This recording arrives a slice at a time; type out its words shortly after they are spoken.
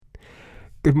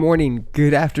Good morning,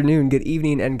 good afternoon, good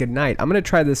evening, and good night. I'm going to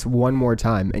try this one more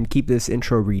time and keep this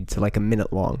intro read to like a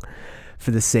minute long for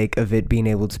the sake of it being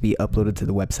able to be uploaded to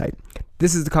the website.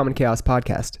 This is the Common Chaos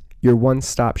Podcast, your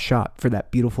one-stop shop for that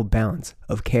beautiful balance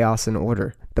of chaos and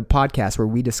order. The podcast where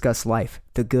we discuss life,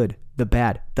 the good, the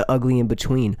bad, the ugly in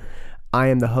between. I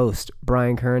am the host,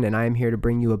 Brian Kern, and I am here to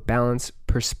bring you a balanced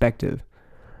perspective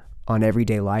on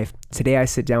everyday life. Today I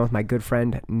sit down with my good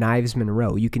friend Knives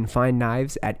Monroe. You can find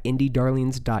Knives at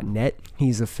indiedarlings.net.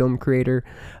 He's a film creator,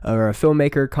 or a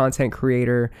filmmaker, content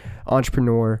creator,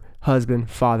 entrepreneur,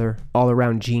 husband, father,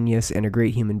 all-around genius, and a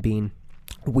great human being.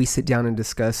 We sit down and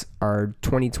discuss our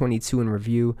 2022 in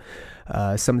review,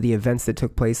 some of the events that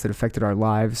took place that affected our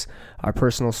lives, our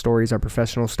personal stories, our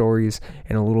professional stories,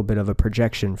 and a little bit of a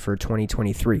projection for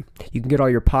 2023. You can get all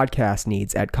your podcast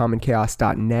needs at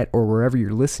commonchaos.net or wherever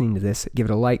you're listening to this. Give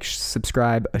it a like,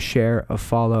 subscribe, a share, a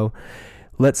follow.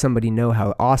 Let somebody know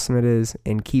how awesome it is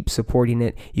and keep supporting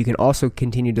it. You can also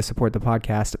continue to support the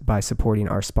podcast by supporting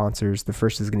our sponsors. The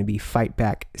first is going to be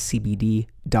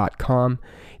fightbackcbd.com.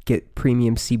 Get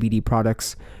premium CBD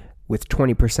products with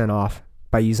 20% off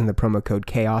by using the promo code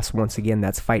CHAOS. Once again,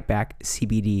 that's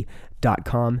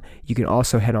fightbackcbd.com. You can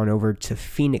also head on over to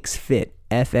PhoenixFit,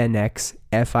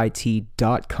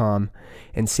 FNXFIT.com,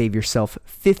 and save yourself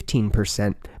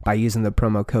 15% by using the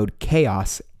promo code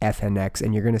CHAOSFNX,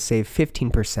 and you're going to save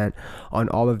 15% on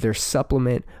all of their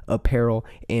supplement, apparel,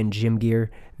 and gym gear.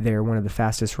 They're one of the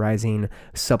fastest rising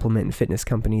supplement and fitness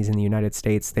companies in the United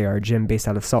States. They are a gym based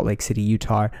out of Salt Lake City,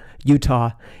 Utah,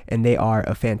 and they are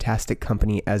a fantastic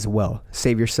company as well.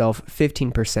 Save yourself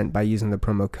 15% by using the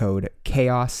promo code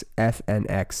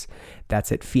CHAOSFNX.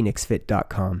 That's at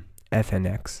PhoenixFit.com.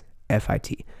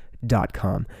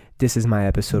 FNXFIT.com. This is my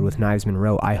episode with Knives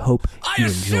Monroe. I hope you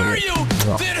enjoy it.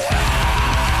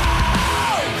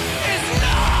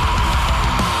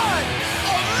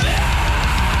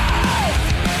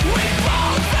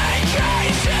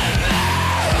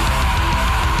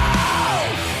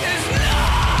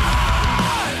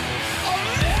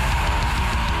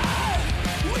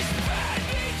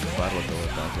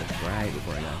 Right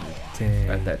before I got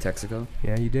here. At that Texaco.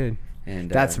 Yeah, you did. And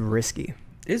that's risky.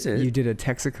 Is it? You did a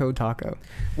Texaco taco.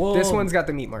 Well, this one's got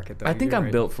the meat market though. I think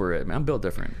I'm built for it, man. I'm built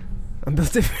different. I'm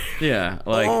built different. Yeah,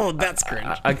 like that's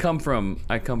cringe. I come from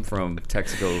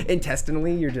Texaco.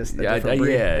 Intestinally, you're just a different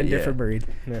breed. Different breed.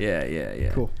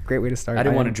 Yeah. Cool. Great way to start. I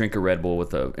didn't want to drink a Red Bull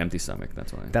with an empty stomach.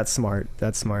 That's why. That's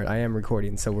smart. I am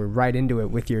recording, so we're right into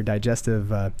it with your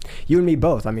digestive. You and me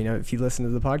both. I mean, if you listen to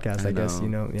the podcast, I guess you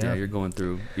know. Yeah, you're going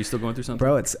through. You still going through something,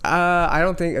 bro? It's. I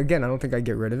don't think I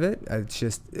get rid of it. It's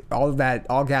just all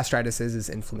gastritis is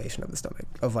inflammation of the stomach,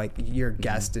 of like your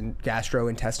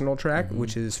gastrointestinal tract,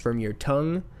 which is from your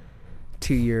tongue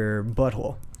to your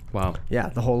butthole. Wow. Yeah,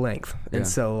 the whole length. And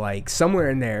so like somewhere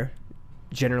in there,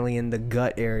 generally in the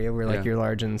gut area where like your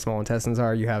large and small intestines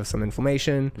are, you have some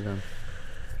inflammation. Yeah.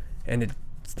 And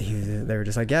they were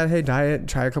just like, yeah, hey, diet,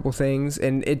 try a couple things.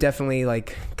 And it definitely,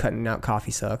 like, cutting out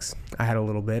coffee sucks. I had a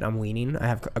little bit. I'm weaning. I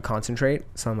have a concentrate,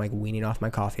 so I'm like weaning off my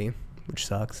coffee, which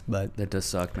sucks, but that does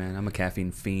suck, man. I'm a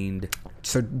caffeine fiend.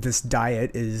 So this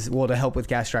diet is, well, to help with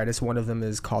gastritis, one of them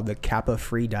is called the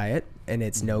Kappa-free diet, and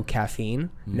it's no caffeine,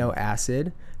 no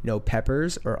acid, no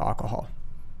peppers or alcohol.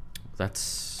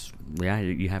 That's,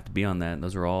 you have to be on that.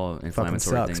 Those are all inflammatory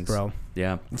sucks, things, bro.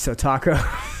 Yeah. So tacos,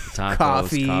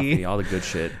 coffee, all the good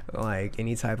shit. Like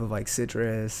any type of like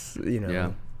citrus, you know.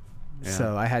 Yeah.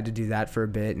 So I had to do that for a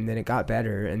bit, and then it got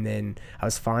better, and then I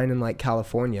was fine in like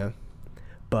California,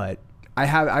 but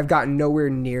I've gotten nowhere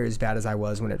near as bad as I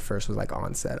was when it first was like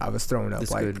onset. I was throwing up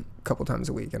a couple times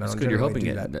a week, and I don't generally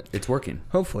do that. It's working.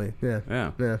 Hopefully,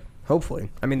 yeah.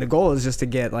 Hopefully. I mean, the goal is just to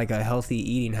get like a healthy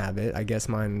eating habit. I guess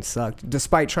mine sucked,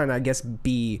 despite trying to, I guess,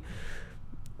 be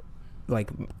like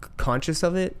conscious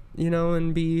of it, you know,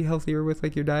 and be healthier with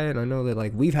like your diet. I know that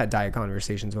like we've had diet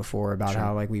conversations before about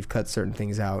how like we've cut certain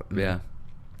things out. Yeah.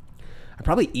 I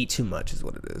probably eat too much is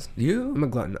what it is. You? I'm a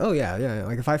glutton. Oh yeah.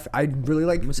 Like if I really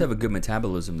like. You must have a good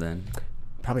metabolism then.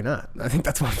 Probably not. I think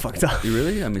that's why I'm fucked up. You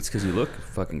really? I mean, it's because you look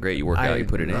fucking great. You work out, you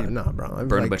put it in. No, bro.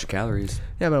 Burn like, a bunch of calories.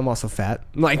 Yeah, but I'm also fat.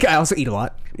 Like, I also eat a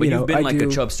lot. But you've been like a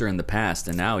chubster in the past,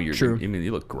 and now you're... True. I mean,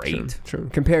 you look great. True.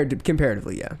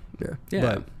 Comparatively, yeah.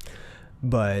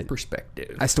 But...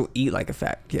 Perspective. I still eat like a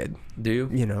fat kid. Do you?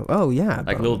 You know? Oh, yeah.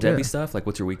 Like Little Debbie stuff? Like,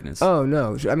 what's your weakness? Oh,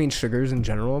 no. I mean, sugars in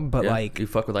general, but like... You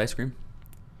fuck with ice cream?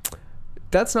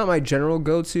 That's not my general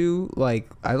go-to. Like,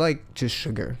 I like just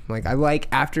sugar. Like, I like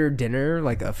after dinner,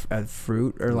 like a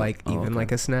fruit or like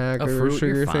like a snack or a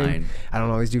sugar thing. I don't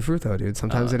always do fruit though, dude.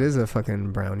 Sometimes it is a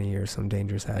fucking brownie or some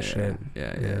dangerous ass shit.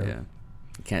 Yeah.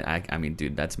 I mean,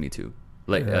 dude, that's me too.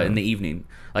 Like in the evening.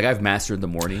 Like I've mastered the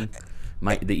morning.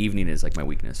 The evening is like my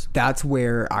weakness. That's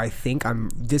where I think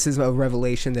this is a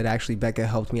revelation that actually Becca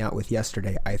helped me out with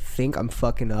yesterday. I think I'm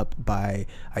fucking up by,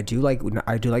 I do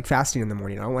like fasting in the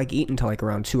morning. I don't like eating until like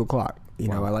around 2:00. You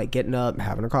know, I like getting up,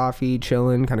 having a coffee,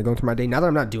 chilling, kind of going through my day. Now that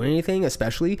I'm not doing anything,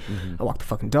 especially, I walk the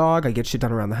fucking dog, I get shit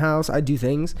done around the house, I do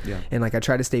things. Yeah. And like I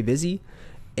try to stay busy,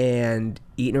 and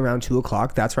eating around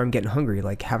 2:00, that's where I'm getting hungry.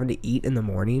 Like having to eat in the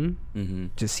morning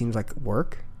just seems like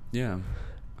work. Yeah.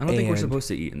 I don't think we're supposed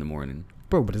to eat in the morning.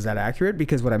 Bro, but is that accurate?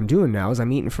 Because what I'm doing now is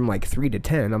I'm eating from like 3 to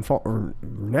 10. I'll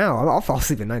fall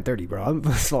asleep at 9:30, bro. I'm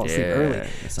fall asleep early.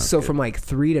 So good. From like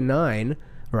 3 to 9,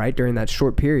 right, during that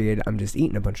short period, I'm just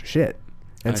eating a bunch of shit.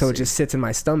 And so it just sits in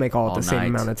my stomach all at the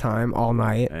same amount of time, all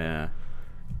night. Yeah.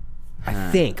 I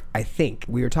think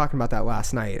we were talking about that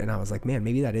last night, and I was like, man,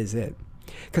 maybe that is it.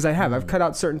 Because I've cut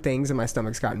out certain things, and my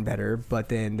stomach's gotten better. But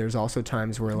then there's also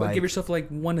times where like, give yourself like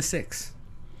 1 to 6.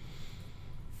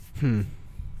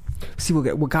 See,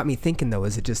 what got me thinking though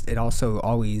is it also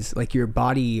always, like, your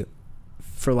body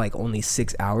for like only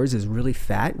 6 hours is really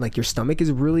fat. Like your stomach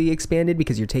is really expanded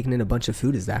because you're taking in a bunch of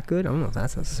food. Is that good? I don't know if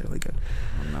that's necessarily good.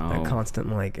 No. That constant,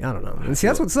 like, I don't know. And see,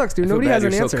 that's what sucks, dude. Nobody has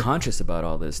an answer. You're so conscious about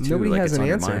all this too. Nobody like has an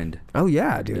answer. Oh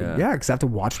yeah, dude. Yeah, because I have to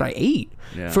watch what I ate.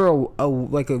 Yeah. For a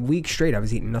week straight, I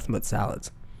was eating nothing but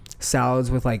salads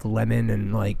with like lemon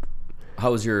and like.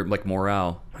 How was your like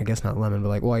morale? I guess not lemon, but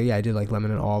like, well, yeah, I did like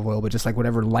lemon and olive oil, but just like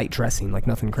whatever light dressing, like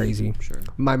nothing crazy. Sure.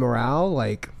 My morale,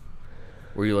 like.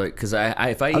 Were you like, because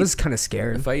I was kind of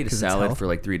scared. If I eat a salad for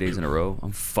like 3 days in a row,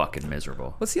 I'm fucking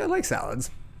miserable. Well, see, I like salads.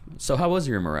 So how was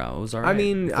your morale? It was all right. I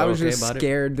mean, I was just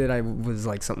scared that I was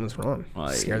like something was wrong.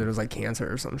 Scared that it was like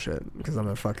cancer or some shit because I'm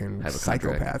a fucking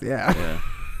psychopath. Yeah.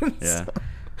 Yeah.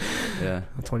 Yeah.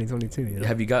 2022. You know?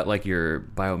 Have you got like your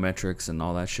biometrics and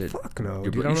all that shit? Fuck no,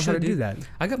 dude. I don't know how to do that.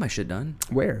 I got my shit done.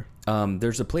 Where?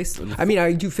 There's a place. I mean,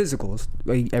 I do physicals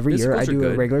every year. I do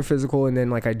a regular physical, and then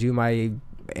like I do my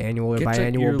annual or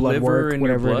biannual blood work,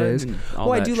 whatever it is.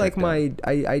 Well, I do like my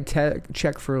I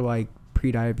check for like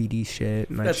pre-diabetes shit,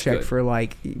 and I check for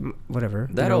like whatever.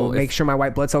 That'll make sure my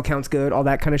white blood cell count's good, all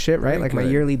that kind of shit, right? Like my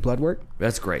yearly blood work.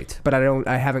 That's great. But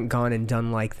I haven't gone and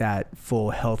done like that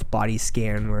full health body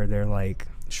scan where they're like,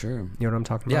 sure, you know what I'm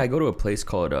talking about? Yeah, I go to a place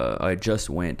called I just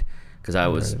went because I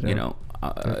was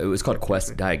it was called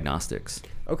Quest Diagnostics.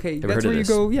 Okay, that's where you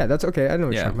go. Yeah, that's okay. I know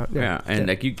what you're talking about. Yeah, and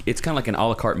like it's kind of like an a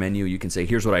la carte menu. You can say,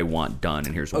 here's what I want done,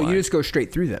 and here's why. Oh, you just go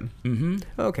straight through them.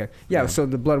 Mm-hmm. Okay. Yeah, so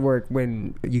the blood work,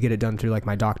 when you get it done through like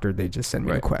my doctor, they just send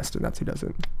me a Quest, and that's who does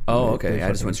it. Oh, okay. I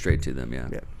just went straight to them.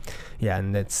 Yeah,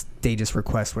 and they just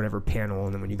request whatever panel,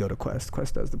 and then when you go to Quest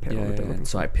does the panel that they're looking for.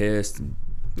 So I pissed.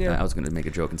 Yeah. I was going to make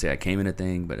a joke and say I came in a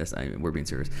thing, but we're being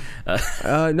serious.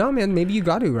 No, man, maybe you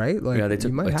got to, right? Like, they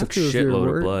took, you might have to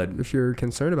shitload of blood. If you're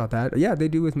concerned about that. Yeah, they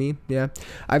do with me. Yeah.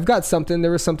 I've got something.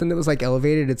 There was something that was like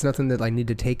elevated. It's nothing that I need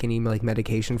to take any like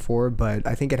medication for, but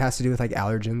I think it has to do with like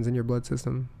allergens in your blood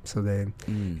system. So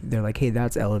they're like, hey,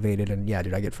 that's elevated. And yeah,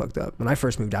 dude, I get fucked up. When I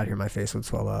first moved out here, my face would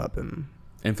swell up and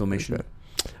inflammation.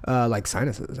 Like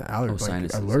sinuses,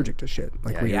 sinuses. Allergic to shit,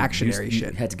 like reactionary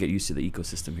shit. You had to get used to the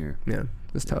ecosystem here. Yeah,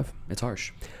 it's tough. It's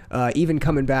harsh. Even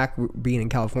coming back, being in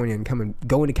California and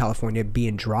going to California,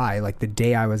 being dry. Like the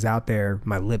day I was out there,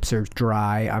 my lips are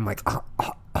dry. I'm like,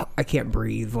 I can't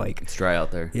breathe. Like it's dry out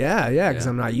there. Yeah, because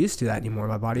I'm not used to that anymore.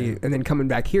 My body. And then coming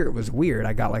back here, it was weird.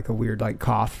 I got like a weird like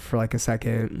cough for like a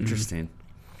second. Interesting.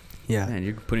 Yeah. Man,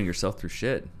 you're putting yourself through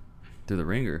shit, through the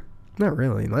ringer. Not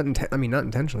really. Not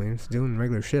intentionally. Just doing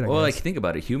regular shit, I guess. Like, think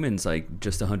about it. Humans, like,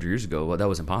 just 100 years ago, that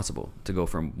was impossible to go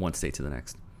from one state to the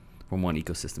next, from one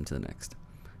ecosystem to the next.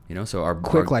 You know, so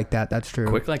like that. That's true.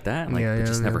 Quick like that. Like, it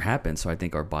just never happened. So I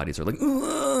think our bodies are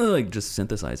like just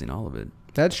synthesizing all of it.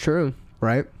 That's true,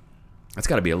 right? That's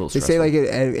got to be a little stressful. They say,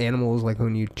 like, animals, like,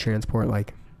 when you transport,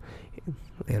 like,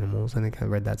 animals, I think I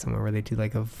read that somewhere where they do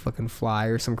like a fucking fly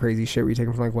or some crazy shit where you take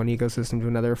them from like one ecosystem to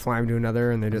another, fly them to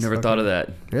another, and they just never thought of that.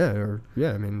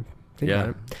 I mean, think about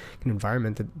it. An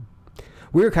environment that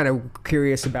we were kind of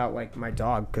curious about, like my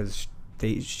dog, because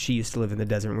she used to live in the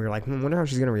desert, and we were like, I wonder how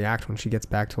she's gonna react when she gets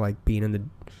back to like being in the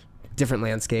different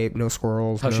landscape, no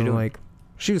squirrels. How's she doing? Like,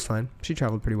 she was fine. She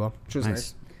traveled pretty well. She was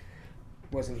nice.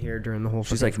 Wasn't here during the whole.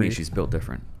 She's like me. She's built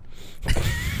different.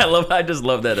 I just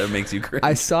love that. It makes you cringe.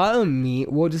 I saw a meme.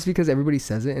 Well, just because everybody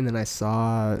says it, and then I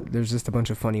saw there's just a bunch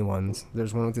of funny ones.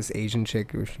 There's one with this Asian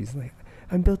chick where she's like,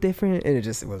 "I'm built different," and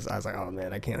I was like, "Oh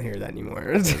man, I can't hear that anymore."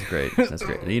 That's great. That's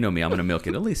great. You know me. I'm gonna milk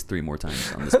it at least 3 more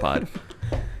times on this pod.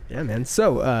 Yeah, man.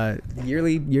 So,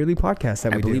 yearly podcast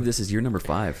that we do. I believe this is year number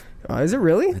 5. Is it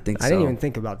really? I think so. I didn't even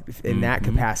think about in that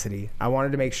capacity. I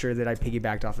wanted to make sure that I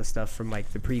piggybacked off of stuff from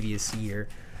like the previous year.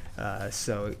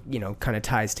 So, kind of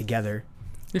ties together.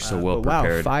 You're so well but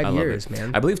prepared. Wow, I 5 love years, it.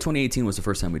 man. I believe 2018 was the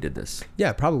first time we did this.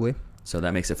 Yeah, probably. So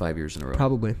that makes it 5 years in a row.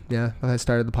 Probably, yeah. I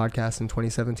started the podcast in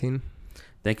 2017.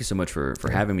 Thank you so much for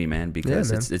having me, man.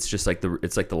 Because Yeah, man. it's just like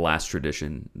the last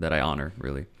tradition that I honor,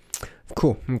 really.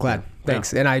 Cool. I'm glad.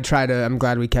 Thanks. And I'm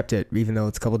glad we kept it, even though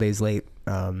it's a couple days late.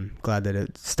 Glad that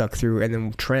it stuck through. And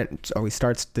then Trent always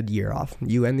starts the year off.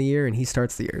 You end the year and he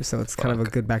starts the year. So it's kind of a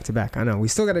good back to back. I know. We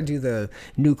still got to do the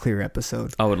nuclear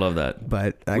episode. I would love that.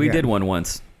 But we did one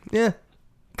once. Yeah.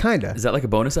 Kind of. Is that like a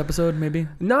bonus episode, maybe?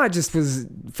 No, it just was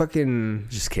fucking...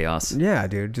 Just chaos. Yeah,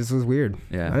 dude. Just was weird.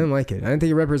 Yeah. I didn't like it. I didn't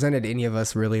think it represented any of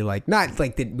us really, like... Not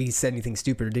like that we said anything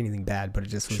stupid or did anything bad, but it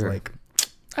just was like...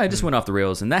 I just went off the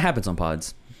rails, and that happens on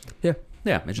pods. Yeah.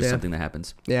 Yeah, it's just something that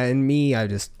happens. Yeah, and me, I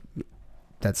just...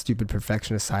 That stupid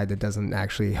perfectionist side that doesn't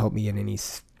actually help me in any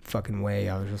fucking way.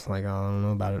 I was just like, oh, I don't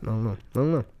know about it. I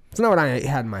don't know. It's not what I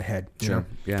had in my head. Sure.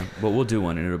 Yeah. But we'll do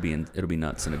one, and it'll be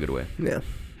nuts in a good way. Yeah.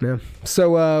 Yeah.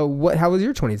 So, how was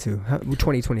your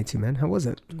 2022, man? How was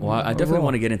it? Well, I definitely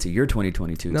want to get into your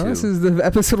 2022 too. No, this is the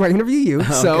episode where I interview you.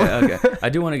 So, okay. I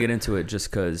do want to get into it just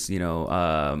because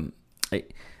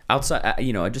outside,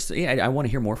 I want to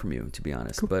hear more from you, to be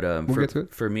honest. Cool. But we'll get to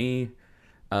it. For me,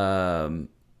 the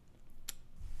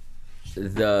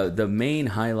main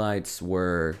highlights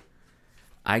were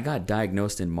I got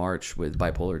diagnosed in March with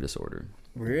bipolar disorder.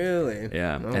 Really?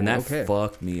 Yeah, and that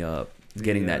fucked me up.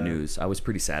 Getting that news, I was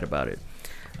pretty sad about it.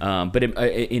 But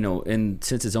and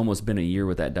since it's almost been a year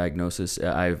with that diagnosis,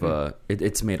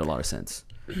 it's made a lot of sense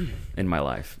in my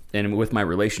life and with my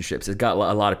relationships. It got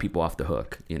a lot of people off the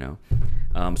hook,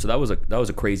 So that was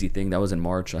a crazy thing. That was in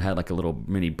March. I had like a little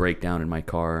mini breakdown in my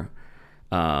car.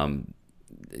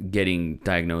 Getting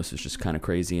diagnosed was just kind of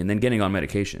crazy, and then getting on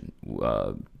medication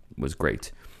was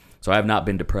great. So I have not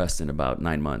been depressed in about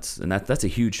 9 months, and that's a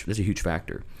huge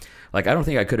factor. Like, I don't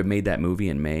think I could have made that movie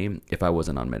in May if I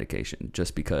wasn't on medication,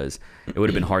 just because it would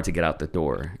have been hard to get out the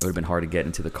door. It would have been hard to get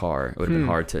into the car. It would have been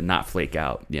hard to not flake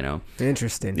out,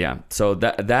 Interesting. Yeah. So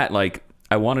that like,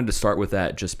 I wanted to start with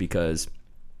that just because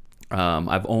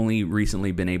I've only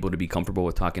recently been able to be comfortable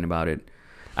with talking about it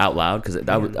out loud, because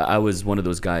I was one of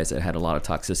those guys that had a lot of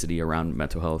toxicity around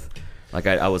mental health. Like,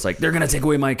 I was like, they're going to take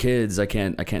away my kids. I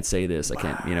can't say this. I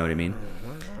can't, you know what I mean?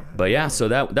 But yeah, so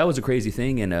that was a crazy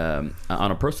thing. And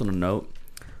on a personal note,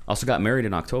 also got married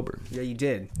in October. Yeah, you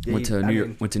did. Yeah, went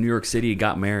to New York City,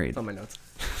 got married. On my notes.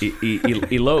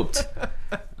 Eloped.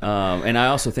 And I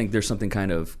also think there's something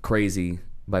kind of crazy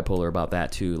bipolar about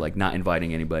that too, like not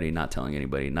inviting anybody, not telling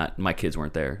anybody. Not my kids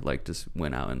weren't there. Like, just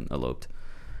went out and eloped,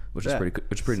 which is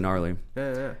pretty gnarly.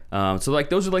 Yeah. So like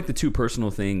those are like the two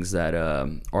personal things that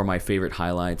are my favorite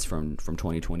highlights from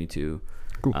 2022.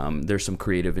 Cool. There's some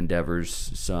creative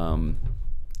endeavors. I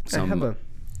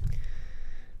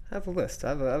have a list. I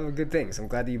have a good things. I'm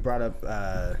glad that you brought up.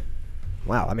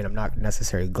 Wow. I mean, I'm not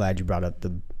necessarily glad you brought up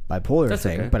the bipolar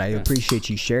thing, okay. But I appreciate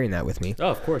you sharing that with me. Oh,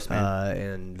 of course, man.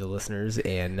 And the listeners.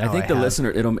 And I think the listener,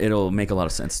 it'll make a lot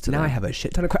of sense to them. Now I have a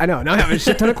shit ton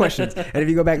of questions. And if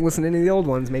you go back and listen to any of the old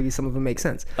ones, maybe some of them make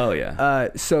sense. Oh yeah.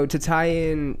 So to tie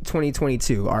in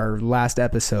 2022, our last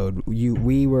episode,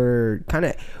 we were kind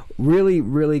of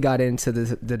really got into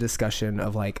the discussion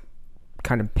of like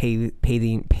kind of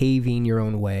paving your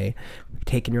own way,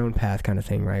 taking your own path kind of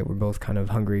thing, right? We're both kind of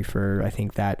hungry for, I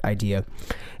think, that idea.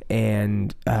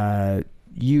 And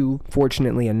you,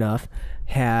 fortunately enough,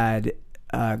 had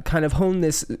kind of honed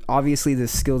this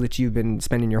skill that you've been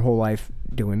spending your whole life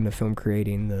doing, the film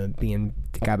creating, being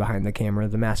the guy behind the camera,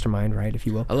 the mastermind, right, if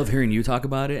you will. I love hearing you talk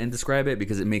about it and describe it,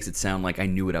 because it makes it sound like I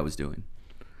knew what I was doing.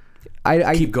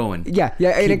 I keep going. Yeah,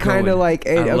 and it kind of like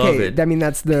love it. I mean,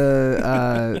 that's the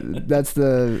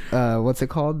what's it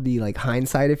called? The like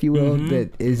hindsight, if you will,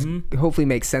 that is hopefully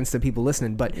makes sense to people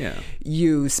listening. But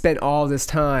you spent all this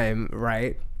time,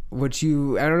 right? Which I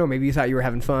don't know, maybe you thought you were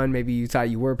having fun, maybe you thought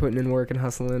you were putting in work and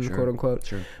hustling, quote unquote.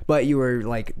 Sure. But you were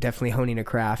like definitely honing a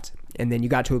craft, and then you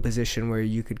got to a position where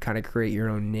you could kind of create your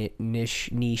own niche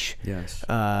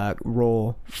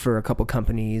role for a couple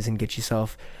companies and get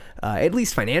yourself at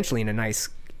least financially in a nice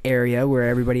area where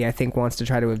everybody, I think, wants to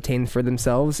try to obtain for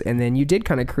themselves. And then you did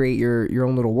kind of create your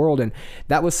own little world. And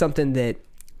that was something that,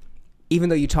 even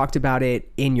though you talked about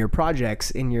it in your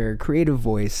projects, in your creative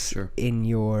voice, in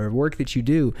your work that you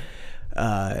do,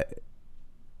 and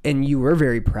you were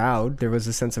very proud, there was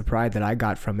a sense of pride that I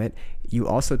got from it. You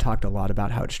also talked a lot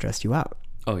about how it stressed you out.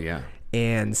 Oh, yeah.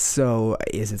 And so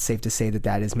is it safe to say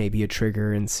that is maybe a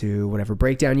trigger into whatever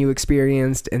breakdown you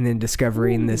experienced, and then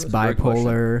discovering this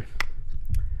bipolar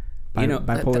bipolar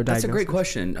diagnosis? That's a great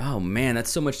question. Oh man,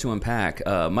 that's so much to unpack.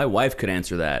 My wife could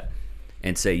answer that,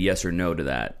 and say yes or no to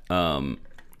that.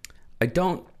 I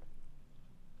don't.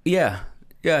 Yeah,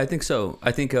 I think so.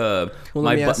 I think my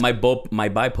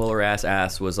bipolar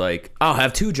ass was like, I'll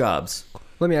have 2 jobs.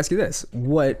 Let me ask you this: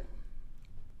 what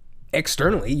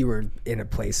externally you were in a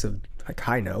place of like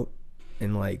high note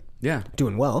and like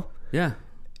doing well. Yeah.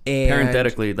 And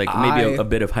parenthetically, like maybe a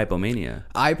bit of hypomania.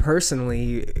 I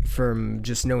personally, from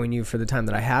just knowing you for the time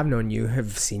that I have known you,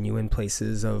 have seen you in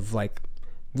places of like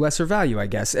lesser value, I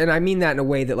guess. And I mean that in a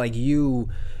way that like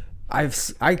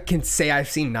I can say I've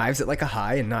seen knives at like a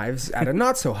high and knives at a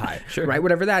not so high, sure. Right?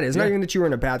 Whatever that is. Not even that you were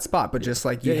in a bad spot, but just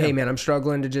like, hey man, I'm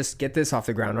struggling to just get this off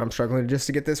the ground, or I'm struggling just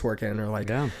to get this working, or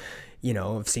like, you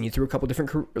know, I've seen you through a couple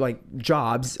different like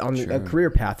jobs on a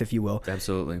career path, if you will.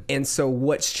 Absolutely. And so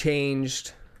what's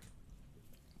changed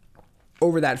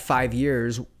over that 5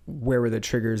 years? Where were the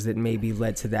triggers that maybe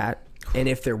led to that? And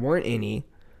if there weren't any,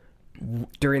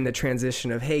 during the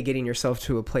transition of, hey, getting yourself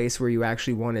to a place where you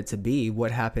actually wanted to be,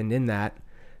 what happened in that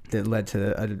led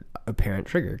to a apparent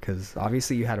trigger? Because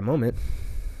obviously you had a moment.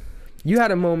 You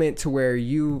had a moment to where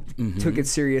you took it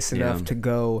serious enough to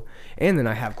go, and then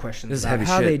I have questions about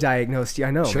how they diagnosed you.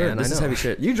 I know, man. This is heavy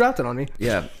shit. You dropped it on me.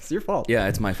 Yeah. It's your fault. Yeah,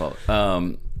 it's my fault.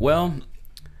 Well,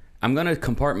 I'm going to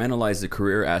compartmentalize the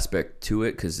career aspect to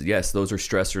it because, yes, those are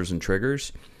stressors and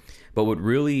triggers. But what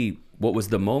was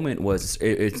the moment was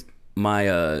it's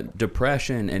my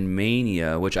depression and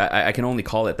mania, which I can only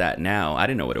call it that now. I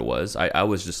didn't know what it was. I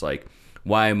was just like,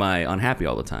 why am I unhappy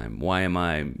all the time? Why am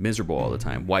I miserable all the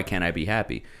time? Why can't I be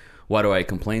happy? Why do I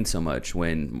complain so much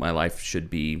when my life should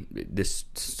be, this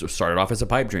started off as a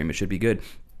pipe dream. It should be good.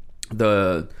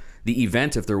 The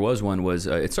event, if there was one, was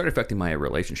it started affecting my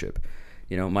relationship.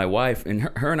 You know, my wife and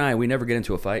her and I, we never get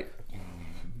into a fight,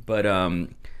 but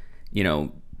you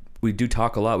know, we do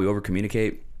talk a lot. We over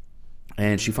communicate.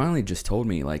 And she finally just told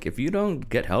me, like, if you don't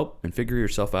get help and figure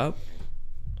yourself out,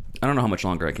 I don't know how much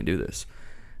longer I can do this.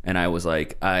 And I was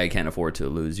like, I can't afford to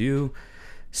lose you.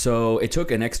 So it took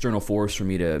an external force for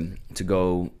me to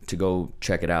go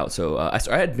check it out. So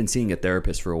I had been seeing a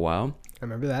therapist for a while. I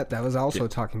remember that. That was also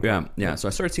talking about. Yeah. So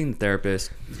I started seeing the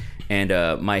therapist, and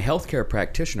my healthcare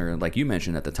practitioner, like you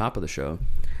mentioned at the top of the show,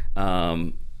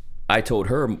 I told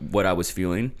her what I was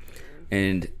feeling,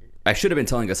 and I should have been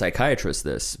telling a psychiatrist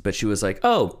this, but she was like,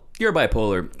 "Oh, you're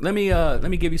bipolar. Let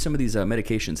me give you some of these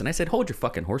medications." And I said, "Hold your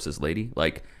fucking horses, lady.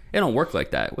 Like, it don't work like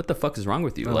that. What the fuck is wrong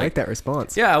with you?" I like that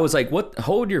response. Yeah, I was like, "What?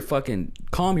 Hold your fucking,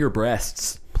 calm your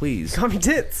breasts, please. Calm your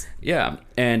tits." Yeah,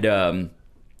 and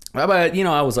but you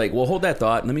know, I was like, "Well, hold that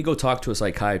thought. Let me go talk to a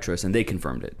psychiatrist," and they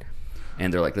confirmed it.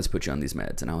 And they're like, "Let's put you on these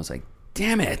meds." And I was like,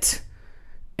 "Damn it!"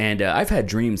 And I've had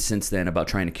dreams since then about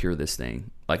trying to cure this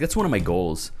thing. Like, that's one of my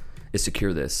goals, is to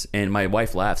cure this. And my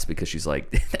wife laughs because she's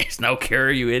like, "There's no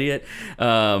cure, you idiot."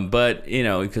 But you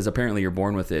know, because apparently you're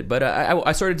born with it. But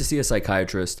I started to see a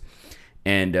psychiatrist,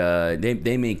 and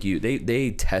they make you,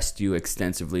 they test you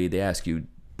extensively. They ask you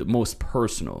the most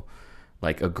personal,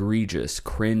 like egregious,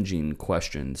 cringing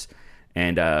questions.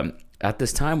 And at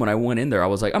this time when I went in there, I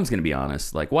was like, I'm just gonna be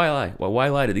honest. Like, why lie? Why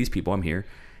lie to these people? I'm here.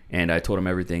 And I told them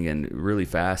everything, and really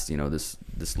fast, you know, this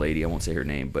lady, I won't say her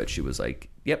name, but she was like,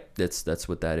 "Yep, that's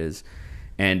what that is."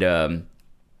 And I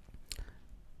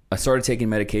started taking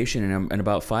medication, and in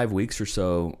about 5 weeks or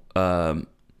so, I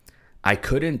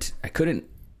didn't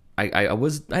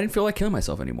feel like killing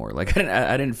myself anymore. Like,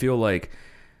 I didn't feel like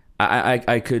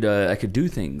I could do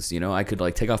things. You know, I could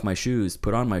like take off my shoes,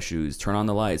 put on my shoes, turn on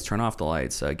the lights, turn off the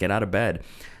lights, get out of bed,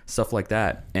 stuff like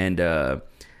that. And then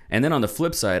on the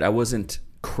flip side, I wasn't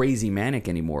crazy manic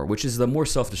anymore, which is the more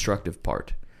self-destructive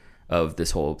part of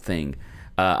this whole thing.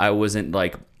 I wasn't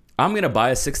like, I'm gonna buy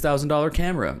a $6,000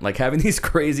 camera, like having these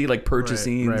crazy like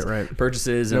purchases,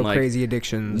 and like crazy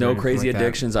addictions, crazy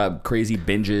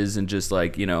binges, and just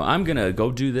like, you know, I'm gonna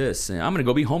go do this, and I'm gonna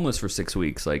go be homeless for 6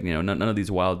 weeks, like, you know, none of these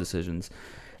wild decisions.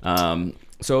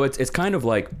 So it's kind of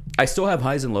like, I still have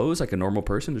highs and lows like a normal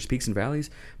person. There's peaks and valleys,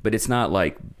 but it's not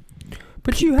like,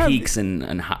 but you have peaks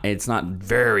and high, it's not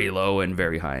very low and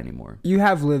very high anymore. You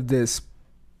have lived this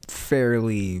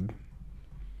fairly,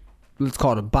 let's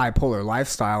call it a bipolar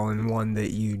lifestyle, and one that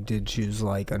you did choose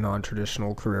like a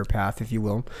non-traditional career path, if you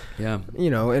will. Yeah. You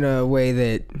know, in a way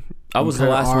that I was the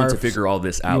last one to figure all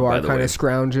this out. You are by the kind way. of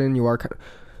scrounging. You are kind of.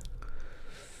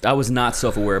 I was not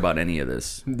self-aware about any of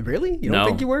this. Really? You don't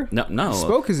think you were? No. You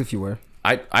spoke as if you were.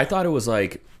 I thought it was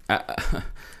like,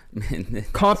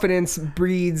 confidence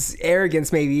breeds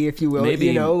arrogance, maybe, if you will. Maybe.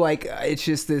 You know, like it's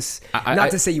just this.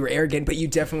 Not to say you were arrogant, but you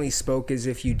definitely spoke as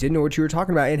if you didn't know what you were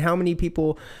talking about. And how many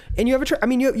people? And you have I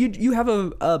mean, you have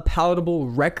a palatable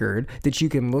record that you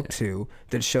can look to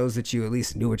that shows that you at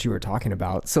least knew what you were talking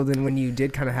about. So then, when you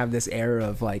did kind of have this air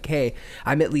of like, hey,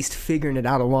 I'm at least figuring it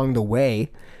out along the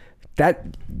way.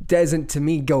 That doesn't, to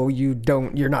me, go,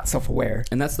 you're not self-aware.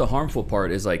 And that's the harmful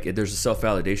part, is like there's a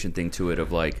self-validation thing to it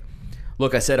of like,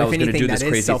 look, I said I was going to do this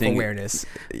crazy self-awareness.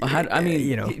 thing. I mean,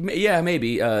 you know, yeah, maybe.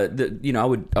 You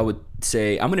know, I would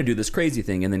say I'm going to do this crazy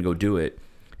thing and then go do it,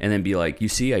 and then be like, you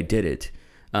see, I did it.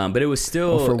 But it was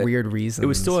still for weird reasons. It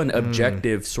was still an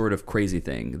objective sort of crazy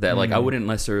thing that like I wouldn't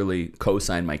necessarily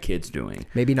co-sign my kids doing.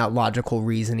 Maybe not logical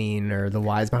reasoning, or the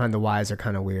whys behind the whys are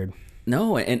kind of weird.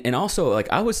 No, and also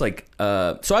like I was like,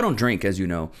 so I don't drink, as you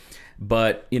know,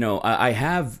 but you know I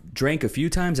have drank a few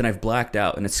times and I've blacked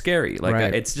out, and it's scary. Like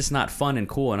Right. it's just not fun and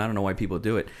cool, and I don't know why people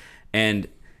do it.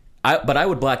 But I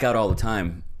would black out all the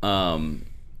time.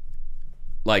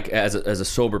 Like as a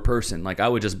sober person, like I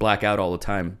would just black out all the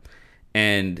time,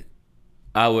 and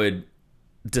I would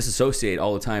disassociate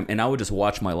all the time, and I would just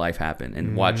watch my life happen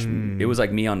and watch. It was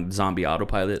like me on zombie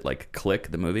autopilot, like Click,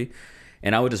 the movie,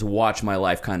 and I would just watch my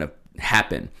life kind of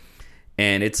happen.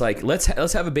 And it's like, let's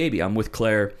have a baby. I'm with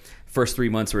Claire. First 3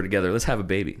 months we're together. Let's have a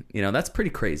baby. You know, that's pretty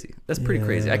crazy. That's pretty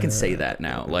crazy. I can say that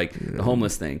now. Like the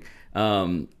homeless thing.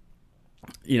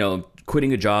 You know,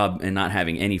 quitting a job and not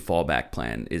having any fallback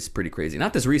plan is pretty crazy.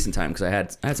 Not this recent time, because I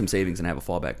had some savings and have a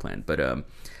fallback plan. But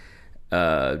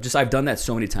just I've done that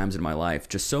so many times in my life.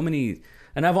 Just so many.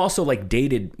 And I've also like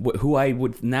dated who I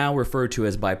would now refer to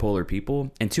as bipolar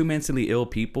people, and two mentally ill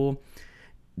people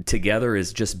together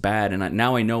is just bad. And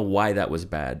now I know why that was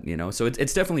bad, you know? So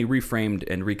it's definitely reframed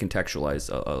and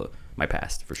recontextualized my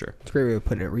past, for sure. It's a great way of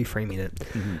putting it, reframing it.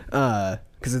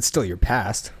 Because it's still your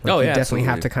past. Like, Oh, you yeah, definitely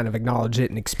have absolutely. to kind of acknowledge it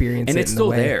and experience it. And it's in still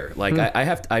the way. there. Like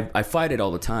I fight it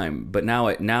all the time, but now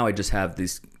I just have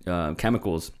these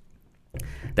chemicals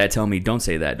that tell me, don't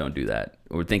say that, don't do that,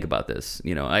 or think about this.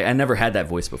 You know, I never had that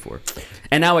voice before,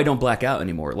 and now I don't black out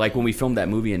anymore. Like when we filmed that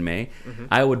movie in May,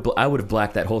 I would have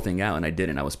blacked that whole thing out, and I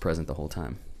didn't. I was present the whole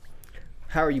time.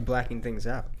 How are you blacking things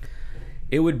out?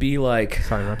 It would be like,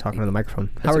 Sorry, I'm not talking to the microphone.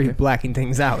 How are you okay. blacking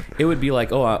things out? it would be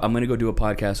like, oh, I'm gonna go do a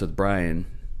podcast with Brian.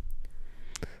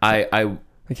 I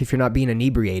Like if you're not being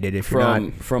inebriated, if you're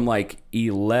not... from like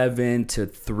 11 to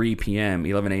 3 p.m.,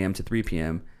 11 a.m. to 3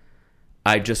 p.m.,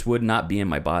 I just would not be in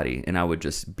my body, and I would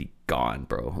just be gone,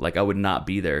 bro. Like I would not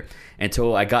be there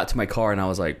until I got to my car, and I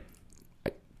was like,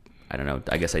 I don't know.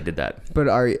 I guess I did that. But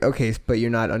but you're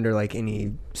not under like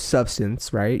any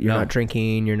substance, right? You're No. not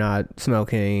drinking, you're not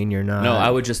smoking, you're not... No, I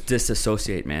would just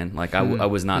disassociate, man. Like I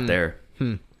was not there.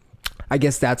 I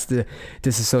guess that's the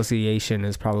disassociation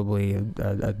is probably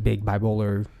a big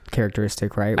bipolar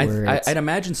characteristic, right? I'd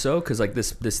imagine so, because like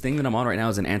this thing that I'm on right now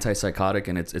is an antipsychotic,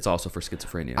 and it's also for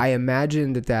schizophrenia. I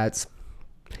imagine that's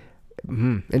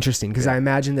interesting, because I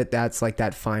imagine that's like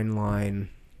that fine line.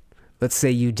 Let's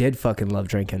say you did fucking love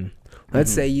drinking. Let's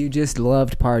say you just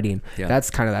loved partying. Yeah. That's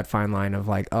kind of that fine line of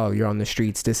like, oh, you're on the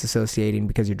streets disassociating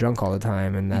because you're drunk all the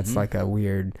time, and that's like a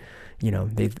weird, you know,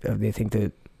 they think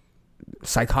that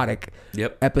psychotic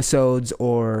Yep. episodes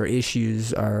or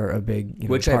issues are a big, you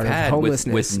know, Which part I've had of with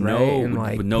homelessness, no- right? And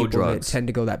like with no people drugs. that tend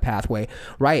to go that pathway,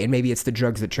 right? And maybe it's the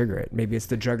drugs that trigger it. Maybe it's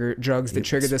the drugs that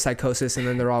trigger the psychosis, and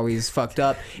then they're always fucked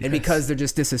up. And because they're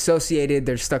just disassociated,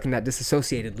 they're stuck in that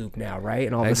disassociated loop now, right?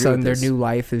 And all of I a agree sudden, with their this. new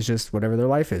life is just whatever their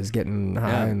life is, getting high.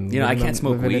 Yeah. And You know, I living can't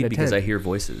smoke living in weed a because tent. I hear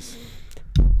voices.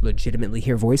 Legitimately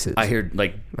hear voices. I hear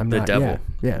like I'm the not- devil.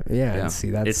 Yeah. And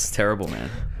see, that's It's terrible, man.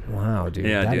 wow, dude.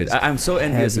 Yeah, that dude. is I'm so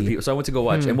envious of heavy. people. So I went to go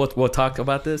watch, and we'll talk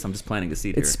about this. I'm just planting the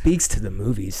seed It here. speaks to the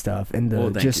movie stuff and the Well,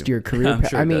 thank just you. your career. I'm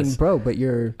sure I it mean, does. bro, but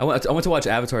you're. I went to watch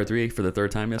Avatar 3 for the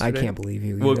third time I yesterday. can't believe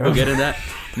you. We'll either. get into that.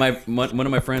 One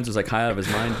of my friends was like high out of his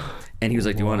mind, and he was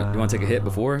like, "Do you want to take a hit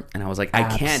before?" And I was like,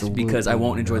 "I can't because I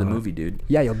won't enjoy the movie, dude.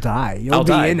 Yeah, you'll die. You'll I'll be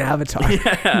die. in Avatar.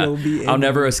 Yeah. You'll be. I'll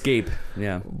never escape."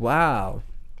 Yeah. Wow,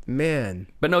 man.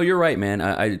 But no, you're right, man.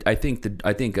 I think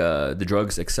the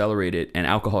drugs accelerate it, and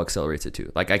alcohol accelerates it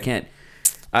too. Like I can't.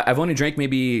 I've only drank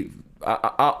maybe.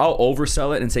 I'll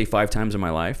oversell it and say 5 times in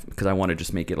my life because I want to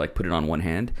just make it like put it on one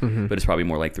hand, but it's probably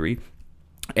more like 3.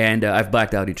 And I've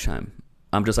blacked out each time.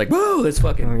 I'm just like, whoa, let's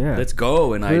let's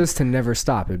go. And For this to never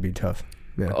stop, it'd be tough.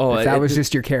 Yeah. Oh, if that it- was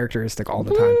just your characteristic all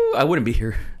the time. I wouldn't be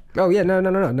here. Oh yeah, no,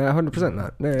 100%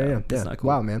 not. Yeah. that's not cool.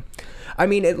 Wow, man. I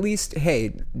mean, at least,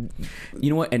 hey, You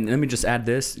know what? And let me just add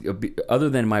this. Other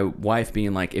than my wife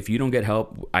being like, if you don't get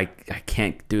help, I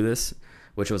can't do this,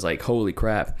 which was like, holy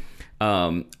crap.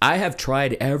 I have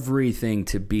tried everything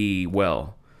to be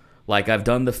well. Like, I've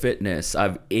done the fitness,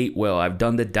 I've ate well, I've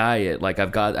done the diet, like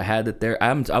I had it there.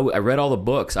 I read all the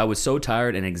books. I was so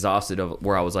tired and exhausted of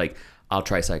where I was like, I'll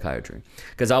try psychiatry,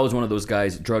 because I was one of those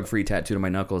guys, drug-free, tattooed on my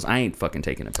knuckles. I ain't fucking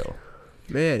taking a pill.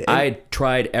 Man, I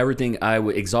tried everything. I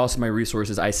would exhaust my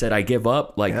resources. I said I give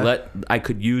up. Like, I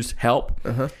could use help,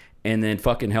 and then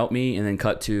fucking help me, and then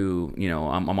cut to, you know,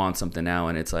 I'm on something now,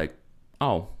 and it's like,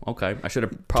 oh, okay, I should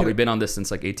have probably been on this since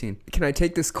like 18. Can I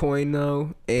take this coin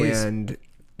though and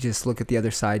just look at the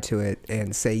other side to it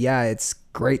and say, yeah, it's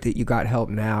great that you got help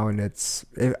now, and it's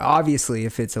obviously,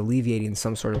 if it's alleviating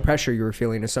some sort of pressure you were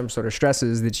feeling or some sort of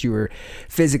stresses that you were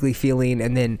physically feeling,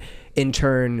 and then in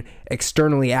turn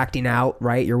externally acting out,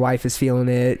 right? Your wife is feeling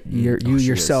it, you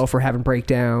yourself are having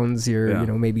breakdowns, you're you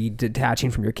know, maybe detaching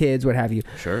from your kids, what have you.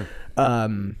 Sure.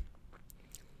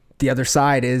 The other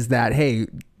side is that, hey,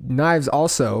 Knives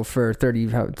also for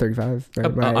 35 right?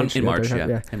 In March,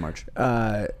 in March,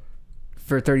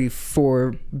 for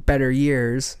 34 better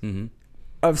years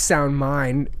of sound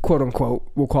mind, quote unquote,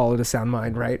 we'll call it a sound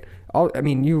mind, right? I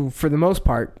mean, you, for the most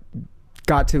part,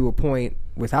 got to a point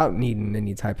without needing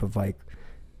any type of like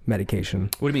medication.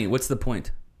 What do you mean? What's the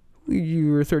point?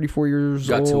 You were 34 years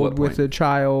old with a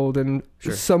child and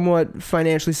somewhat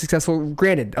financially successful.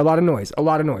 Granted, a lot of noise,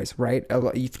 right?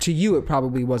 To you, it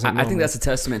probably wasn't. I think that's a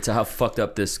testament to how fucked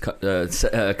up this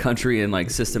country and like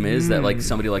system is, that like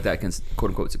somebody like that can,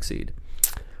 quote unquote, succeed.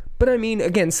 But I mean,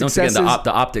 again, success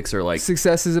the optics are like...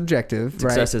 Success is objective,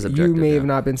 right? Success is objective, you may have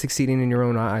not been succeeding in your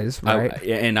own eyes, right?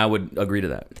 And I would agree to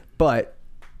that. But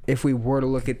if we were to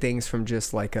look at things from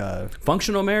just like a...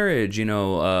 Functional marriage, you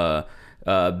know...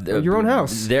 your own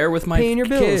house. There with my paying your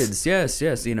kids. Yes.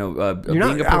 You know,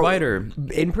 being a provider.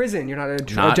 In prison. You're not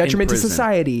a detriment to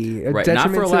society. Right.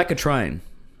 Not for a lack of trying.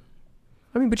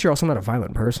 I mean, but you're also not a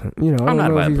violent person. You know, I'm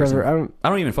not a violent person. I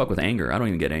don't even fuck with anger. I don't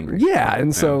even get angry. Yeah,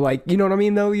 and so like, you know what I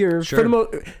mean? Though you're for the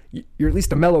most, you're at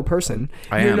least a mellow person.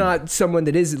 You're not someone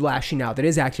that is lashing out, that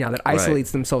is acting out, that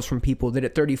isolates themselves from people. That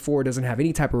at 34 doesn't have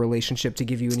any type of relationship to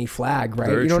give you any flag, right?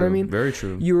 Very you know true. what I mean? Very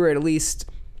true. You were at least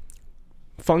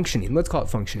functioning. Let's call it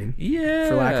functioning. Yeah,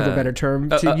 for lack of a better term.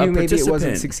 To you, maybe it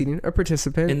wasn't succeeding. A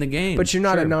participant in the game, but you're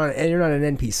not you're not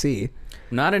an NPC.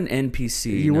 Not an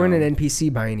NPC. You weren't an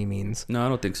NPC by any means. No, I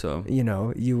don't think so. You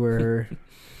know, you were...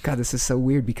 God, this is so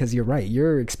weird because you're right.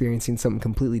 You're experiencing something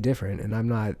completely different, and I'm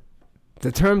not...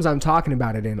 The terms I'm talking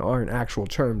about it in aren't actual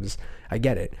terms. I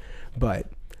get it.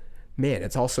 But, man,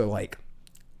 it's also like...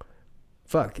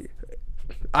 Fuck.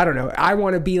 I don't know. I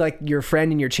want to be like your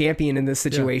friend and your champion in this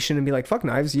situation and be like, fuck,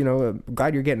 Knives, you know,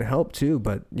 glad you're getting help too,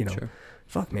 but, you know,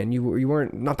 fuck, man, you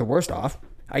weren't not the worst off,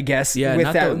 I guess,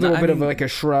 with that little bit of like a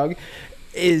shrug.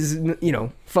 Is, you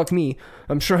know, fuck me.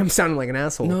 I'm sure I'm sounding like an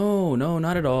asshole. No,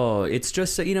 not at all. It's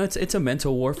just, you know, it's a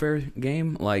mental warfare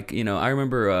game. Like, you know, I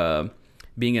remember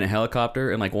being in a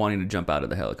helicopter and like wanting to jump out of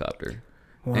the helicopter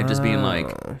and just being like,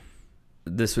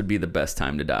 this would be the best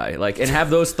time to die. Like, and have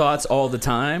those thoughts all the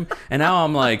time. And now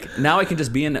I'm like, now I can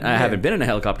just be in, I haven't been in a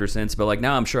helicopter since, but like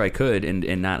now I'm sure I could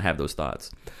and not have those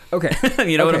thoughts. Okay.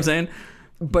 You know what I'm saying?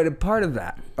 But a part of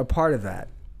that,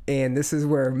 and this is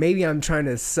where maybe I'm trying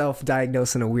to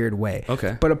self-diagnose in a weird way.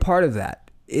 Okay. But a part of that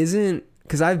isn't,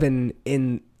 because I've been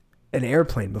in an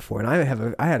airplane before, and I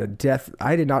had a death.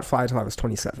 I did not fly until I was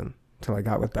 27, until I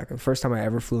got with Becca. First time I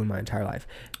ever flew in my entire life.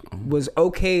 Was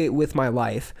okay with my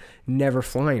life, never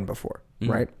flying before,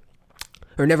 right?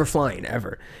 Or never flying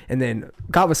ever. And then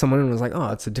got with someone and was like,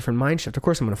 oh, it's a different mind shift. Of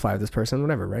course I'm going to fly with this person,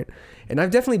 whatever, right? And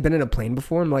I've definitely been in a plane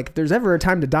before. I'm like, if there's ever a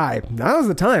time to die, now's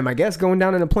the time, I guess, going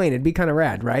down in a plane. It'd be kind of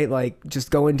rad, right? Like,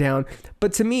 just going down.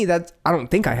 But to me, I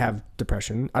don't think I have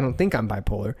depression. I don't think I'm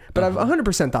bipolar. But I've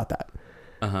 100% thought that.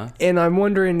 And I'm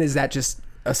wondering, is that just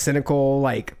a cynical,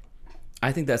 like...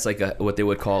 I think that's like what they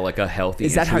would call like a healthy.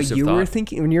 Is that how you were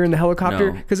thinking when you're in the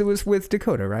helicopter? No. Because it was with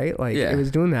Dakota, right? Like, it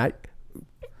was doing that.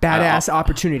 Badass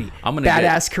opportunity.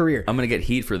 Badass career. I'm going to get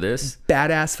heat for this.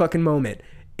 Badass fucking moment.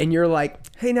 And you're like,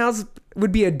 hey,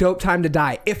 would be a dope time to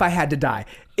die if I had to die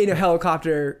in a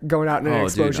helicopter going out in an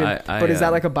explosion. Dude, but is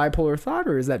that like a bipolar thought,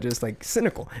 or is that just like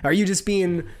cynical? Are you just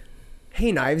being,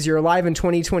 hey, Knives, you're alive in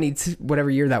 2020, whatever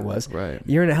year that was. Right.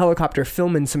 You're in a helicopter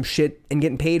filming some shit and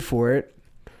getting paid for it.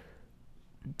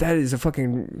 That is a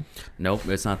fucking... Nope,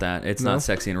 it's not that. It's not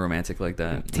sexy and romantic like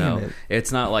that. Damn it.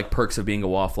 It's not like Perks of Being a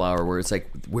Wallflower where it's like,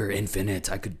 we're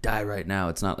infinite. I could die right now.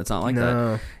 It's not like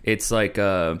that. It's like...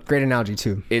 great analogy,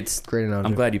 too. Great analogy.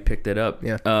 I'm glad you picked it up.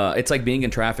 Yeah. It's like being in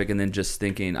traffic and then just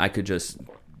thinking, I could just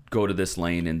go to this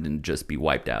lane and then just be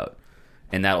wiped out.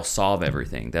 And that'll solve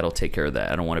everything. That'll take care of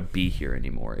that. I don't want to be here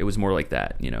anymore. It was more like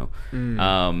that, you know?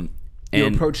 You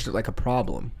approached it like a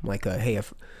problem. Like a, hey,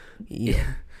 if... Yeah.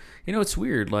 You know, it's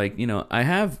weird. Like, you know, I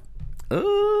have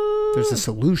There's a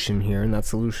solution here, and that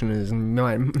solution is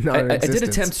not I did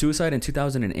attempt suicide in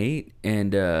 2008,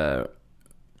 and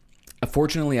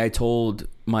unfortunately, I told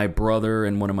my brother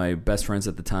and one of my best friends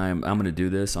at the time, I'm going to do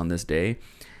this on this day,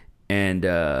 and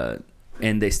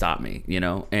they stopped me, you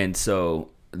know? And so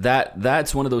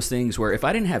that's one of those things where if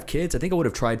I didn't have kids, I think I would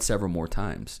have tried several more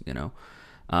times, you know?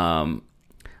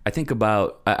 I think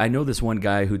about, I know this one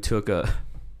guy who took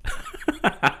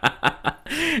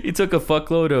he took a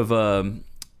fuckload of,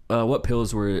 what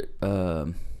pills were,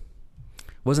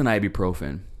 wasn't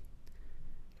ibuprofen.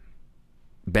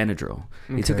 Benadryl.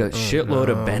 Okay. He took a shitload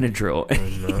of Benadryl.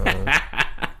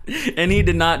 And he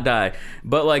did not die.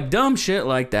 But like dumb shit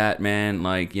like that, man,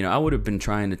 like, you know, I would have been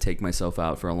trying to take myself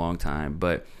out for a long time,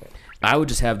 but I would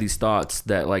just have these thoughts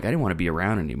that like I didn't want to be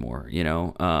around anymore, you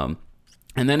know?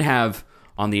 And then have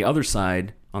on the other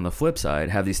side, on the flip side,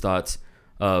 have these thoughts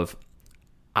of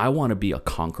I want to be a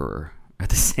conqueror at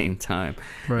the same time,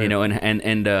 right. You know,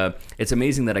 and it's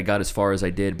amazing that I got as far as I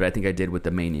did, but I think I did with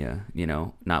the mania, you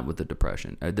know, not with the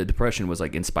depression. The depression was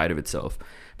like in spite of itself,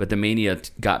 but the mania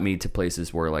got me to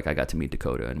places where like I got to meet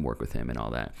Dakota and work with him and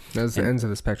all that. That's the ends of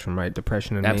the spectrum, right?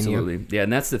 Depression and absolutely. mania. Yeah,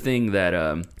 and that's the thing that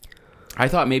I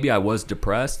thought maybe I was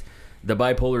depressed. The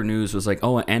bipolar news was like,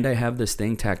 oh, and I have this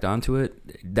thing tacked onto it.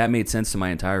 That made sense to my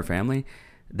entire family.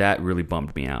 That really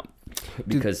bummed me out.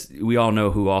 Because we all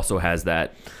know who also has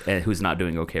that and who's not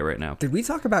doing okay right now. Did we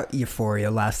talk about Euphoria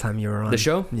last time you were on the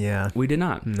show? Yeah, we did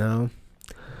not. No.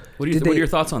 What are your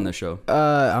thoughts on this show?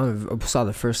 I saw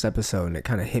the first episode and it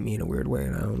kind of hit me in a weird way,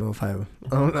 and I don't know if I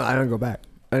didn't go back.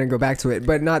 I didn't go back to it,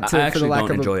 but not to, I actually for the lack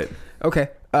don't of enjoy it. Okay,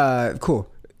 cool.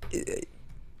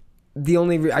 The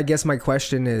only I guess my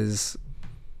question is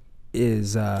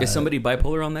somebody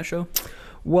bipolar on that show?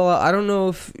 Well, I don't know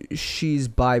if she's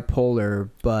bipolar,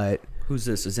 but who's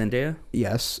this? Is Zendaya?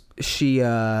 Yes, she,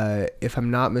 if I'm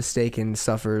not mistaken,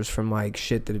 suffers from like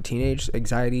shit that a teenage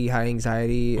anxiety, high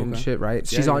anxiety, and shit. Right?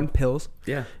 She's on pills.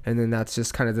 Yeah, and then that's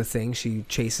just kind of the thing. She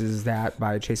chases that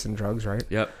by chasing drugs. Right?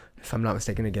 Yep. If I'm not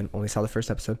mistaken, again, only saw the first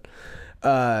episode.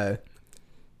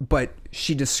 But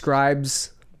she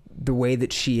describes the way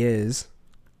that she is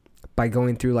by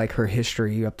going through like her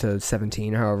history up to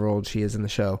 17, however old she is in the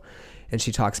show. And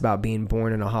she talks about being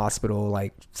born in a hospital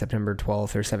like September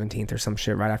 12th or 17th or some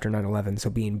shit right after 9/11. So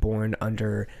being born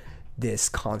under this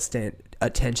constant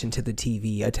attention to the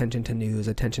TV, attention to news,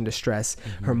 attention to stress.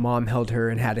 Mm-hmm. Her mom held her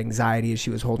and had anxiety as she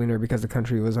was holding her because the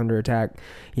country was under attack,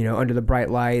 you know, under the bright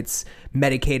lights,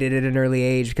 medicated at an early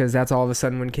age because that's all of a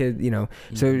sudden when kids, you know.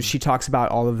 Mm-hmm. So she talks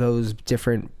about all of those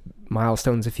different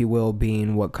milestones, if you will,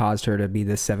 being what caused her to be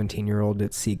this 17-year-old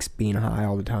that seeks being high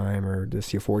all the time, or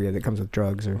this euphoria that comes with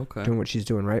drugs, or doing what she's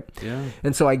doing, right? Yeah.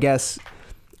 And so I guess,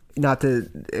 not to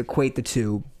equate the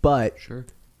two, but sure.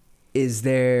 Is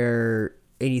there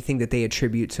anything that they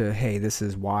attribute to, hey, this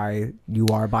is why you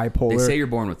are bipolar? They say you're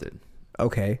born with it.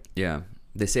 Okay. Yeah.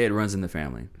 They say it runs in the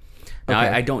family. Now, okay.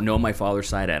 I don't know my father's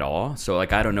side at all, so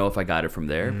like I don't know if I got it from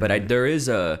there, but there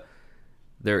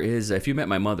is if you met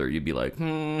my mother, you'd be like,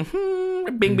 bing,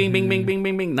 bing, bing, bing, bing,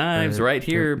 bing, bing, knives right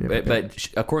here. But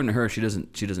according to her, she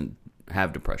doesn't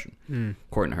have depression.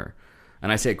 According to her,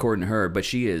 and I say according to her, but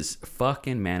she is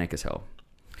fucking manic as hell.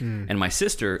 And my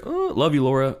sister, love you,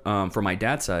 Laura, from my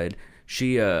dad's side,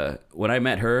 she when I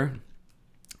met her,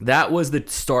 that was the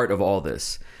start of all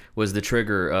this. Was the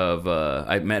trigger of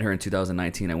I met her in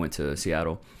 2019. I went to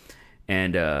Seattle,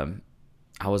 and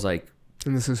I was like.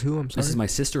 And this is who? I'm sorry. This is my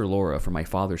sister Laura from my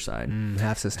father's side.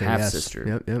 Half sister. Yes.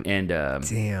 Yep. And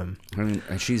damn. I mean,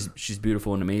 she's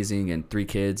beautiful and amazing, and 3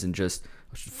 kids, and just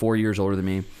 4 years older than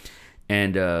me.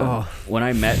 And when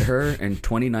I met her in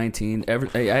 2019,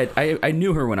 I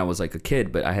knew her when I was like a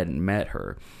kid, but I hadn't met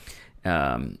her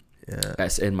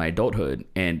in my adulthood.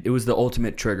 And it was the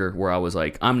ultimate trigger where I was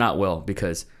like, I'm not well,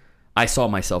 because I saw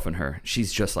myself in her.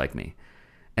 She's just like me.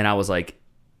 And I was like,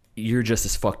 you're just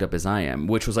as fucked up as I am,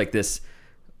 which was like this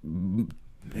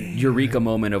eureka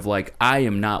moment of like, I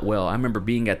am not well. I remember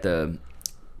being at the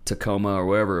Tacoma or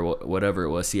whatever it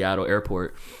was, Seattle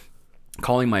airport,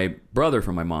 calling my brother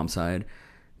from my mom's side,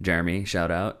 Jeremy,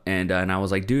 shout out. And I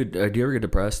was like, dude, do you ever get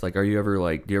depressed? Like, do you ever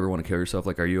want to kill yourself?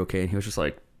 Like, are you okay? And he was just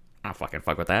like, I fucking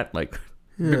fuck with that. Like,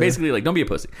 basically like, don't be a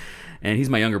pussy. And he's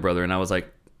my younger brother. And I was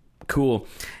like, cool.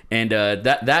 And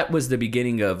that was the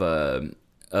beginning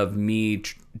of me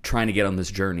trying to get on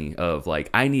this journey of like,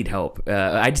 I need help.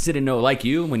 I just didn't know, like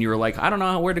you, when you were like, I don't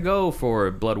know where to go for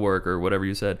blood work or whatever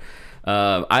you said.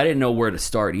 I didn't know where to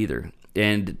start either.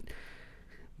 And,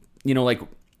 you know, like,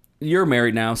 you're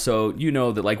married now, so you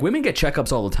know that like women get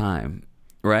checkups all the time,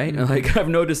 right? Mm-hmm. Like, I've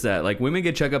noticed that like women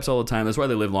get checkups all the time. That's why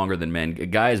they live longer than men.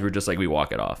 Guys, we're just like, we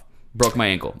walk it off. broke my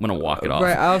ankle. I'm gonna walk it off.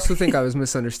 Right. I also think I was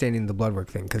misunderstanding the blood work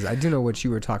thing because I do know what you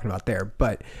were talking about there,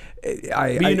 but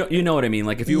you know what I mean.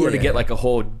 Like if you were to get like a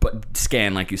whole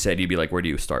scan, like you said, you'd be like, where do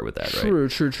you start with that? Right.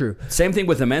 True. Same thing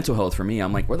with the mental health for me.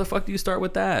 I'm like, where the fuck do you start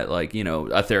with that? Like, you know,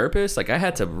 a therapist. Like I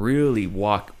had to really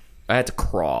walk. I had to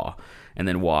crawl and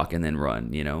then walk and then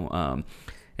run. You know,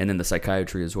 and then the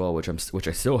psychiatry as well, which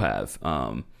I still have.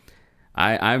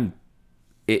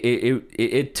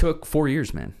 It took 4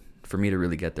 years, man, for me to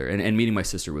really get there. And meeting my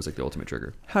sister was like the ultimate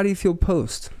trigger. How do you feel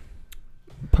post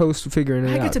figuring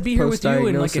it out? I get to be here with you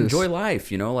and like enjoy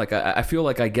life, you know? Like I feel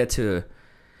like I get to,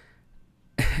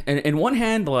 and in one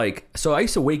hand, like, so I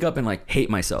used to wake up and like hate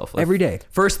myself. Like, every day.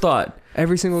 First thought.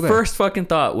 Every single day. First fucking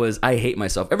thought was I hate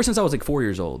myself. Ever since I was like 4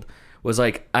 years old. Was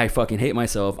like, I fucking hate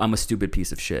myself. I'm a stupid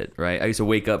piece of shit, right? I used to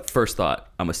wake up, first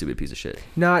thought, I'm a stupid piece of shit.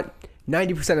 Not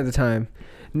 90% of the time.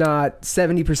 Not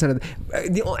 70% of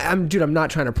the... I'm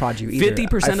not trying to prod you either.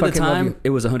 50% of the time,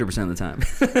 it was 100% of the time.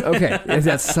 Okay,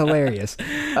 that's hilarious.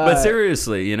 But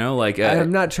seriously, you know, like...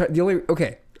 I'm not trying... The only...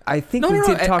 Okay, I think we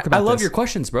did talk about this. I love your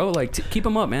questions, bro. Like, keep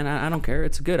them up, man. I don't care.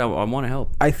 It's good. I want to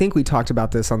help. I think we talked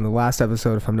about this on the last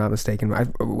episode, if I'm not mistaken.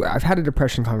 I've had a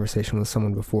depression conversation with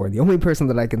someone before. The only person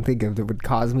that I can think of that would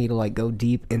cause me to like go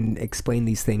deep and explain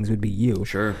these things would be you.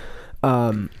 Sure.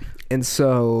 And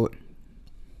so...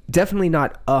 Definitely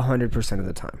not 100% of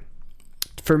the time.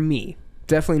 For me,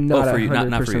 definitely not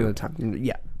 100% of the time.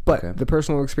 Yeah, but the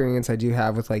personal experience I do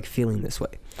have with like feeling this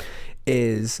way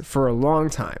is for a long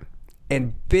time,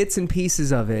 and bits and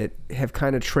pieces of it have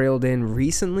kind of trailed in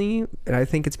recently, and I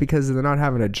think it's because of the not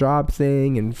having a job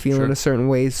thing and feeling a certain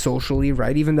way socially,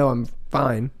 right? Even though I'm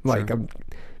fine, like I'm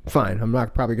fine. I'm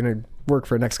not probably gonna work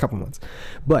for the next couple months,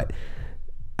 but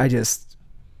I just.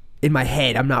 In my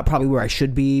head, I'm not probably where I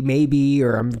should be, maybe,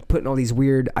 or I'm putting all these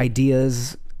weird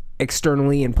ideas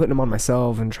externally and putting them on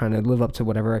myself and trying to live up to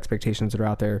whatever expectations that are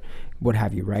out there, what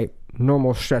have you, right?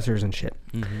 Normal stressors and shit.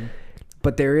 Mm-hmm.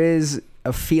 But there is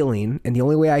a feeling, and the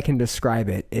only way I can describe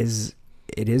it is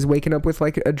waking up with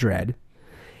like a dread,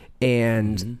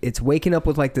 and it's waking up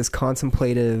with like this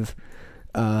contemplative.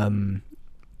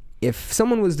 If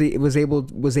someone was able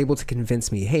to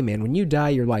convince me, hey man, when you die,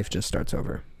 your life just starts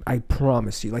over. I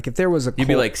promise you. Like if there was a you'd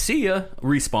be like, see ya,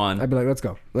 respawn. I'd be like, let's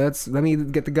go. Let me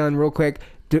get the gun real quick.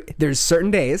 There's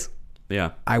certain days.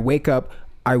 Yeah. I wake up,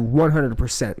 I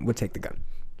 100% would take the gun.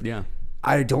 Yeah.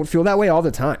 I don't feel that way all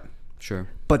the time. Sure.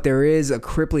 But there is a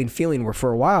crippling feeling where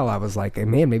for a while I was like, hey,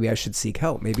 man, maybe I should seek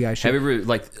help. Maybe I should. Have you ever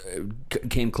like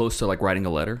came close to like writing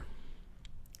a letter?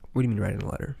 What do you mean writing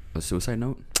a letter? A suicide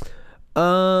note?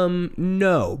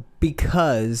 No,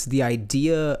 because the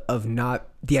idea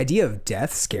of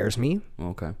death scares me.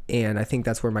 Okay. And I think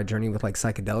that's where my journey with like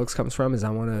psychedelics comes from, is I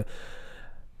want to,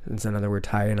 it's another word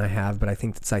Ty and I have, but I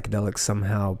think that psychedelics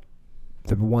somehow,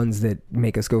 the ones that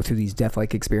make us go through these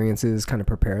death-like experiences kind of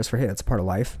prepare us for, hey, that's a part of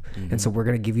life. Mm-hmm. And so we're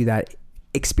going to give you that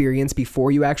experience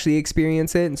before you actually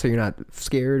experience it. And so you're not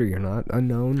scared or you're not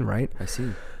unknown, right? I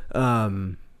see.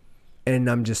 And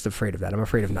I'm just afraid of that. I'm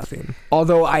afraid of nothing.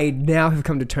 Although I now have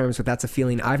come to terms with that's a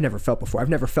feeling I've never felt before. I've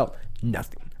never felt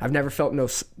nothing. I've never felt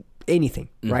anything,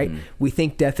 right? Mm-hmm. We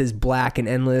think death is black and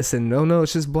endless, and no,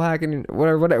 it's just black and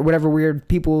whatever weird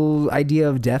people idea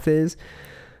of death is.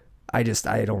 I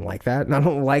don't like that. And I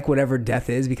don't like whatever death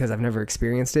is because I've never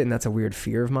experienced it, and that's a weird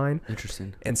fear of mine.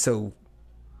 Interesting. And so,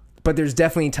 but there's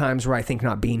definitely times where I think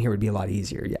not being here would be a lot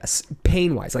easier, yes.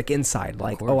 Pain-wise, like inside,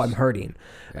 like, oh, I'm hurting.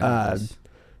 Yeah,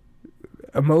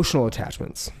 emotional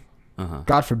attachments.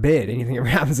 God forbid anything ever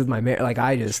happens with my marriage. Like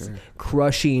I just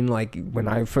crushing, like when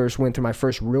I first went through my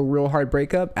first real hard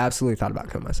breakup, absolutely thought about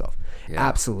killing myself. Yeah.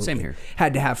 Absolutely. Same here.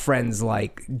 Had to have friends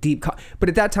like but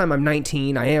at that time I'm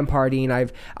 19, I am partying.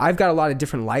 I've got a lot of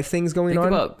different life things going on.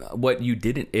 Think about what you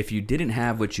didn't, if you didn't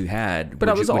have what you had,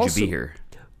 but would you be here?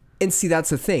 And see, that's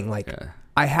the thing. Like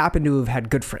I happen to have had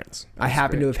good friends. I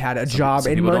happen to have had a job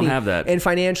and money don't have that. And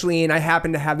financially, and I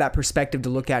happen to have that perspective to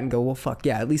look at and go, well, fuck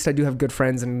yeah, at least I do have good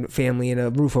friends and family and a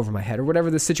roof over my head or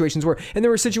whatever the situations were. And there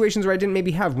were situations where I didn't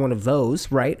maybe have one of those,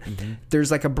 right? Mm-hmm.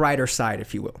 There's like a brighter side,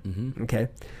 if you will. Mm-hmm. Okay.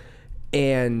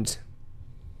 And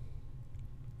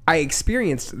I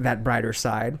experienced that brighter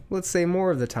side, let's say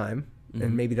more of the time. Mm-hmm.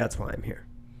 And maybe that's why I'm here.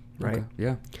 Right. Okay.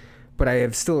 Yeah. But I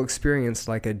have still experienced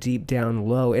like a deep down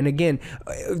low. And again,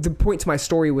 the point to my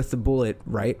story with the bullet,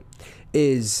 right,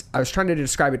 is I was trying to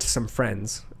describe it to some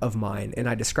friends of mine. And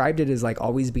I described it as like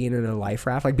always being in a life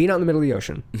raft, like being out in the middle of the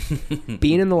ocean,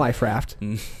 being in the life raft,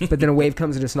 but then a wave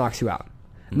comes and just knocks you out.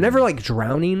 I'm never like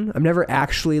drowning. I'm never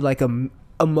actually like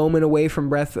a moment away from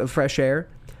breath of fresh air.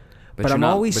 But I'm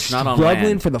always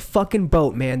struggling for the fucking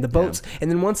boat, man. The boats. Yeah. And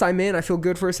then once I'm in, I feel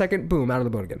good for a second. Boom, out of the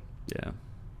boat again. Yeah.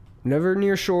 Never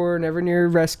near shore, never near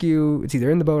rescue. It's either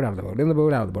in the boat, out of the boat, in the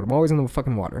boat, out of the boat. I'm always in the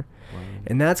fucking water. Wow.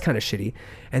 And that's kind of shitty.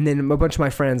 And then a bunch of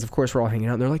my friends, of course, were all hanging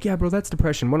out. And they're like, yeah, bro, that's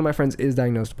depression. One of my friends is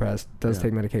diagnosed depressed, does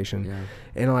take medication. Yeah.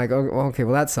 And I'm like, oh, okay,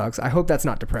 well, that sucks. I hope that's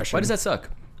not depression. Why does that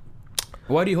suck?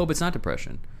 Why do you hope it's not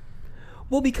depression?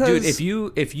 Well, because... Dude, if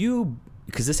you...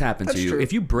 Because this happens to you. True.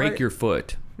 If you break your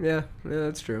foot... Yeah,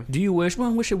 that's true. Do you wish? Well,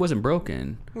 I wish it wasn't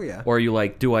broken. Well, yeah. Or are you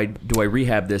like, do I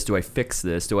rehab this? Do I fix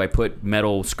this? Do I put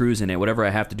metal screws in it? Whatever I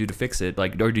have to do to fix it.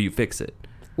 Like, or do you fix it?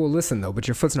 Well, listen though, but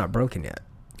your foot's not broken yet.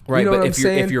 Right, you know but what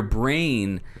if your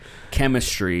brain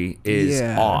chemistry is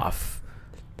off,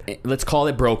 let's call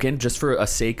it broken, just for a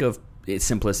sake of its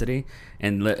simplicity,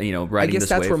 and writing this wave. I guess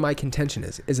that's where my contention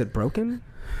is. Is it broken,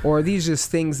 or are these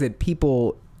just things that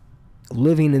people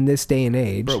living in this day and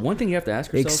age? Bro, one thing you have to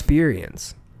ask yourself: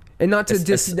 experience. And not to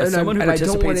as someone who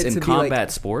participates in combat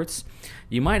sports,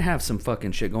 you might have some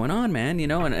fucking shit going on, man.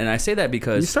 And I say that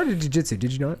because you started jiu-jitsu,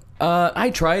 did you not? I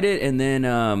tried it, and then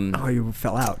you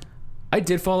fell out. I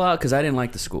did fall out because I didn't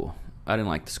like the school.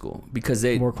 Because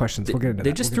they more questions. We'll get into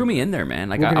they just threw me in there, man.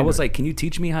 Like I was like, can you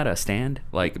teach me how to stand,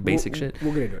 like basic shit?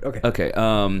 We'll get into it.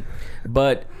 Okay.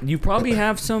 But you probably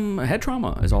have some head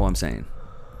trauma. Is all I'm saying.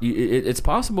 It's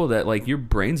possible that like your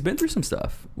brain's been through some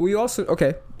stuff. Well, you also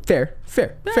Fair.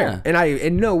 And I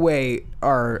in no way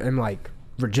am like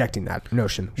rejecting that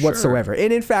notion whatsoever.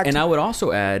 And in fact, and I would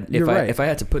also add, if I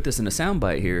had to put this in a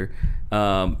soundbite here,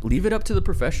 leave it up to the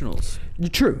professionals.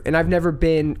 True. And I've never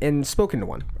been and spoken to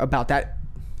one about that.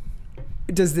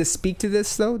 Does this speak to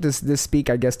this though? Does this speak,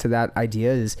 I guess, to that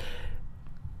idea? Is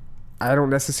I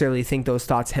don't necessarily think those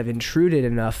thoughts have intruded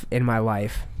enough in my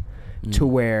life to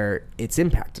where it's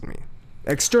impacted me.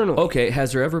 Externally. Okay,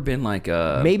 has there ever been like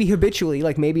a... Maybe habitually,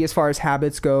 like maybe as far as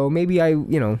habits go, maybe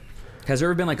Has there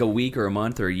ever been like a week or a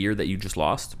month or a year that you just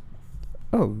lost?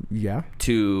 Oh, yeah.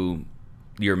 To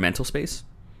your mental space?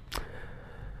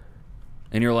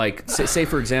 And you're like, say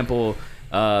for example,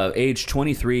 age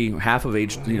 23, half of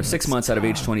age, 6 months out of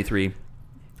age 23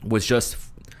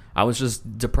 I was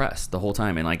just depressed the whole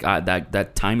time. And like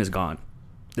that time is gone.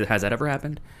 Has that ever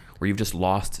happened? Where you've just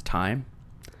lost time?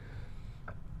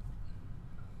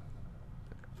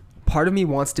 Part of me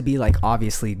wants to be like,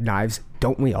 obviously, Knives,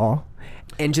 don't we all?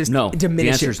 And just diminish it. The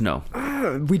answer is no.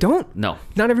 We don't? No.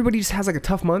 Not everybody just has like a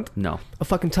tough month? No. A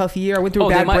fucking tough year? I went through a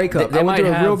bad breakup. I went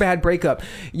through a real bad breakup,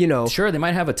 Sure, they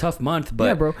might have a tough month, but...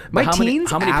 Yeah, bro. My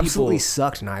teens how many absolutely people...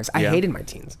 sucked, Knives. I hated my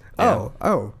teens. Yeah.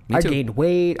 I gained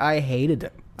weight. I hated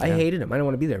them. I hated them. I didn't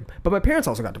want to be there. But my parents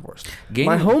also got divorced.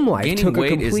 My home life took a complete...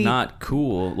 Gaining weight is not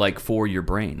cool, like, for your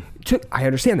brain. I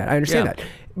understand that.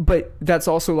 But that's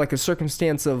also like a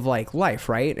circumstance of like life,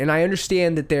 right? And I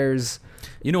understand that there's...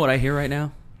 You know what I hear right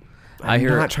now? I'm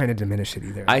not trying to diminish it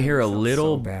either. I hear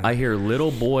little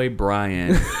boy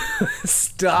Brian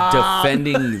stop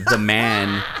defending the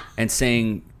man and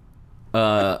saying,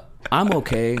 I'm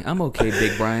okay,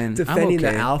 Big Brian. Defending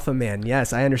the alpha man.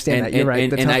 Yes, I understand that. You're right.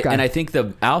 The tough guy. And I think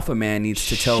the alpha man needs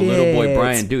to tell little boy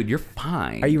Brian, dude, you're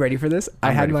fine. Are you ready for this?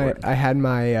 I had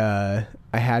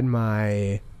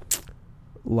my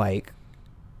like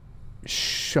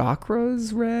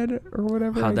chakras read or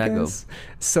whatever. How'd that go?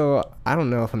 So I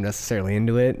don't know if I'm necessarily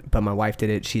into it, but my wife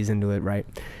did it. She's into it, right?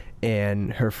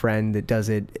 And her friend that does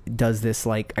this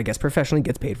like, I guess professionally,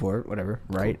 gets paid for it, whatever,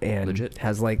 right? And legit.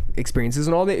 Has like experiences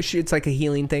and all that. It's like a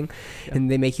healing thing,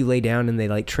 and they make you lay down and they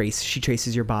like she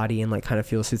traces your body and like kind of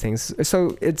feels through things.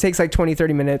 So it takes like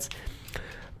 20-30 minutes.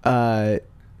 I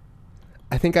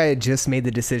think I had just made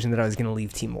the decision that I was going to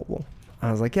leave T-Mobile. I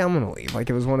was like, yeah, I'm going to leave.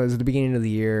 Like it was the beginning of the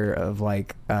year of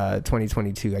like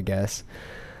 2022, I guess.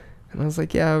 And I was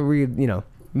like, yeah, we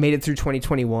made it through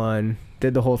 2021,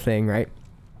 did the whole thing, right?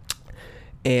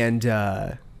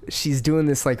 And she's doing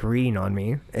this like reading on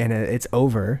me, and it's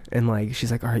over, and like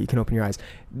she's like, all right, you can open your eyes.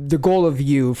 The goal of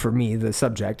you, for me, the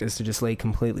subject, is to just lay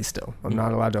completely still. I'm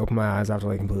not allowed to open my eyes. I have to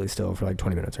lay completely still for like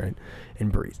 20 minutes, right?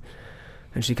 And breathe.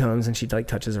 And she comes and she like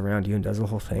touches around you and does the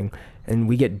whole thing, and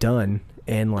we get done,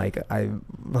 and like I'm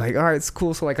like, all right, it's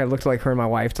cool. So like I looked like her and my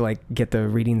wife to like get the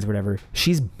readings or whatever.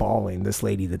 She's bawling, this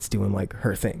lady that's doing like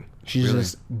her thing. She's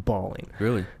just bawling.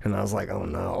 Really? And I was like, oh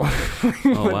no.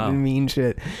 Oh wow. Mean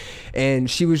shit. And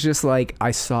she was just like,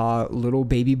 I saw little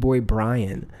baby boy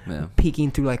Brian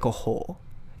peeking through like a hole,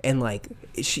 and like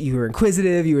you were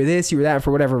inquisitive, you were this, you were that, and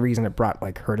for whatever reason it brought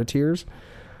like her to tears.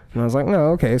 And I was like,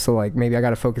 no, okay, so like maybe I got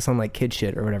to focus on like kid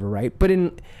shit or whatever, right? But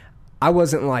I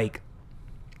wasn't like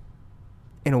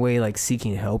in a way like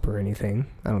seeking help or anything.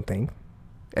 I don't think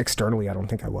externally, I don't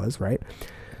think I was, right?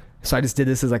 So I just did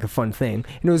this as like a fun thing,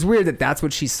 and it was weird that that's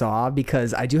what she saw,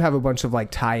 because I do have a bunch of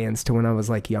like tie-ins to when I was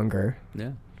like younger.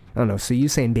 Yeah. I don't know. So you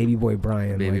saying Baby Boy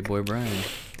Brian? Baby Boy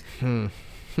Brian.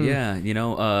 Yeah,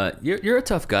 you're a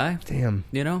tough guy. Damn.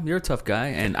 You're a tough guy,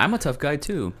 and I'm a tough guy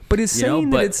too. But it's saying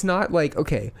that it's not like,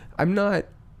 okay, I'm not.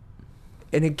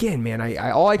 And again, man,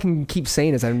 I all I can keep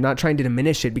saying is I'm not trying to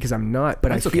diminish it because I'm not.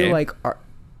 But I feel like,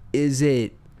 is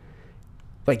it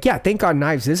like, yeah, thank God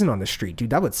Knives isn't on the street,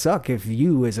 dude. That would suck if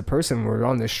you as a person were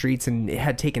on the streets and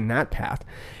had taken that path.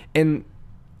 And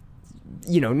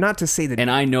not to say that.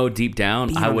 And I know deep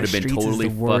down, I would have been totally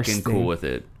fucking cool with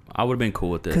it. I would have been cool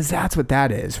with it. Because that's what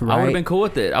that is, right? I would have been cool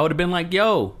with it. I would have been like,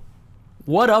 yo,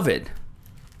 what of it?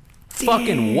 Damn.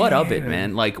 Fucking what of it,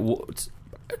 man? Like,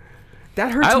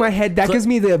 that hurts my head. That gives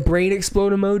me the brain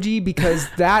explode emoji because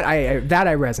that I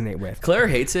resonate with. Claire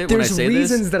hates it when I say this. There's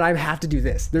reasons that I have to do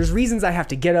this. There's reasons I have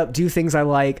to get up, do things I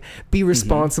like, be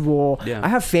responsible. Mm-hmm. Yeah. I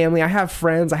have family. I have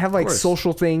friends. I have like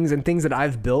social things and things that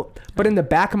I've built. But in the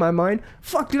back of my mind,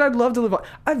 fuck, dude, I'd love to live on.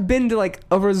 I've been to like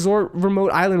a resort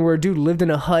remote island where a dude lived in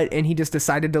a hut and he just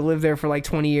decided to live there for like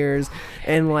 20 years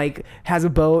and like has a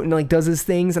boat and like does his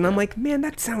things. And I'm like, man,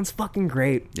 that sounds fucking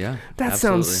great. Yeah. That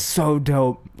sounds so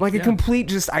dope. Like a complete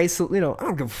just isolate. I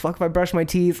don't give a fuck if I brush my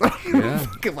teeth. I don't give a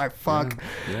fuck if I fuck.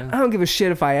 Yeah. I don't give a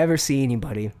shit if I ever see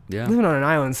anybody. Yeah. Living on an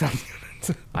island sounds.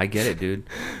 I get it, dude.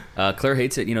 Claire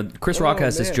hates it. Chris Rock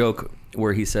has this joke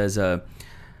where he says,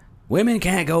 "Women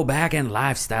can't go back in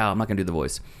lifestyle." I'm not gonna do the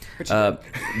voice, but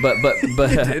you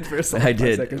did for I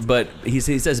did. Seconds. But he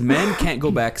says men can't go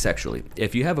back sexually.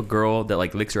 If you have a girl that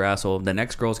like licks her asshole, the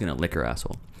next girl's gonna lick her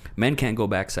asshole. Men can't go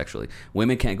back sexually.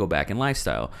 Women can't go back in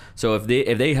lifestyle. So if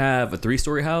they have a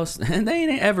 3-story house, and they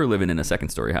ain't ever living in a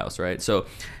 2-story house, right? So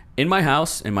in my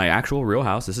house, in my actual real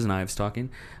house, this is Knives talking.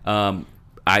 I'll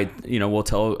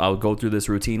go through this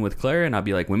routine with Claire, and I'll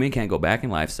be like, women can't go back in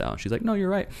lifestyle. She's like, no, you're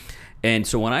right. And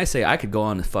so when I say I could go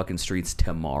on the fucking streets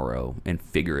tomorrow and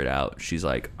figure it out, she's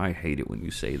like, I hate it when you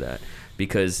say that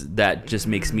because that just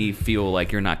makes me feel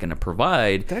like you're not going to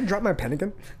provide. Did I drop my pen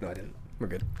again? No, I didn't. We're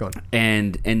good. Go on.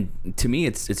 And to me,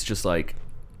 it's just like,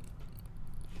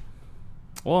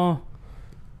 well,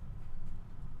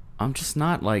 I'm just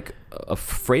not like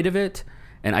afraid of it,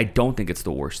 and I don't think it's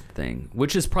the worst thing,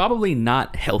 which is probably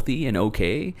not healthy and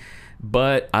okay,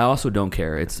 but I also don't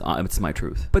care. It's my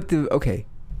truth. But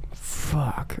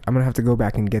fuck, I'm gonna have to go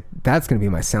back and get. That's gonna be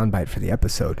my soundbite for the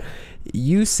episode.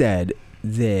 You said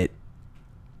that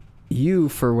you,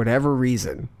 for whatever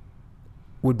reason,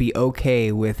 would be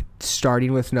okay with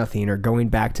starting with nothing or going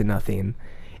back to nothing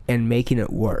and making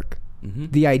it work.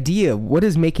 Mm-hmm. The idea, what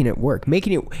is making it work?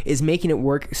 Making it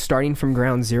work starting from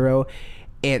ground zero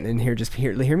and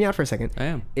hear me out for a second. I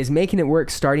am. Is making it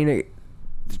work starting at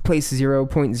place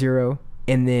 0.0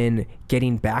 and then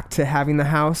getting back to having the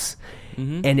house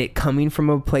and it coming from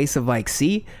a place of like,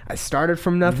 see, I started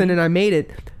from nothing and I made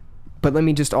it. But let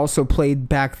me just also play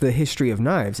back the history of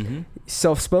Knives. Mm-hmm.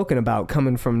 Self-spoken about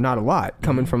coming from not a lot,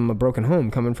 coming from a broken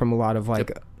home, coming from a lot of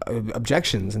like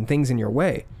objections and things in your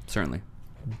way. Certainly.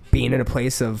 Being in a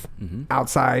place of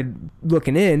outside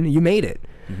looking in, you made it.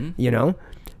 Mm-hmm.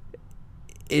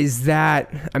 Is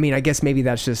that, I mean, I guess maybe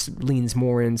that's just leans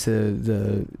more into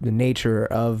the nature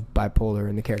of bipolar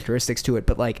and the characteristics to it.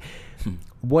 But like,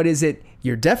 what is it?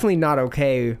 You're definitely not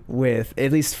okay with,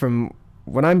 at least from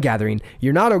what I'm gathering,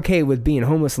 you're not okay with being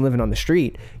homeless and living on the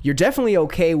street. You're definitely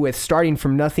okay with starting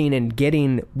from nothing and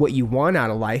getting what you want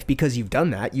out of life because you've done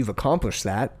that. You've accomplished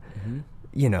that.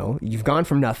 Mm-hmm. You've gone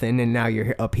from nothing and now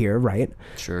you're up here, right?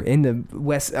 Sure. In the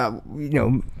west,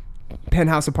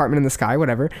 penthouse apartment in the sky,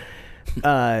 whatever.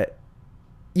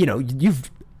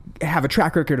 You've have a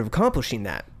track record of accomplishing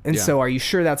that. And so are you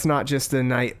sure that's not just a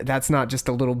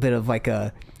little bit of like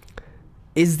a,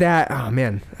 is that, oh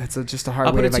man, that's just a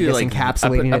hard way of, I guess,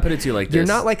 encapsulating it. I'll put it to you like this.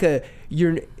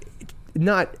 You're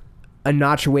not a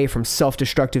notch away from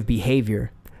self-destructive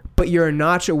behavior, but you're a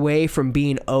notch away from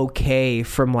being okay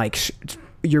from like,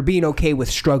 you're being okay with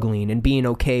struggling and being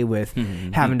okay with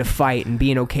having to fight and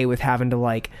being okay with having to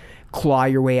like claw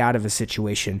your way out of a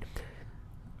situation.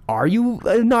 Are you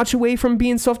a notch away from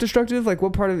being self-destructive? Like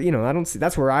what part of, I don't see,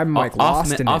 that's where I'm like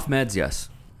lost in it. Off meds, yes.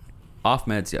 Off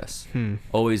meds, yes.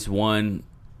 Always one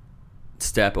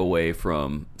step away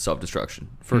from self-destruction,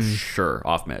 for sure,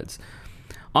 off meds.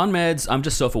 On meds, I'm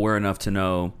just self-aware enough to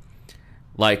know,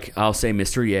 like, I'll say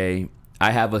Mr. Ye,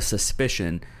 I have a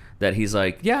suspicion that he's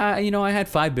like, yeah, I had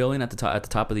 $5 billion at the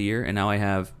top of the year, and now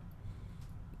I'm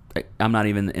not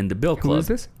even in the bill club. Who is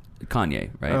this? Kanye,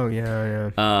 right? Oh,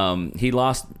 yeah. He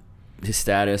lost his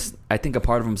status. I think a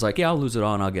part of him's like, yeah, I'll lose it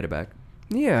all and I'll get it back.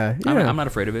 Yeah. I'm not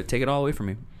afraid of it. Take it all away from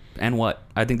me. And what?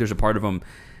 I think there's a part of him,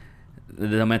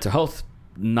 the mental health,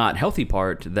 not healthy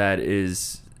part, that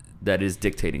is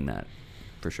dictating that.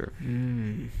 for sure.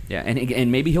 Yeah,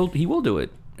 and maybe he will do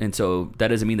it. And so that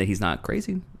doesn't mean that he's not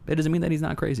crazy. It doesn't mean that he's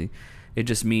not crazy. It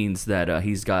just means that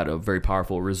he's got a very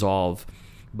powerful resolve,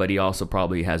 but he also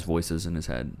probably has voices in his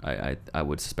head. I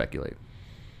would speculate.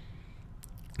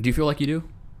 Do you feel like you do?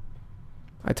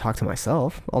 I talk to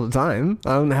myself all the time.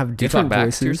 I don't have different you talk back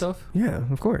voices. to yourself?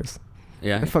 Yeah, of course.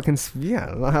 Yeah.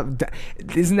 I'll have,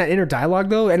 isn't that inner dialogue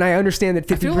though? And I understand that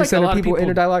 50% of people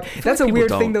inner dialogue. That's a weird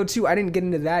thing though too. I didn't get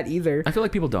into that either. I feel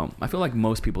like people don't. I feel like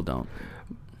most people don't.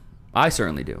 I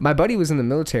certainly do. My buddy was in the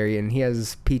military and he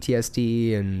has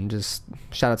PTSD, and just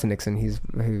shout out to Nixon. He's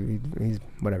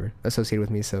whatever associated with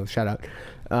me, so shout out.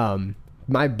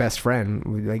 My best friend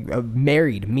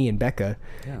married me and Becca,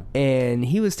 and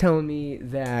he was telling me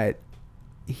that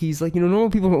he's like, normal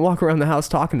people don't walk around the house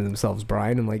talking to themselves,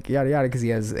 Brian, and like yada yada, because he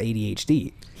has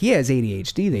ADHD. He has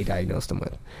ADHD. They diagnosed him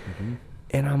with,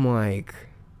 and I'm like,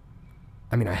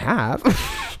 I mean, I have.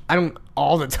 I don't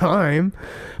all the time.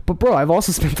 But bro, I've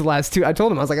also spent the last I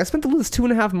told him, I was like, I spent the last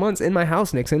 2.5 months in my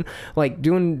house, Nixon, like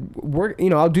doing work,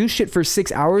 I'll do shit for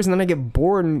 6 hours and then I get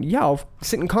bored and I'll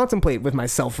sit and contemplate with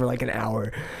myself for like an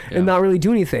hour and not really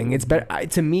do anything. It's better,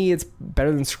 to me, it's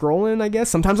better than scrolling, I guess.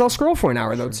 Sometimes I'll scroll for an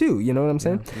hour though too, you know what I'm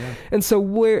saying? Yeah. And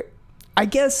so I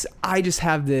guess I just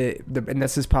have and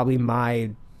this is probably my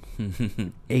ADD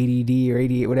or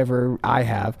ADHD, whatever I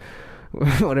have,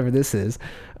 whatever this is,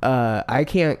 I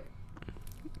can't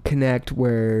connect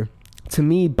where, to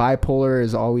me, bipolar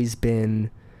has always been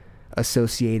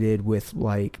associated with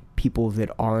like people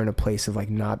that are in a place of like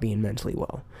not being mentally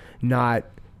well, not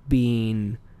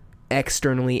being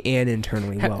externally and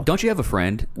internally well. Don't you have a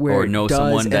friend or know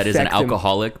someone that is an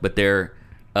alcoholic, but they're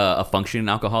a functioning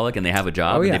alcoholic and they have a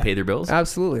job and they pay their bills?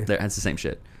 Absolutely. That's the same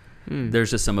shit. There's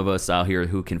just some of us out here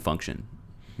who can function,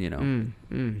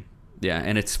 Yeah,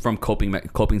 and it's from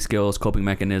coping skills, coping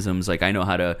mechanisms. Like I know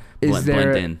how to blend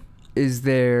in. Is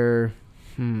there?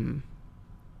 Man,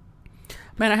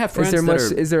 I have friends.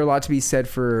 Is there a lot to be said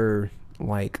for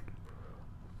like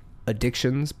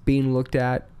addictions being looked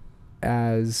at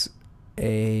as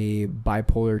a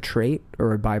bipolar trait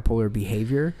or a bipolar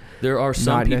behavior? There are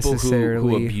some people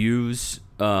who abuse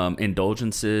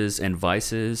indulgences and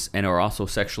vices and are also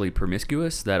sexually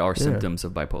promiscuous that are symptoms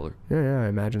of bipolar. Yeah, I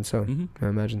imagine so. I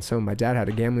imagine so. My dad had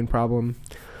a gambling problem,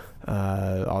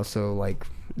 also like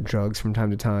drugs from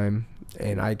time to time,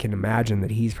 and I can imagine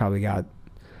that he's probably got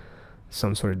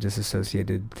some sort of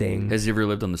disassociated thing. Has he ever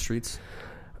lived on the streets?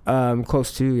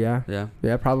 Close to,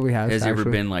 yeah, probably has. Has he ever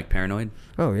been like paranoid?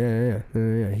 Oh yeah.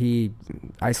 He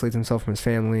isolates himself from his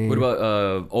family. What about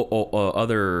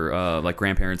other like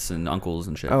grandparents and uncles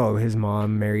and shit? Oh, his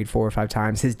mom married 4 or 5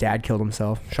 times. His dad killed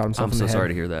himself, shot himself in the head. I'm so sorry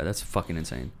to hear that. That's fucking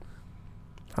insane.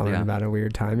 I learned about a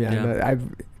weird time. Yeah.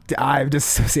 I've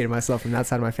disassociated myself from that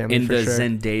side of my family. In the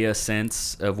Zendaya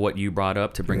sense of what you brought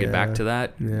up, to bring it back to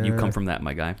that, you come from that,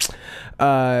 my guy.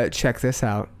 Check this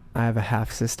out. I have a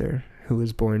half sister who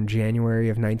was born January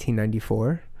of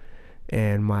 1994,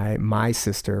 and my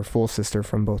sister, full sister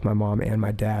from both my mom and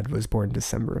my dad, was born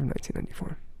December of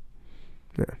 1994.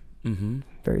 Yeah.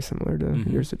 Very similar to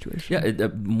your situation. Yeah,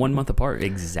 1 month apart,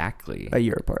 exactly. A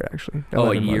year apart, actually.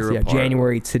 A year apart. Yeah,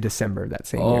 January to December that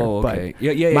same year. Oh, okay.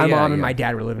 But my mom and my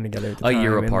dad were living together at the time. A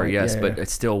year apart, but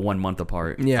it's still 1 month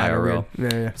apart. Yeah, IRL.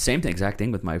 Yeah. Same exact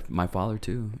thing with my father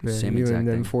too. Yeah, same exact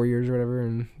thing. 4 years or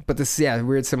whatever. But this,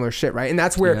 weird similar shit, right? And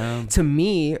that's where, to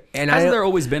me, hasn't there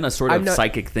always been a sort of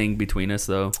psychic thing between us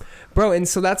though, bro? And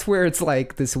so that's where it's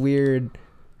like this weird.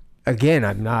 Again,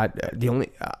 I'm not the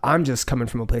only. I'm just coming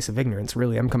from a place of ignorance.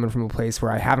 Really, I'm coming from a place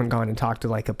where I haven't gone and talked to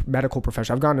like a medical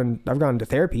professional. I've gone to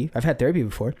therapy. I've had therapy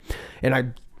before, and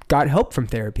I got help from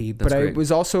therapy. But it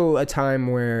was also a time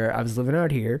where I was living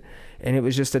out here, and it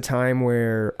was just a time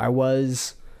where I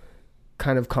was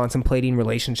kind of contemplating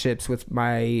relationships with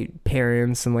my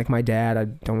parents and like my dad. I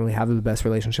don't really have the best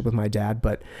relationship with my dad,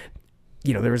 but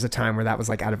there was a time where that was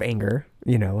like out of anger,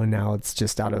 and now it's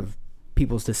just out of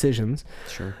people's decisions.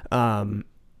 Sure.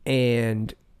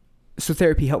 And so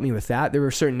therapy helped me with that. There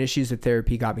were certain issues that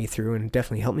therapy got me through and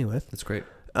definitely helped me with. That's great.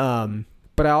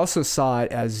 But I also saw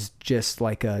it as just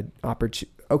like a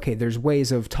opportunity. Okay, there's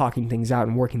ways of talking things out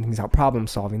and working things out, problem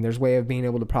solving. There's a way of being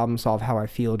able to problem solve how I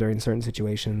feel during certain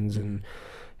situations and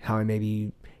how I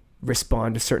maybe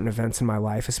respond to certain events in my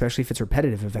life, especially if it's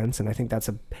repetitive events. And I think that's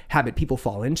a habit people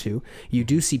fall into. You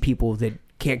do see people that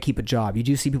can't keep a job. You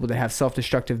do see people that have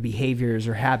self-destructive behaviors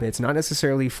or habits, not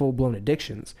necessarily full-blown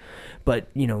addictions,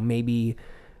 but maybe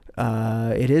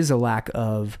it is a lack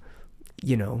of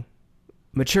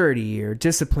maturity or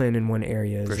discipline in one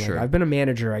area. For Like, sure. I've been a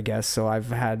manager, I guess, so I've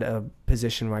had a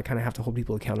position where I kind of have to hold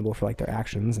people accountable for like their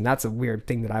actions, and that's a weird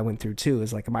thing that I went through too.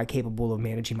 Is like, am I capable of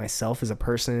managing myself as a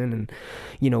person,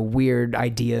 and weird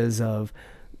ideas of,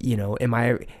 am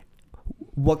I?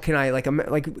 What can I like?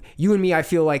 Like you and me, I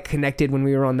feel like connected when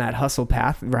we were on that hustle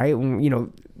path, right?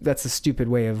 That's a stupid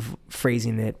way of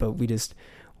phrasing it, but we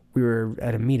were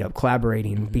at a meetup,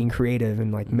 collaborating, being creative,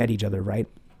 and like met each other, right?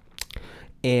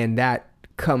 And that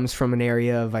comes from an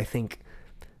area of, I think,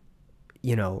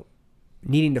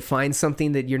 needing to find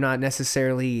something that you're not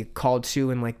necessarily called to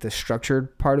in like the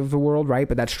structured part of the world, right?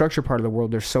 But that structured part of the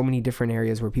world, there's so many different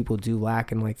areas where people do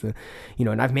lack, and like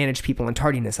and I've managed people on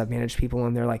tardiness, I've managed people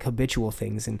on their like habitual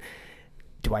things, and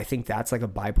do I think that's like a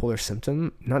bipolar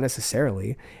symptom? Not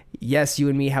necessarily. Yes, you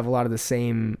and me have a lot of the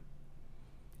same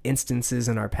instances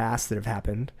in our past that have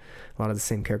happened, a lot of the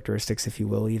same characteristics, if you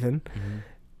will, even. Mm-hmm.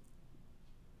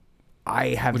 I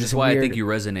have Which this is why weird, I think you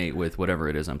resonate with whatever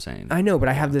it is I'm saying. I know, but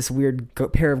I have this weird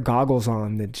pair of goggles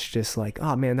on that's just like,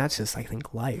 oh man, that's just, I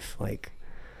think, life. Like,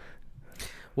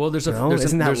 well, there's a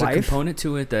component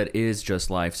to it that is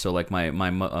just life. So like my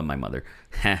mother,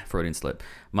 Freudian slip.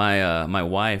 My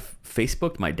wife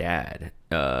Facebooked my dad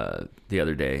the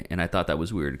other day, and I thought that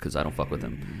was weird because I don't fuck with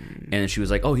him. And she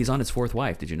was like, "Oh, he's on his fourth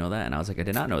wife. Did you know that?" And I was like, "I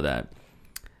did not know that,"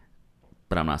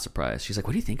 but I'm not surprised. She's like,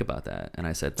 "What do you think about that?" And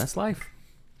I said, "That's life.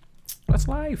 That's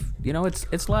life.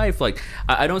 It's life." Like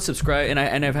I don't subscribe,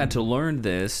 and I've had to learn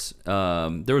this.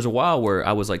 There was a while where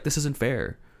I was like, "This isn't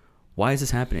fair. Why is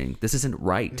this happening? This isn't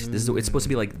right. It's supposed to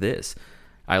be like this."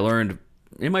 I learned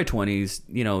in my 20s,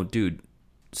 dude,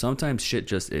 sometimes shit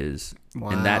just is. Wow,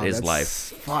 and that is that's life.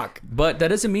 Fuck. But that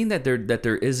doesn't mean that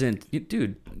there isn't,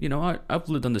 dude. I've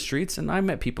lived on the streets, and I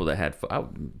met people that had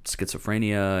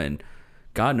schizophrenia and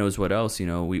God knows what else.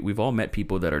 We've all met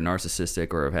people that are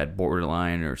narcissistic or have had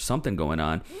borderline or something going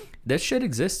on. That shit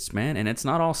exists, man, and it's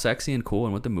not all sexy and cool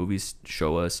and what the movies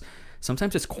show us.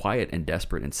 Sometimes it's quiet and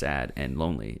desperate and sad and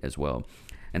lonely as well.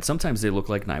 And sometimes they look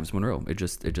like Knives Monroe. It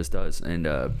just does. And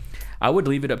I would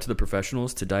leave it up to the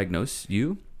professionals to diagnose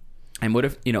you. And what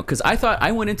if, because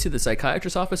I went into the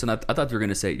psychiatrist's office and I thought they were going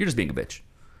to say, "You're just being a bitch.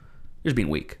 You're just being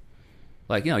weak.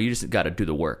 Like, you just got to do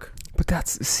the work." But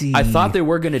I thought they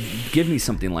were going to give me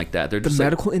something like that. They're just the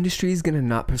medical industry is going to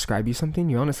not prescribe you something?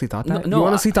 You honestly thought that? No, you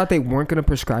honestly thought they weren't going to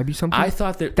prescribe you something? I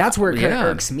thought that. That's where it kind of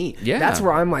irks me. Yeah. That's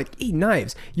where I'm like,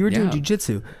 Knives, you were doing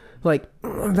jujitsu. Like,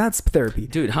 that's therapy.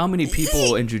 Dude, how many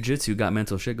people in jujitsu got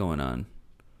mental shit going on?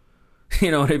 You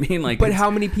know what I mean? Like, but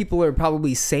how many people are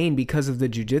probably sane because of the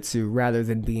jujitsu rather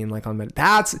than being like on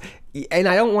and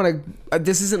I don't want to,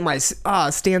 this isn't my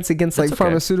stance against like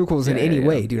pharmaceuticals in any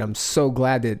way, dude. I'm so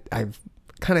glad that I've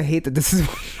kind of hate that this is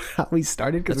how we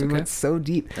started because we went so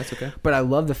deep. That's okay. But I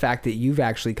love the fact that you've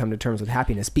actually come to terms with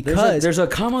happiness because there's a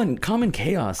common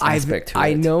chaos aspect to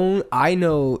it. I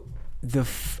know the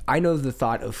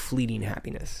thought of fleeting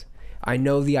happiness. I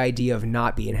know the idea of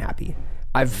not being happy.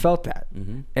 I've felt that,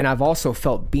 and I've also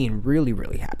felt being really,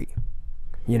 really happy.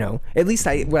 At least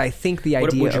what I think the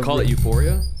idea. Would you call it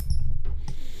euphoria?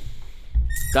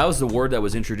 That was the word that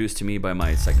was introduced to me by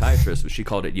my psychiatrist. She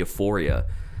called it euphoria,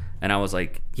 and I was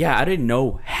like, "Yeah, I didn't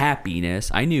know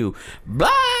happiness. I knew blah,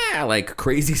 like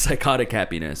crazy psychotic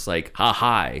happiness, like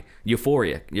high,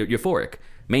 euphoric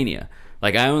mania."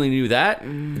 Like, I only knew that.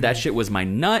 That shit was my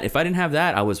nut. If I didn't have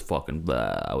that, I was fucking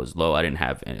blah. I was low. I didn't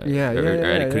have any. I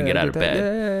couldn't get out of bed.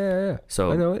 Yeah.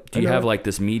 So, I know it. Do you have like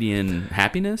this median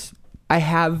happiness? I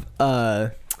have.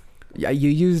 You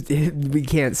used. We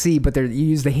can't see, but you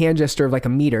use the hand gesture of like a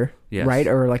meter, right,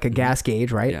 or like a gas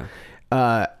gauge, right?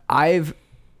 Yeah. I've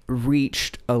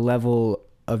reached a level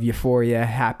of euphoria,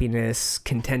 happiness,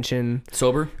 contention,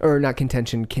 sober, or not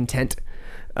contention, content.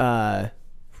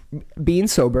 Being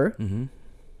sober,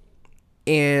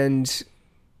 and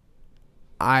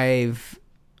I've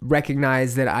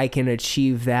recognized that I can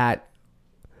achieve that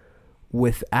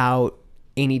without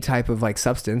any type of like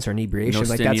substance or inebriation. No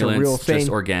like that's a real thing.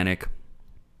 Just organic.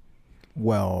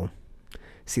 Well,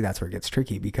 see, that's where it gets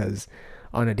tricky because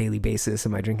on a daily basis,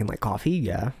 am I drinking like coffee?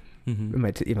 Yeah. Am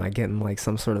I getting like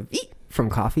some sort of from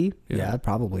coffee? Yeah,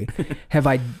 probably. Have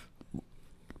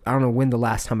I don't know when the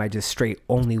last time I just straight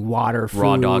only water, food,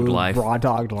 raw dogged life.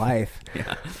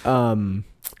 Yeah.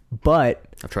 But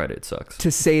I've tried it. It sucks. To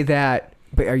say that,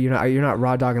 but you're not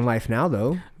raw dogging life now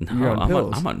though. No, you're on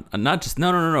pills. I'm on not just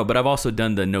no. But I've also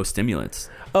done the no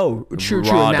stimulants. Oh, true.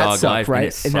 Raw and that dog sucked, life,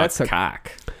 right? And that's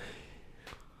cock.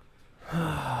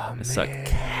 Oh, it's a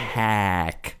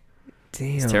cack.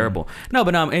 Damn. It's terrible. No,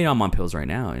 but I'm on pills right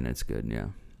now, and it's good. Yeah.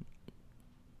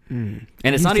 And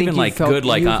it's not even like good,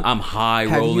 like I'm high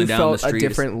rolling down the street. Have you felt a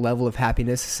different level of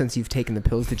happiness since you've taken the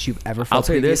pills that you've ever felt? I'll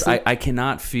tell you this, I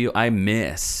cannot feel, I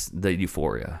miss the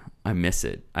euphoria. I miss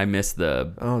it. I miss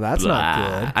the... Oh, that's not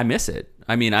good. I miss it.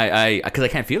 I mean, because I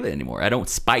can't feel it anymore. I don't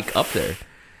spike up there.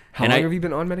 How long have you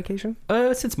been on medication?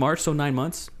 Since March, so 9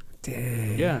 months.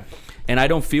 Dang. Yeah. And I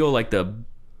don't feel like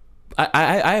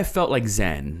I have felt like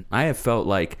Zen. I have felt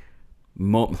like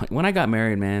when I got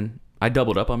married, man, I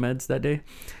doubled up on meds that day.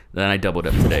 Then I doubled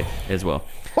up today as well.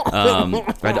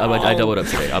 I doubled up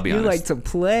today. I'll be honest. You like to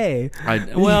play.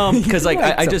 Because like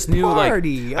I just knew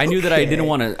party. I knew that I didn't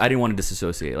want to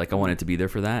disassociate. Like I wanted to be there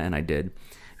for that, and I did.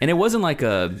 And it wasn't like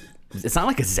it's not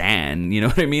like a Xan. You know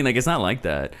what I mean? Like it's not like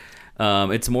that.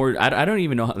 It's more. I don't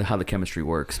even know how the chemistry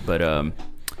works, but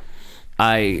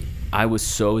I was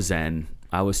so Zen.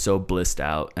 I was so blissed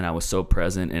out, and I was so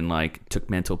present, and like took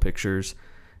mental pictures.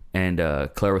 And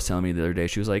Claire was telling me the other day,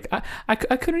 she was like, I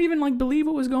couldn't even like believe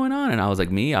what was going on. And I was like,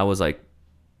 I was like,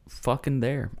 fucking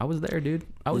there. I was there, dude.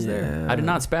 I was there. I did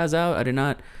not spaz out. I did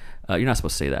not. You're not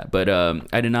supposed to say that, but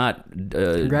I did not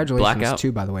congratulations black out.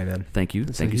 Too, by the way, man. Thank you.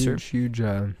 Thank you, sir. Huge.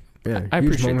 I huge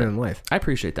appreciate moment that in life. I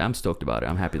appreciate that. I'm stoked about it.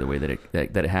 I'm happy the way that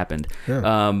it happened.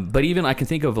 Yeah. But even I can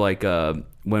think of like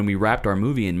when we wrapped our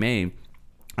movie in May,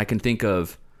 I can think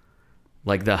of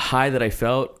like the high that I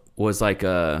felt was like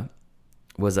a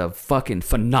fucking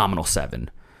phenomenal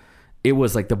 7. It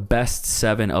was like the best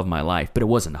 7 of my life, but it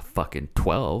wasn't a fucking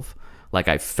 12 like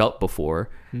I felt before.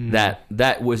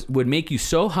 That would make you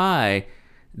so high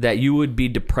that you would be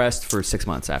depressed for 6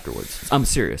 months afterwards. I'm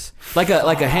serious. Like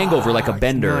a hangover, like a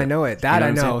bender. No, I know it. That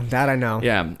I know. That I know.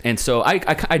 Yeah. And so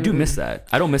I do miss that.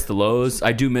 I don't miss the lows.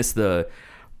 I do miss the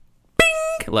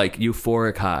bing, like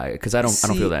euphoric high, because I don't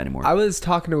feel that anymore. I was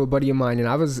talking to a buddy of mine, and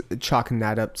I was chalking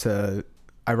that up to,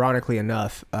 ironically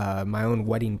enough, my own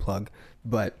wedding plug.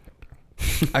 But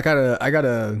I got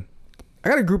a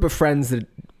group of friends that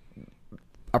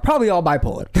are probably all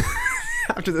bipolar.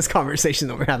 After this conversation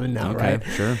that we're having now, okay, right?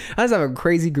 Sure. I just have a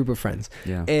crazy group of friends.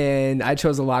 Yeah. And I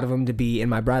chose a lot of them to be in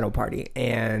my bridal party.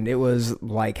 And it was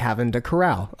like having to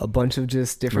corral a bunch of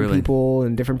just different people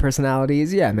and different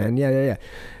personalities. Yeah, man. Yeah.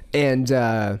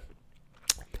 And,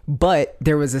 but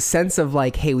there was a sense of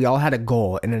like, hey, we all had a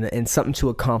goal and something to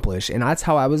accomplish. And that's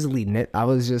how I was leading it. I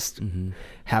was just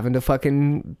having to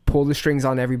fucking pull the strings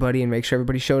on everybody and make sure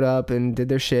everybody showed up and did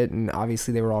their shit. And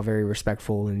obviously they were all very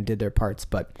respectful and did their parts.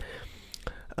 But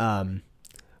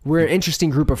we're an interesting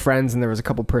group of friends, and there was a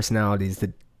couple personalities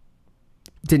that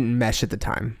didn't mesh at the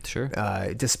time. Sure.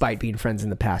 Despite being friends in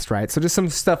the past, right? So just some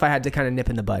stuff I had to kind of nip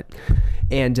in the butt.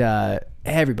 And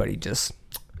everybody just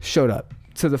showed up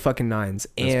to the fucking nines.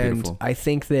 That's and beautiful. I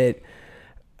think that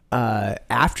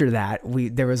after that,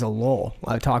 there was a lull.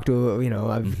 I talked to,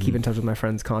 I keep in touch with my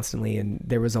friends constantly, and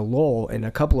there was a lull in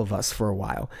a couple of us for a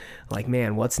while. Like,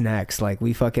 man, what's next? Like,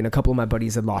 a couple of my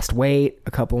buddies had lost weight.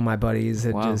 A couple of my buddies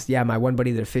had my one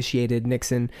buddy that officiated,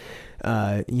 Nixon,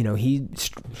 he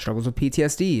struggles with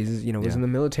PTSD. Was in the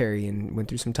military and went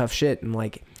through some tough shit. And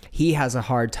like, he has a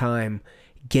hard time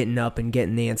getting up and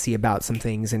getting Nancy about some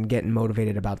things and getting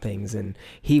motivated about things. And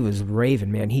he was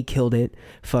raving, man. He killed it.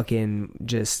 Fucking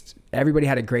just everybody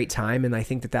had a great time. And I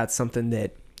think that that's something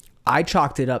that I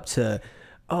chalked it up to.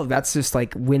 Oh, that's just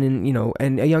like winning,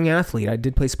 and a young athlete. I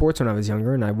did play sports when I was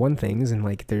younger, and I won things. And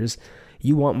like,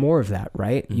 you want more of that,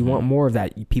 right? You want more of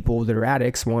that. People that are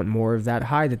addicts want more of that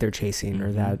high that they're chasing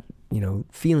or that,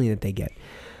 feeling that they get.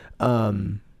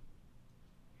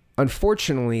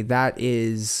 Unfortunately, that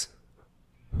is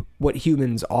what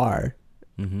humans are,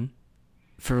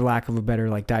 for lack of a better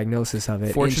diagnosis of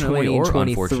it. Fortunately or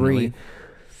unfortunately?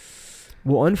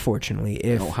 Well, unfortunately,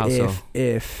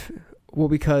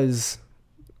 because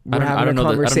we're having a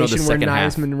conversation where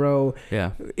Niles Monroe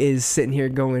is sitting here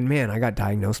going, man, I got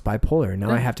diagnosed bipolar, and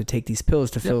now I have to take these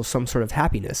pills to feel some sort of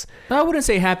happiness. No, I wouldn't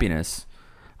say happiness.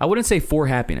 I wouldn't say for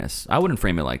happiness. I wouldn't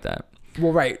frame it like that.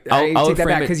 Well, right. I take that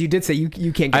back because you did say you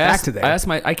can't get back to that.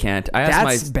 I can't.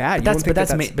 That's bad.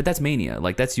 But that's mania.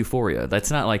 Like, that's euphoria.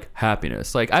 That's not like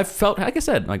happiness. Like, I felt, like I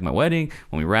said, like my wedding,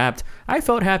 when we wrapped, I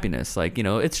felt happiness. Like,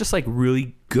 it's just like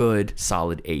really good,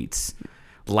 solid 8s.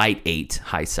 Light 8,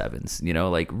 high 7s,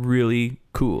 like really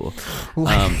cool.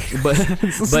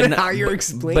 But how you're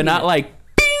explaining, but not like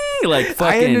bing, like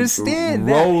fucking I understand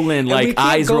rolling, like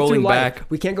eyes rolling back.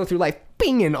 We can't go through life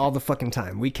binging all the fucking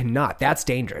time. We cannot. That's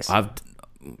dangerous.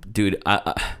 Dude,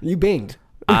 you binged.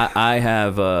 I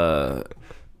have how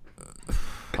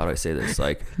do I say this?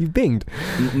 Like, you binged.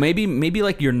 Maybe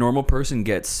like your normal person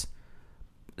gets.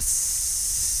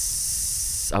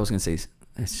 I was gonna say,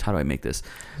 how do I make this?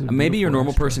 Maybe your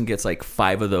normal person gets like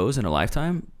 5 of those in a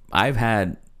lifetime. I've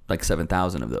had like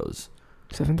 7,000 of those.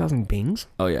 7,000 bings?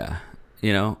 Oh yeah,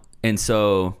 you know. And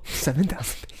so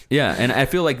 7,000 bings. Yeah, and I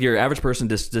feel like your average person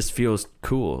just feels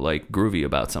cool, like groovy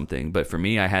about something. But for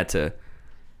me, I had to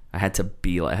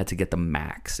get the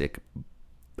max. And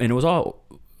it was all,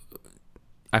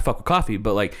 I fuck with coffee,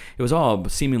 but like it was all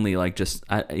seemingly like just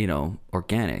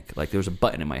organic. Like there was a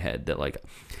button in my head that like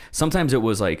sometimes it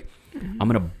was like I'm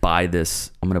gonna buy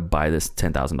this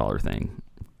 $10,000 thing.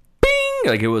 Bing!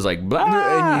 Like it was like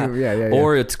blah. Yeah.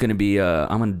 Or it's gonna be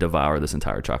I'm gonna devour this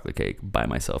entire chocolate cake by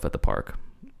myself at the park.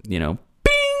 You know,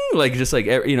 bing! Like just like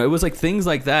it was like things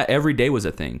like that. Every day was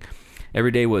a thing.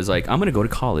 Every day was like I'm gonna go to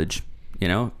college. You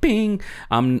know, bing!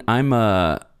 I'm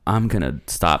gonna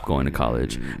stop going to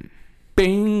college.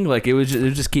 Bing! Like it would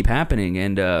just keep happening,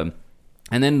 and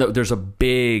then there's a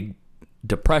big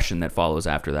depression that follows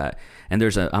after that, and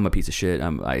I'm a piece of shit.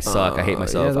 I suck. I hate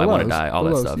myself. I want to die. All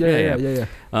that stuff. Yeah.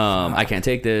 I can't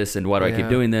take this, and why do I keep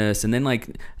doing this? And then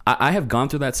like I have gone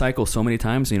through that cycle so many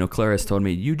times. You know, Clara has told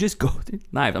me, you just go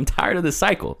knife. I'm tired of this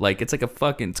cycle. Like it's like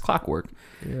it's clockwork.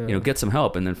 Yeah. You know, get some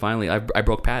help, and then finally I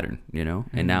broke pattern. You know,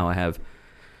 and now I have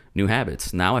new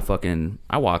habits. Now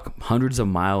I walk hundreds of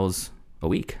miles a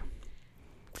week.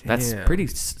 That's pretty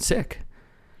sick.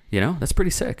 You know, that's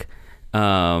pretty sick.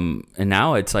 And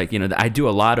now it's like, you know, I do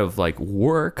a lot of like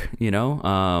work, you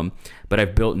know, but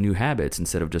I've built new habits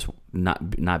instead of just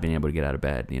not being able to get out of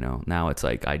bed. You know, now it's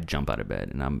like I jump out of bed,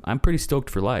 and I'm pretty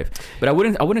stoked for life. But I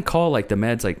wouldn't call like the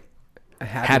meds like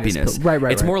happiness.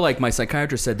 Right. It's more like my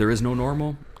psychiatrist said there is no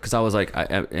normal, because I was like,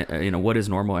 what is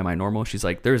normal? Am I normal? She's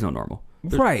like, there is no normal.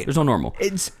 There's no normal.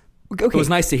 It's okay. It was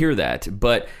nice to hear that,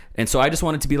 and so I just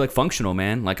wanted to be like functional,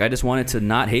 man. Like I just wanted to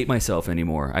not hate myself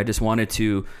anymore. I just wanted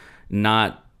to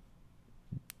not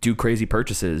do crazy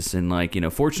purchases, and like, you know,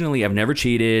 fortunately I've never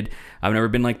cheated. I've never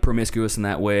been like promiscuous in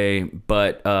that way,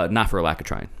 but not for a lack of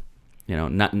trying. You know,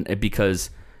 not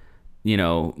because, you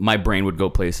know, my brain would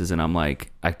go places, and I'm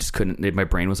like, I just couldn't. My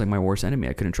brain was like my worst enemy.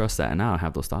 I couldn't trust that, and now I don't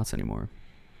have those thoughts anymore.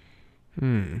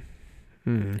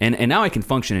 And now I can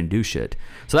function and do shit.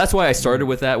 So that's why I started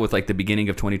with that, with like the beginning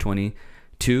of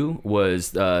 2022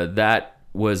 was that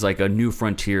was like a new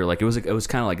frontier. Like it was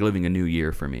kind of like living a new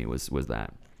year for me was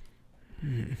that.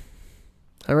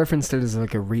 I referenced it as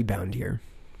like a rebound year.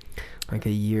 Like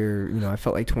a year, you know, I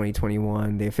felt like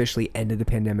 2021, they officially ended the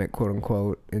pandemic, quote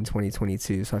unquote, in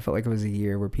 2022. So I felt like it was a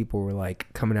year where people were like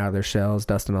coming out of their shells,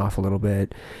 dusting off a little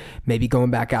bit, maybe going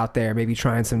back out there, maybe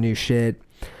trying some new shit.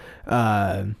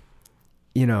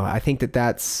 You know, I think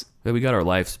that's... Yeah, we got our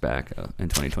lives back in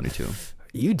 2022.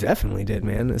 You definitely did,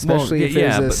 man. Especially if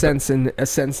there's a sense in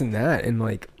that, and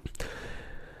like,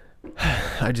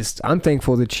 I'm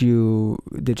thankful that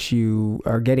you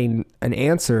are getting an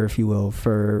answer, if you will,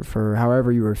 for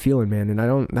however you were feeling, man.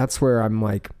 And that's where I'm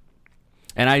like,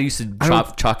 and I used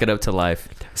to chalk it up to life.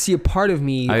 See, a part of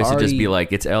me, I used to just be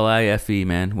like, it's LIFE,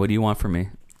 man. What do you want from me?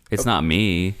 It's not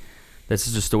me. This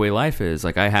is just the way life is.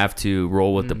 Like I have to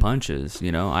roll with the punches,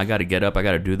 you know. I got to get up. I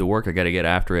got to do the work. I got to get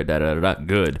after it.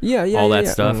 Good. Yeah. All that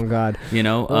stuff. Oh God. You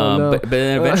know. No. But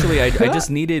then eventually, I just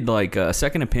needed like a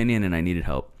second opinion, and I needed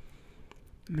help.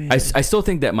 Man. I still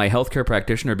think that my healthcare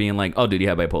practitioner being like, "Oh, dude, you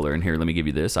have bipolar, and here, let me give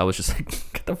you this." I was just like,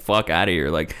 "Get the fuck out of here!"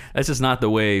 Like that's just not the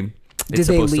way it's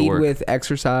supposed to work. Did they lead with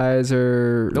exercise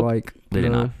or nope. like? They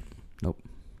did not. Nope.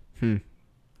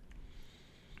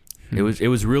 It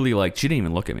was really like she didn't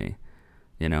even look at me.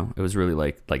 You know, it was really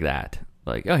like that.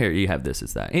 Like, oh, here, you have this,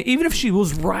 it's that. Even if she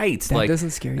was right. That like, doesn't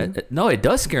scare you? No, it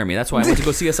does scare me. That's why I went to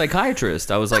go see a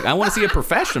psychiatrist. I was like, I want to see a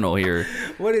professional here.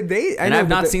 What did they... I've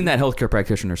not seen that healthcare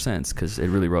practitioner since, because it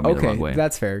really rubbed me the wrong way.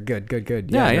 That's fair. Good.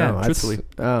 Yeah, truthfully.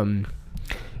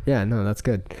 Yeah, no, that's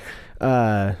good.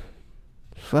 Fuck.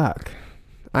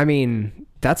 I mean,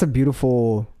 that's a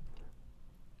beautiful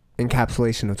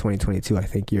encapsulation of 2022. I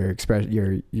think you're describing...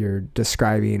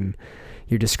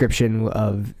 your description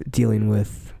of dealing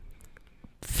with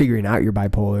figuring out your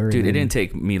bipolar. Dude, it didn't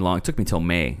take me long. It took me till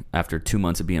May, after 2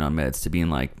 months of being on meds, to being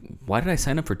like, why did I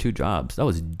sign up for 2 jobs? That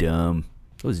was dumb.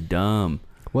 Was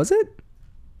it?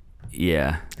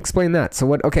 Yeah. Explain that. So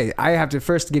what, okay, I have to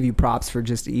first give you props for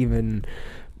just even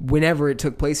whenever it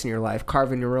took place in your life,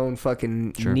 carving your own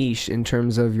fucking niche in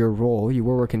terms of your role. You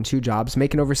were working 2 jobs,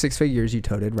 making over 6 figures, you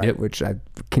toted, right? Yep.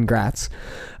 Congrats.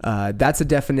 That's a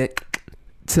definite...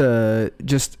 to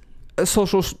just a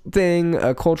social thing,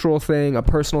 a cultural thing, a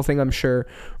personal thing, I'm sure,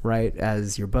 right?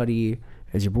 As your buddy,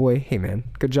 as your boy, hey man,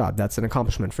 good job. That's an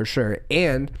accomplishment for sure.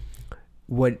 And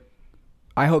what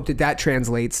I hope that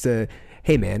translates to,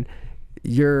 hey man,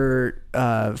 you're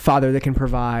a father that can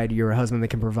provide, you're a husband that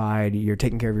can provide, you're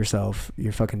taking care of yourself,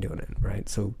 you're fucking doing it, right?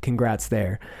 So congrats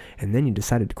there. And then you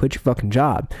decided to quit your fucking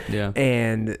job. Yeah.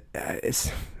 And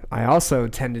I also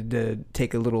tended to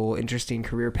take a little interesting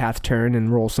career path turn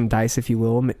and roll some dice, if you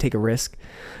will, take a risk.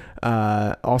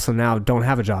 Also now don't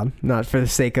have a job, not for the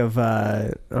sake of,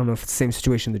 I don't know if it's the same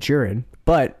situation that you're in,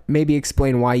 but maybe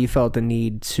explain why you felt the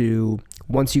need to,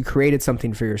 once you created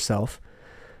something for yourself,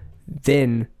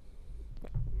 then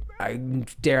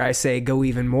dare I say, go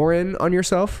even more in on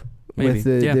yourself Maybe. with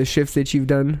the shift that you've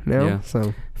done now. Yeah.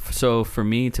 So for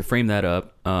me to frame that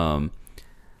up,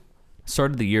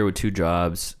 started the year with 2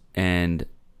 jobs, and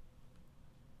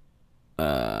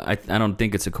I don't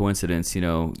think it's a coincidence, you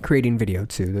know. Creating video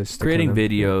too. Creating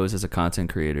videos as a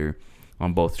content creator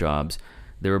on both jobs.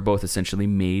 They were both essentially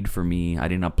made for me. I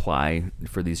didn't apply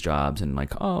for these jobs and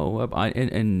like, take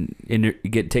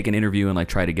an interview and like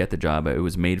try to get the job. It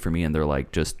was made for me, and they're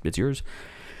like, just, it's yours.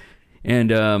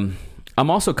 And I'm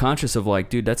also conscious of like,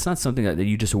 dude, that's not something that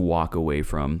you just walk away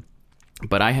from.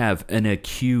 But I have an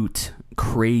acute,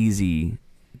 crazy,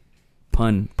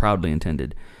 pun proudly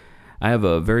intended, I have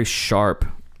a very sharp,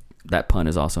 that pun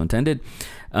is also intended,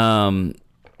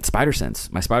 spider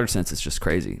sense. My spider sense is just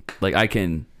crazy. Like I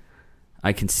can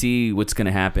see what's going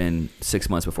to happen 6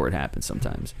 months before it happens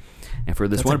sometimes. And for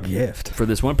this for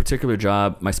this one particular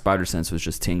job, my spider sense was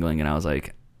just tingling, and I was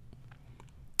like,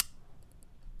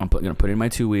 I'm going to put in my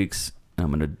 2 weeks, and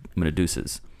I'm going to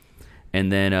deuces.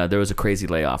 And then there was a crazy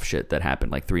layoff shit that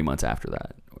happened like 3 months after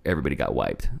that. Everybody got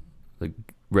wiped, like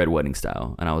Red Wedding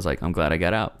style. And I was like, I'm glad I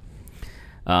got out.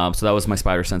 So that was my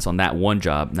spider sense on that one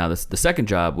job. Now the second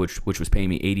job, which was paying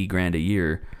me $80,000 a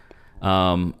year,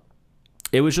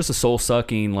 it was just a soul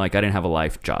sucking, like I didn't have a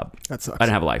life job. That sucks. I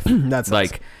didn't have a life. That sucks.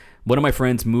 Like one of my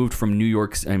friends moved from New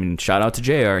York. I mean, shout out to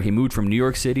JR. He moved from New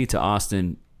York City to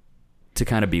Austin to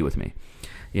kind of be with me,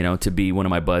 you know, to be one of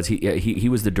my buds. He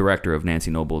was the director of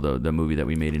Nancy Noble, the movie that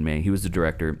we made in May. He was the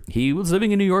director. He was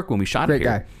living in New York when we shot it here.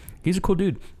 Great guy. He's a cool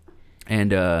dude.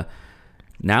 And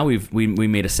now we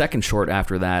made a second short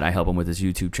after that. I help him with his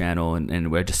YouTube channel,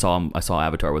 and I just saw him. I saw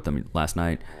Avatar with him last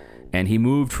night, and he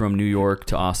moved from New York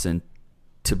to Austin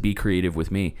to be creative with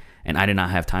me, and I did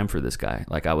not have time for this guy.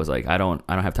 Like I was like, I don't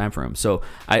have time for him. So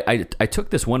I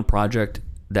took this one project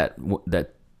that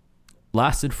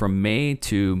lasted from May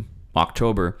to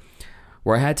October,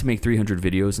 where I had to make 300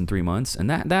 videos in 3 months, and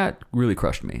that really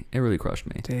crushed me. It really crushed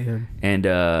me. Damn. And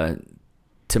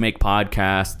to make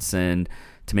podcasts and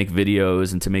to make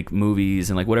videos and to make movies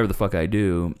and like whatever the fuck I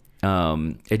do,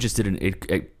 it just didn't.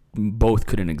 It both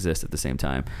couldn't exist at the same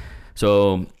time.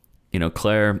 So, you know,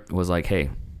 Claire was like, hey,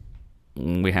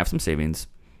 we have some savings.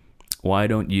 Why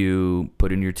don't you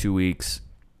put in your 2 weeks?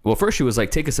 Well, first she was like,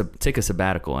 take a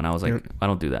sabbatical. And I was like, yep. I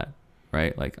don't do that.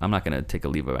 Right. Like, I'm not going to take a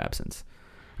leave of absence.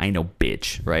 I ain't no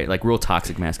bitch. Right. Like real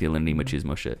toxic masculinity,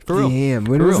 machismo shit. For real. Damn.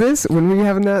 When was this? When were you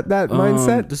having that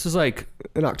mindset? This is like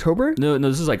in October? No,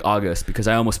 this is like August, because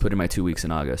I almost put in my 2 weeks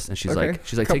in August. And she's like,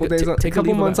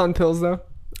 couple months on pills though.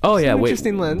 Oh yeah,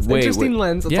 interesting lens. Interesting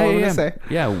lens. That's all I'm gonna say.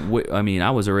 Yeah, I mean, I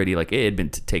was already like, it had been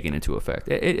taken into effect.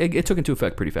 It took into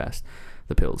effect pretty fast,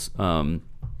 the pills. And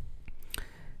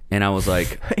I was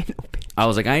like, I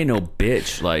ain't no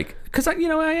bitch, like, because I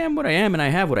am what I am, and I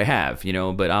have what I have, you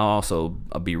know. But I'll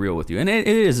be real with you, and it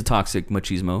is a toxic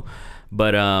machismo.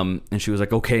 But and she was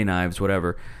like, okay, Knives,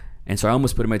 whatever. And so I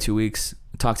almost put in my 2 weeks.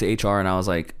 Talked to HR, and I was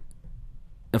like,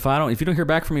 if you don't hear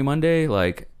back from me Monday,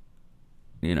 like,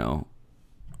 you know,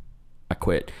 I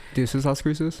quit. Deuces, Las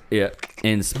Cruces. Yeah,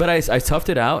 but I toughed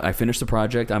it out. I finished the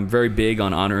project. I'm very big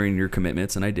on honoring your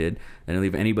commitments, and I did. I didn't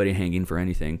leave anybody hanging for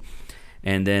anything.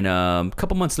 And then a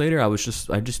couple months later, I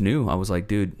just knew. I was like,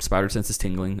 dude, spider sense is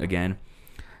tingling again.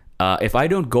 If I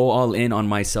don't go all in on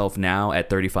myself now at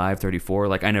 35, 34,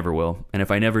 like I never will. And if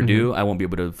I never do, I won't be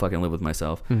able to fucking live with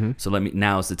myself. So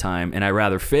now's the time. And I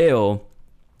rather fail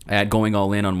at going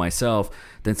all in on myself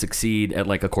than succeed at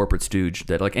like a corporate stooge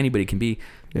that like anybody can be.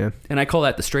 Yeah. And I call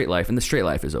that the straight life, and the straight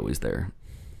life is always there.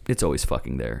 It's always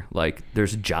fucking there. Like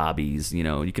there's jobbies, you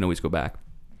know, you can always go back.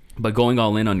 But going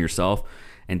all in on yourself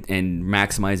and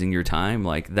maximizing your time,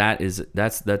 like that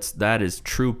is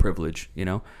true privilege, you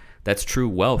know. That's true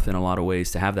wealth in a lot of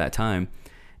ways to have that time.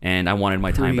 And I wanted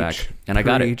my time back, and I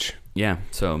got it. Yeah.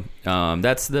 So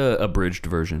that's the abridged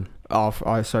version.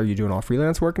 So are you doing all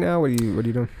freelance work now? What are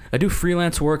you doing? I do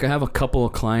freelance work. I have a couple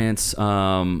of clients.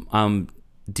 I'm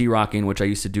D-rocking, which I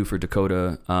used to do for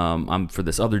Dakota. I'm for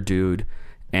this other dude,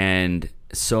 and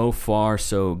so far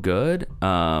so good.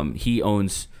 He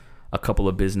owns a couple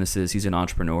of businesses. He's an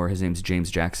entrepreneur. His name's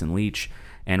James Jackson Leach,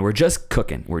 and we're just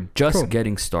cooking. We're just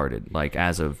getting started, like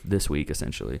as of this week,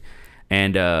 essentially.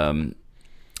 And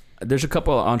there's a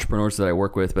couple of entrepreneurs that I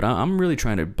work with, but I'm really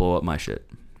trying to blow up my shit.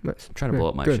 Nice. I'm trying to blow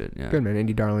up my shit. Yeah. Good, man.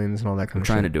 Indie darlings and all that kind I'm of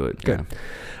trying shit. to do it. Good.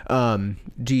 Yeah.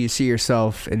 Do you see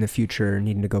yourself in the future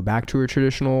needing to go back to a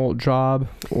traditional job,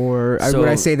 or So- when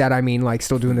I say that, I mean like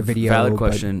still doing the video? Valid but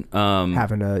question.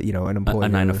 having an employer, a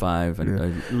 9 to 5,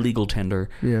 a legal tender.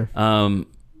 Yeah.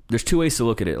 There's two ways to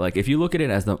look at it. Like if you look at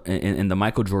it as in the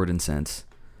Michael Jordan sense,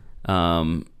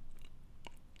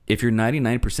 if you're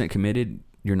 99% committed,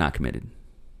 you're not committed.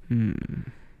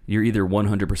 You're either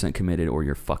 100% committed or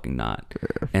you're fucking not.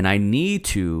 Yeah. And I need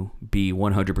to be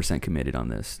 100% committed on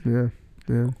this. Yeah.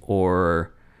 Yeah.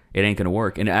 Or it ain't gonna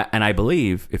work. And I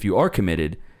believe if you are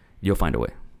committed, you'll find a way.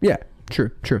 Yeah.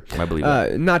 True. I believe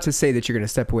that. Not to say that you're going to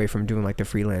step away from doing like the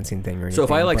freelancing thing or anything. So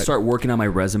if I start working on my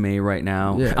resume right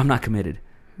now, I'm not committed.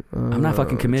 I'm not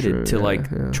fucking committed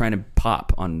to trying to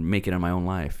pop on make it on my own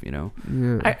life, you know?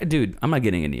 Yeah. Dude, I'm not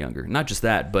getting any younger. Not just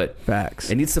that, but facts.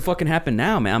 It needs to fucking happen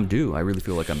now, man. I'm due. I really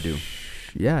feel like I'm due.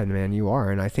 Yeah, man, you are.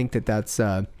 And I think that that's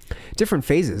different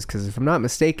phases, because if I'm not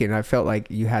mistaken, I felt like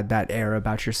you had that air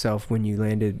about yourself when you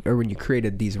landed or when you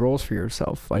created these roles for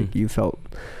yourself. Like you felt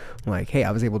like, hey, I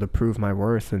was able to prove my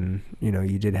worth, and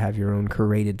you did have your own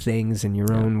curated things and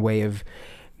your own way of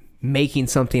making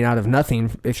something out of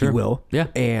nothing, if you will. Yeah.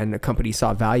 And a company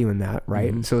saw value in that, right?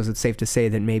 Mm-hmm. So is it safe to say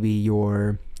that maybe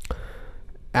your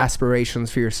aspirations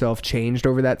for yourself changed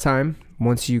over that time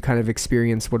once you kind of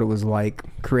experienced what it was like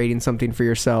creating something for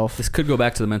yourself? This could go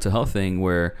back to the mental health thing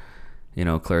where,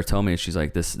 Claire told me, she's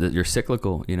like, you're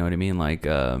cyclical, you know what I mean? Like,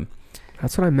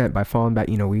 that's what I meant by falling back.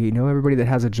 We know everybody that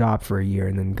has a job for a year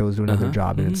and then goes to another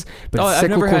job, and it's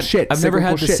cyclical shit. I've never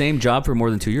had the same job for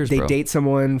more than 2 years. They date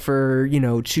someone for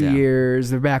 2 years,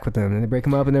 they're back with them, and they break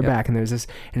them up and they're back, and there's this,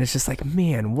 and it's just like,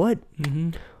 man, what?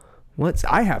 What's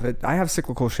I have it? I have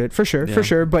cyclical shit for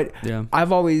sure, but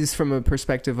I've always from a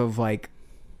perspective of like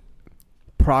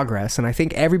progress, and I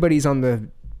think everybody's on the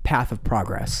path of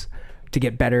progress to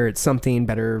get better at something,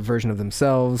 better version of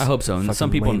themselves. I hope so. And some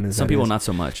people not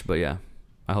so much, but yeah.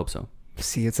 I hope so.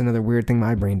 See, it's another weird thing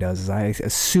my brain does is I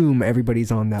assume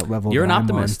everybody's on that level. You're an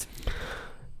optimist.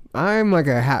 I'm like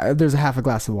there's a half a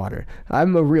glass of water.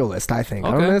 I'm a realist, I think.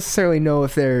 Okay. I don't necessarily know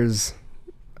if there's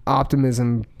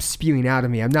optimism spewing out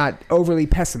of me. I'm not overly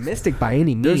pessimistic by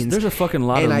any means. There's a fucking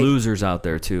lot of losers out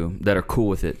there too that are cool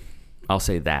with it. I'll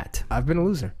say that. I've been a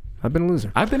loser. I've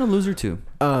been a loser too.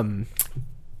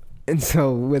 And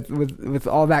so with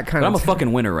all that kind but of, I'm a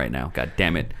fucking winner right now. God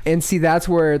damn it! And see, that's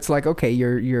where it's like, okay,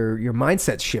 your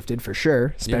mindset's shifted for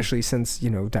sure, especially since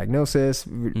diagnosis,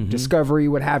 discovery,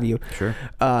 what have you. Sure.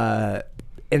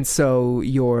 And so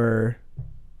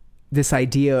this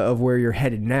idea of where you're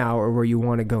headed now or where you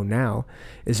want to go now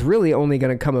is really only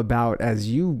going to come about as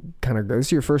you kind of go. This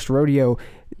is your first rodeo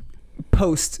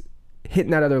post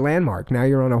hitting that other landmark. Now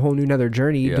you're on a whole new another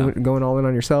journey, going all in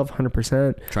on yourself,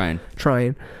 100%.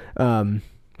 Trying.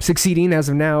 Succeeding as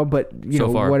of now, but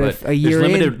so far, what if a year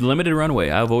limited runway?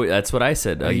 That's what I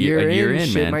said. A year in,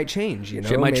 shit man, might change.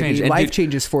 Shit might change. And life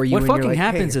changes for you. What fucking like,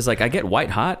 happens is like I get white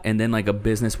hot, and then like a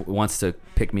business wants to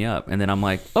pick me up, and then I'm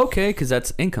like, okay, because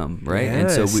that's income, right? Yeah,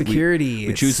 and so security.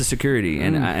 We choose the security,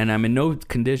 and I'm in no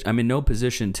condition. I'm in no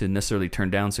position to necessarily turn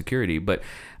down security, but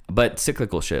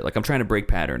cyclical shit. Like I'm trying to break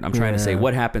pattern. I'm trying to say,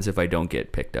 what happens if I don't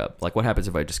get picked up? Like what happens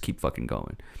if I just keep fucking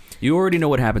going? You already know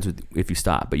what happens if you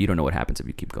stop, but you don't know what happens if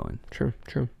you keep going. True.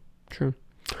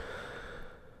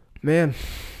 Man,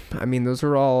 I mean, those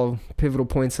are all pivotal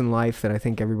points in life that I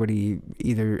think everybody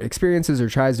either experiences or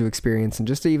tries to experience. And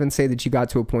just to even say that you got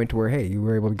to a point where, hey, you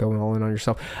were able to go all in on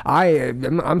yourself.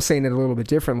 I'm saying it a little bit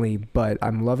differently, but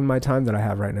I'm loving my time that I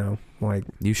have right now. Like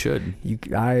you should.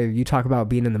 You talk about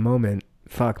being in the moment.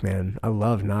 Fuck, man, I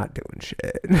love not doing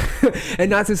shit. And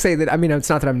not to say that, it's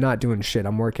not that I'm not doing shit.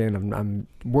 I'm working. I'm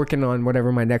working on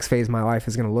whatever my next phase of my life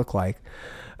is going to look like.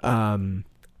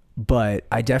 But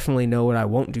I definitely know what I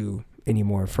won't do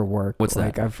anymore for work. What's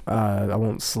like that? I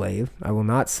won't slave. I will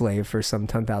not slave for some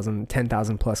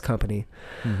 10,000 plus company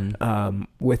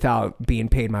without being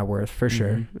paid my worth for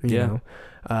sure. You know,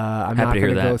 I'm not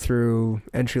going to go through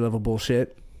entry level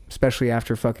bullshit. Especially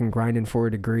after fucking grinding for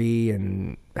a degree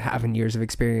and having years of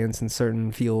experience in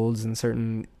certain fields and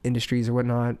certain industries or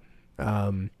whatnot.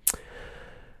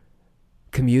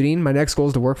 Commuting, my next goal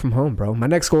is to work from home, bro. My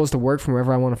next goal is to work from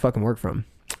wherever I want to fucking work from.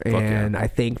 And I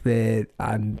think that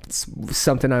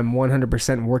something I'm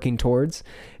 100% working towards.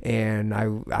 And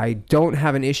I don't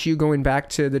have an issue going back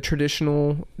to the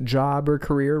traditional job or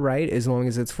career, right? As long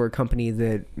as it's for a company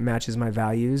that matches my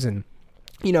values. And,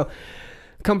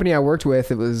 company I worked with,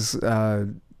 it was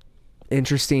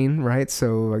interesting, right?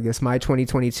 So I guess my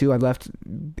 2022, I left,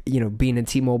 being in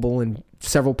T-Mobile and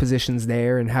several positions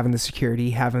there and having the security,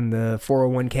 having the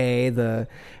 401k, the,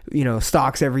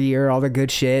 stocks every year, all the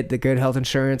good shit, the good health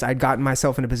insurance. I'd gotten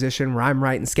myself in a position where I'm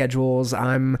writing schedules.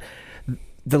 I'm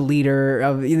the leader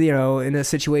of, in a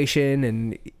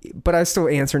situation, but I was still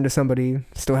answering to somebody,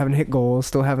 still having to hit goals,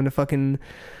 still having to fucking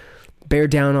bear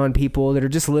down on people that are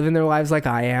just living their lives like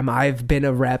I am. I've been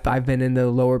a rep. I've been in the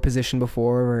lower position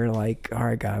before where like, all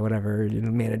right, guy, whatever,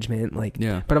 management, like,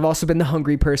 yeah. But I've also been the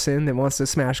hungry person that wants to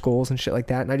smash goals and shit like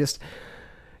that. And I just,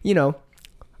 I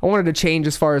wanted to change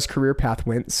as far as career path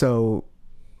went. So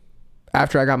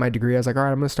after I got my degree, I was like, all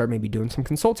right, I'm going to start maybe doing some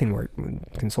consulting work.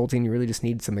 Consulting, you really just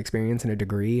need some experience and a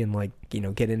degree and like,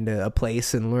 get into a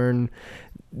place and learn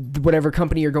whatever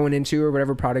company you're going into or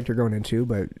whatever product you're going into.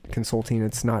 But consulting,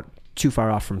 it's not too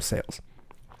far off from sales.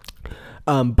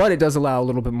 But it does allow a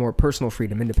little bit more personal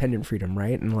freedom, independent freedom,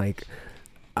 right? And like,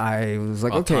 I was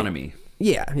like, autonomy.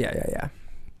 Okay. Yeah.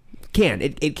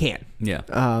 It can. Yeah.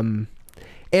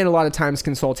 And a lot of times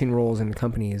consulting roles in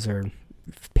companies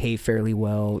pay fairly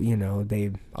well.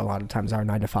 They a lot of times are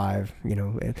 9 to 5,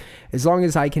 as long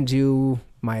as I can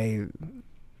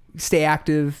stay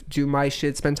active, do my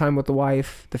shit, spend time with the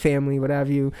wife, the family, what have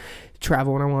you,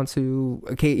 travel when I want to.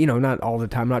 Okay, not all the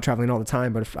time, not traveling all the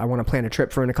time, but if I want to plan a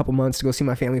trip for in a couple months to go see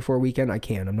my family for a weekend, I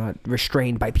can. I'm not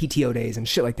restrained by PTO days and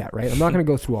shit like that, right? I'm not going to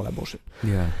go through all that bullshit.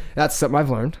 Yeah. That's something I've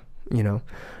learned,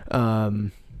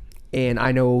 and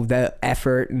I know the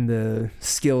effort and the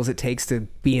skills it takes to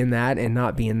be in that and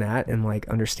not be in that, and like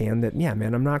understand that, yeah,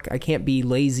 man, I can't be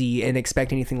lazy and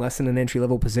expect anything less than an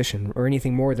entry-level position or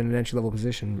anything more than an entry-level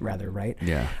position, rather, right?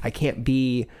 Yeah. I can't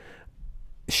be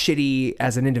shitty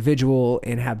as an individual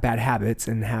and have bad habits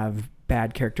and have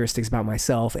bad characteristics about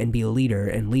myself and be a leader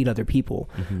and lead other people,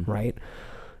 right?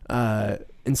 And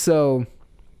so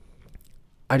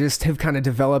I just have kind of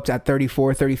developed at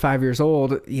 34, 35 years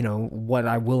old, what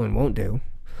I will and won't do.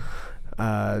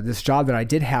 This job that I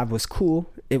did have was cool.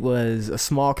 It was a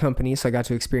small company, so I got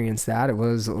to experience that. It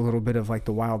was a little bit of like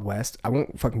the Wild West. I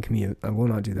won't fucking commute. I will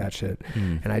not do that shit.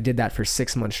 And I did that for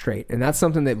 6 months straight. And that's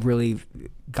something that really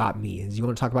got me. Is you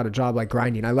want to talk about a job like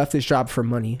grinding. I left this job for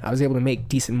money. I was able to make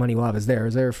decent money while I was there. I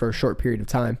was there for a short period of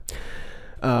time.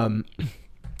 And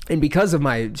because of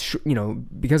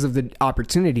because of the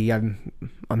opportunity, I'm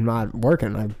not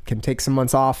working. I can take some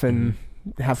months off and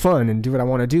have fun and do what I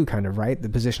want to do, kind of, right? The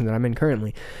position that I'm in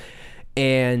currently.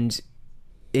 And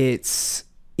it's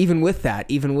even with that,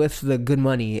 even with the good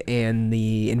money and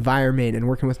the environment and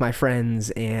working with my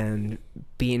friends and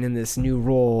being in this new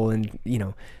role, and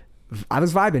I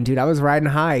was vibing, dude. I was riding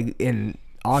high in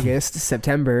August,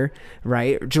 September,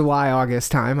 right? July,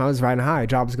 August time. I was riding high.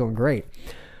 Job was going great.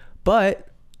 But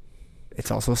it's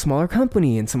also a smaller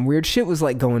company and some weird shit was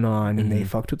like going on, and they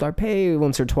fucked with our pay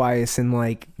once or twice. And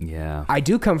like, yeah, I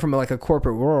do come from like a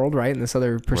corporate world, right? And this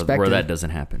other perspective where that doesn't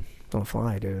happen. Don't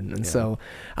fly, dude. And so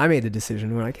I made the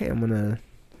decision. We're like, hey, I'm going to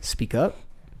speak up.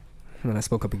 And then I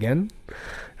spoke up again.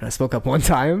 And I spoke up one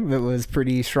time that was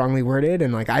pretty strongly worded.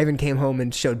 And like, I even came home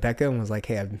and showed Becca and was like,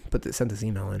 hey, I sent this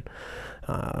email in.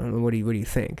 What do you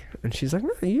think? And she's like,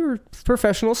 you were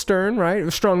professional, stern, right? It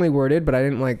was strongly worded, but I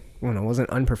didn't it wasn't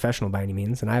unprofessional by any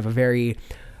means. And I have a very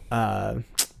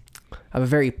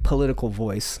political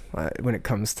voice when it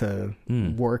comes to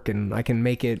work, and I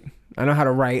know how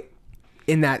to write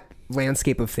in that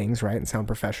landscape of things, right? And sound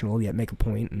professional, yet make a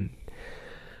point.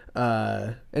 And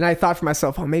I thought for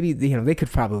myself, maybe, they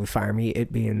could probably fire me,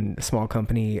 it being a small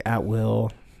company at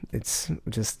will. It's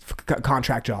just a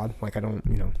contract job. Like, I don't,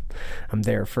 I'm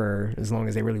there for as long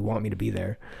as they really want me to be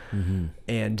there.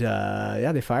 And,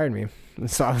 they fired me. And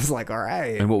so I was like, all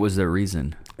right. And what was their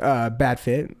reason? Bad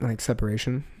fit, like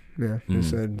separation. Yeah. They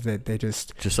said that they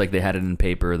just like they had it in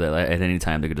paper that at any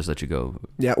time they could just let you go.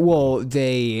 Yeah. Well,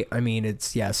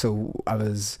 so I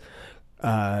was,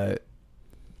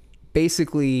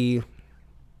 basically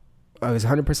I was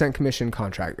 100% commission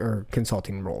contract or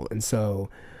consulting role. And so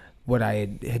what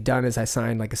I had done is I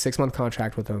signed like a 6-month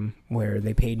contract with them where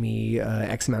they paid me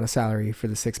X amount of salary for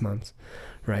the 6 months,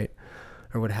 right?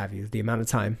 Or what have you, the amount of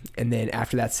time. And then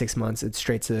after that 6 months, it's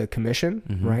straight to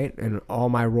commission, right? And all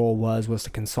my role was to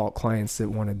consult clients that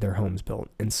wanted their homes built.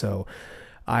 And so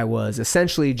I was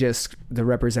essentially just the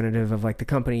representative of like the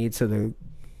company to the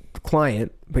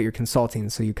client, but you're consulting.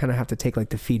 So you kind of have to take like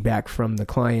the feedback from the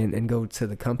client and go to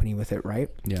the company with it, right?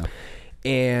 Yeah.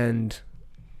 And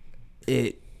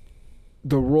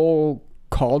the role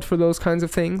called for those kinds of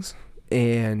things,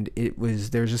 and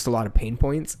there's just a lot of pain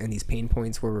points, and these pain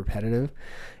points were repetitive.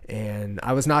 And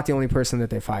I was not the only person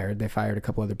that they fired. They fired a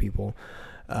couple other people.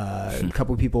 A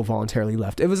couple of people voluntarily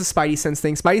left. It was a Spidey Sense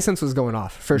thing. Spidey Sense was going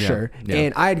off for sure. Yeah.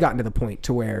 And I had gotten to the point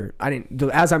to where I didn't,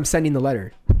 as I'm sending the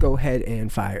letter, go ahead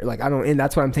and fire. Like, I don't, and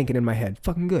that's what I'm thinking in my head.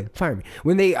 Fucking good. Fire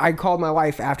me. I called my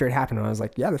wife after it happened and I was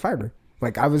like, yeah, they fired me.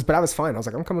 Like, I was fine. I was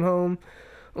like, I'm coming home.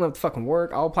 I don't have to fucking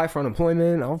work. I'll apply for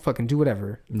unemployment. I'll fucking do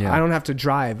whatever. Yeah. I don't have to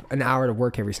drive an hour to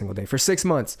work every single day for 6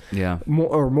 months. Yeah.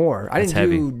 More. I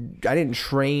didn't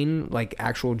train like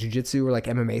actual jiu-jitsu or like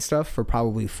MMA stuff for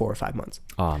probably 4 or 5 months.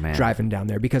 Oh man. Driving down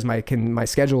there because my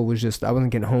schedule was just, I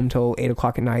wasn't getting home till 8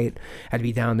 o'clock at night. I had to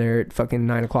be down there at fucking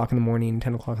 9 o'clock in the morning,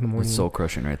 10 o'clock in the morning. It's soul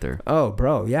crushing right there. Oh,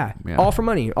 bro. Yeah. All for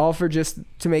money. All for just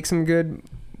to make some good,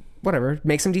 whatever,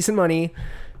 make some decent money.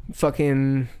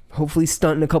 Fucking hopefully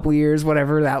stunt in a couple years,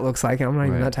 whatever that looks like. I'm not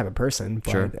even that type of person,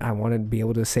 but sure. I want to be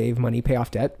able to save money, pay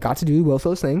off debt. Got to do both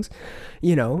those things,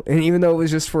 and even though it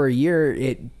was just for a year,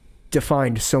 it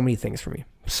defined so many things for me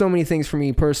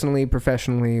personally,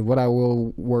 professionally, what I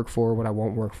will work for, what I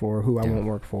won't work for, who I won't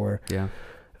work for. Yeah.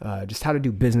 Just how to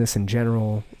do business in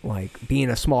general. Like being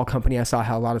a small company, I saw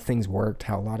how a lot of things worked,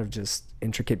 how a lot of just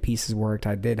intricate pieces worked.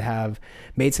 I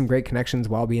made some great connections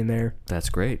while being there. That's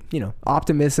great.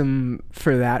 Optimism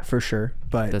for that for sure.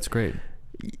 But that's great.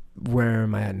 Where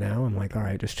am I at now? I'm like, all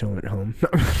right, just chilling at home.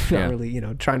 Not really,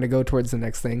 trying to go towards the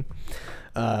next thing.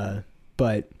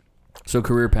 But so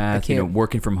career path,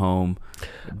 working from home.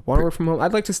 Want to work from home.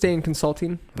 I'd like to stay in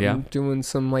consulting. Yeah. I'm doing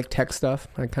some like tech stuff.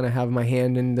 I kind of have my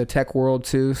hand in the tech world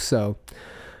too. So,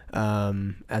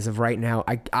 as of right now,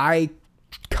 I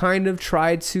kind of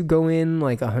tried to go in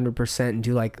like 100% and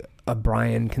do like a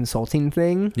Brian consulting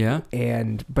thing. Yeah.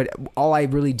 But all I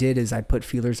really did is I put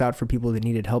feelers out for people that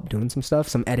needed help doing some stuff,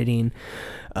 some editing.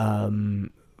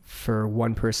 For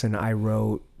one person, I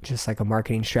wrote just like a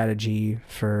marketing strategy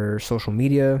for social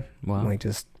media. Wow. Like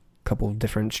just a couple of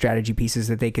different strategy pieces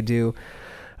that they could do.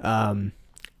 And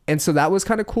so that was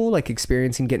kind of cool. Like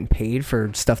experiencing getting paid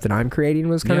for stuff that I'm creating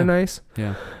was kind of nice.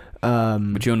 Yeah.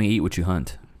 But you only eat what you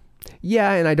hunt.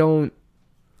 Yeah. And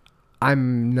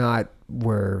I'm not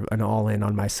an all in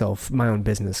on myself, my own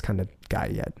business kind of guy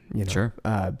yet, Sure.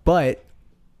 But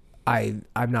I'm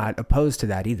not opposed to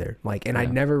that either. Like, and I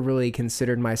never really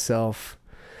considered myself,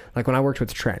 like when I worked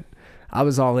with Trent, I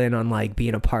was all in on like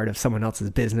being a part of someone else's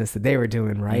business that they were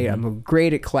doing, right? Mm-hmm. I'm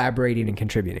great at collaborating and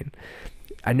contributing.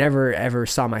 I never ever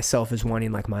saw myself as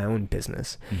wanting like my own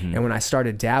business. Mm-hmm. And when I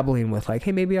started dabbling with like,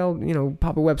 hey, maybe I'll,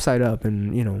 pop a website up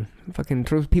and, fucking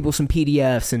throw people some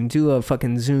PDFs and do a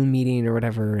fucking Zoom meeting or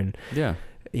whatever. And,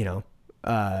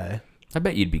 I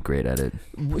bet you'd be great at it.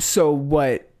 So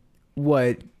what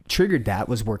triggered that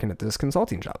was working at this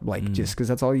consulting job, like just because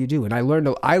that's all you do. And I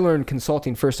learned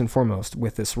consulting first and foremost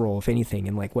with this role, if anything,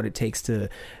 and like what it takes to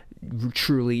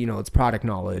truly, it's product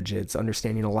knowledge, it's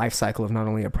understanding a life cycle of not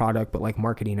only a product but like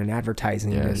marketing and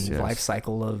advertising life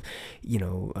cycle of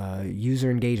user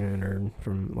engagement, or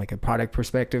from like a product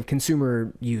perspective,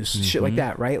 consumer use, shit like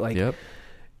that, right? Like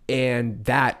and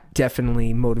that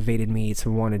definitely motivated me to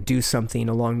want to do something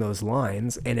along those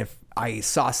lines. And if I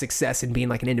saw success in being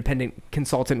like an independent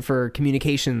consultant for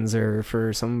communications or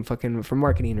for for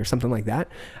marketing or something like that,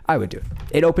 I would do it.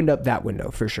 It opened up that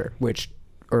window for sure,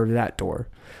 that door,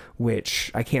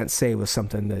 which I can't say was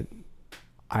something that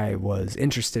I was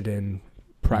interested in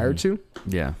prior to.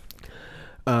 Yeah.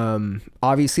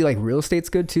 Obviously like real estate's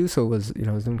good too. So it was,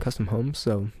 I was doing custom homes.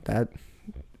 So that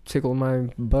tickled my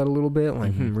butt a little bit.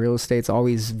 Like real estate's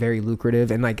always very lucrative,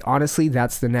 and like honestly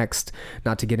that's the next,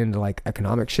 not to get into like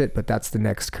economic shit, but that's the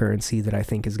next currency that I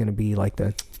think is going to be like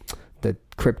the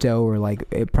crypto or like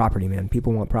property, man.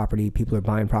 People want property. People are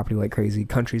buying property like crazy.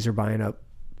 Countries are buying up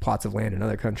plots of land in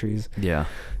other countries. Yeah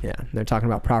They're talking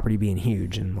about property being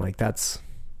huge, and like that's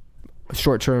a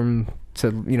short-term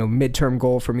to mid-term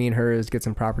goal for me and her is get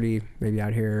some property maybe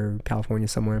out here California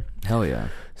somewhere. Hell yeah.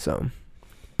 So,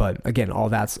 but again, all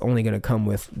that's only going to come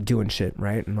with doing shit,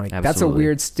 right? And like, Absolutely. That's a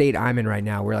weird state I'm in right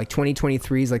now, where like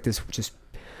 2023 is like this just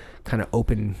kind of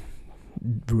open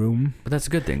room. But that's a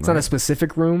good thing. It's not a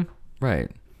specific room. Right.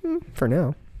 For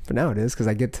now it is, because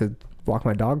I get to walk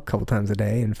my dog a couple times a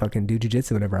day and fucking do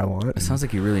jiu-jitsu whenever I want. It sounds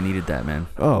like you really needed that, man.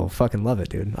 Oh, fucking love it,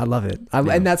 dude. I love it.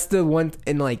 And that's the one,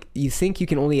 and like, you think you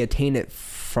can only attain it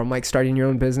from like starting your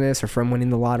own business or from winning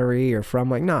the lottery or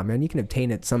from like, nah, man, you can obtain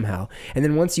it somehow. And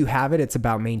then once you have it, it's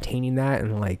about maintaining that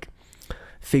and like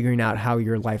figuring out how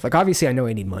your life, like obviously I know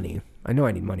I need money. I'm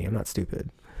not stupid,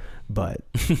 but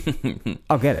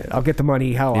I'll get it. I'll get the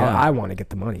money how I want to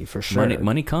get the money for sure.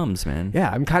 Money comes, man.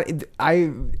 Yeah.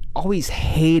 I always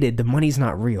hated the money's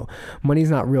not real.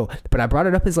 But I brought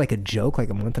it up as like a joke like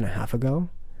a month and a half ago,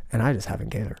 and I just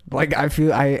haven't cared. Like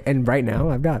and right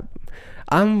now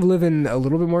I'm living a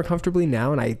little bit more comfortably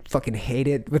now, and I fucking hate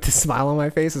it with the smile on my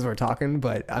face as we're talking.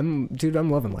 But I'm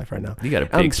loving life right now. You got a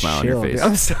big smile on your face. Dude.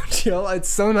 I'm so chill. It's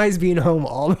so nice being home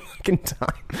all the fucking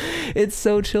time. It's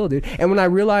so chill, dude. And when I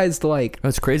realized, like,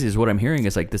 what's crazy is what I'm hearing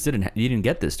is like you didn't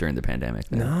get this during the pandemic.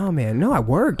 Then. No, man. No, I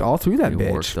worked all through that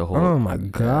bitch. Worked the whole, oh my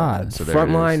god. So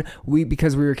Frontline.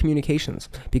 Because we were communications.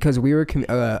 Because we were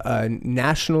a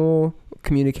national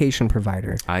communication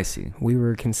provider. I see. We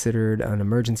were considered an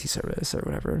emergency service or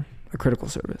whatever, a critical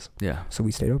service. Yeah. So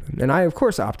we stayed open, and I of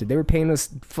course opted. They were paying us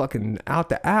fucking out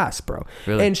the ass, bro.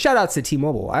 Really? And shout outs to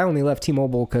T-Mobile. I only left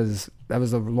T-Mobile because that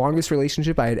was the longest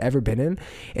relationship I had ever been in,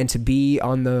 and to be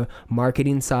on the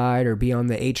marketing side or be on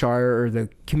the HR or the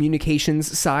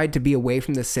communications side, to be away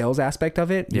from the sales aspect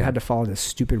of it, you had to follow this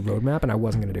stupid roadmap, and I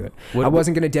wasn't going to do it. I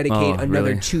wasn't going to dedicate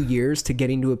another 2 years to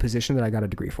getting to a position that I got a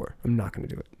degree for. I'm not going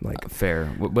to do it. Like fair.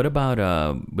 What about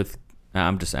with?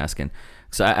 I'm just asking.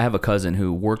 So I have a cousin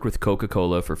who worked with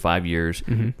Coca-Cola for 5 years,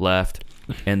 left,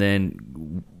 and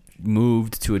then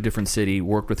moved to a different city,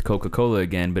 worked with Coca-Cola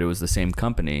again, but it was the same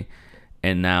company,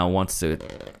 and now wants to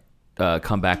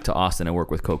come back to Austin and work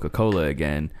with Coca-Cola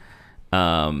again.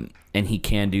 And he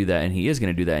can do that, and he is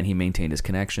going to do that, and he maintained his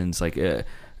connections. Like,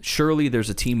 surely there's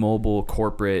a T-Mobile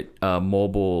corporate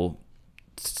mobile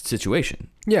situation.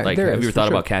 Yeah, like, there have is, you ever thought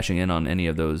sure. about cashing in on any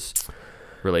of those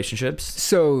relationships?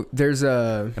 So there's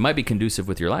it might be conducive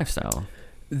with your lifestyle.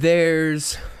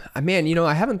 Man, you know,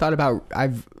 I haven't thought about,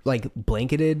 I've like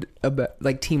blanketed about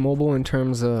like T-Mobile in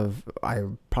terms of I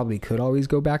probably could always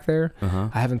go back there.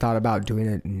 I haven't thought about doing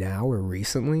it now or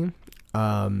recently.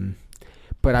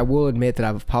 But I will admit that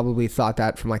I've probably thought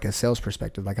that from like a sales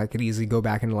perspective. Like I could easily go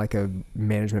back into like a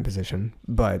management position,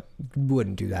 but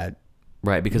wouldn't do that.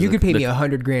 Right, because you could pay me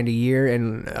 $100,000 a year,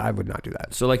 and I would not do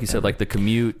that. So, like you said, like the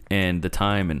commute and the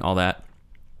time and all that.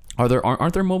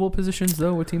 Aren't there mobile positions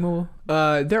though with T-Mobile?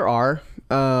 There are.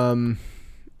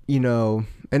 You know,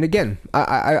 and again,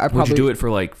 I probably would you do it for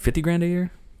like $50,000 a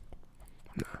year?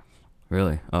 No.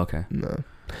 Really? Okay.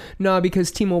 No,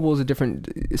 because T-Mobile is a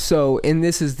different. So, and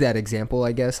this is that example,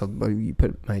 I guess. I'll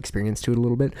put my experience to it a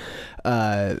little bit.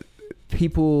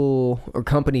 People or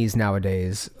companies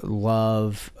nowadays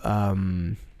love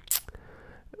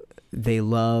they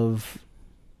love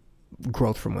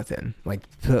growth from within, like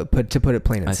to put it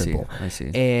plain and simple. I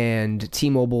see. And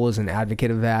T-Mobile is an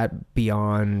advocate of that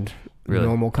beyond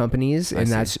normal companies, and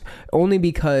that's only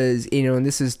because, you know, and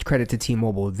this is credit to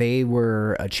T-Mobile, they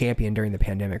were a champion during the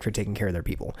pandemic for taking care of their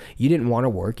people. You didn't want to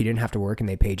work, you didn't have to work, and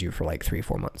they paid you for like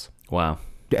 3-4 months. Wow.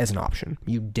 As an option.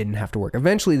 You didn't have to work.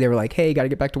 Eventually they were like, hey, got to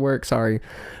get back to work, sorry.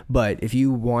 But if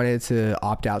you wanted to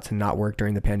opt out to not work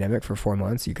during the pandemic for 4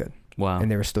 months, you could. Wow.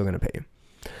 And they were still going to pay you.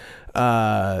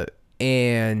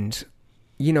 And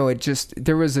you know,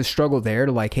 there was a struggle there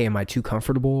to like, hey, am I too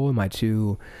comfortable? Am I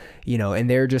too, you know, and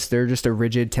they're just a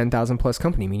rigid 10,000 plus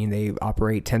company, meaning they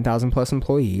operate 10,000 plus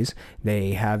employees.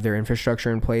 They have their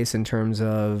infrastructure in place in terms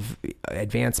of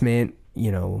advancement,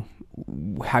 you know,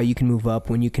 how you can move up,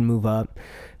 when you can move up.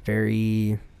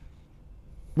 Very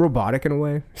robotic in a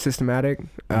way, systematic.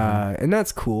 And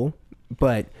that's cool.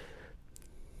 But,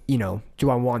 you know, do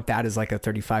I want that as like a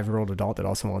 35-year-old adult that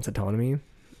also wants autonomy?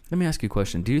 Let me ask you a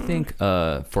question. Do you think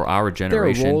for our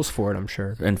generation, there are roles for it, I'm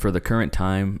sure, and for the current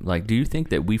time, like, do you think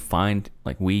that we find,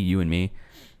 like you and me,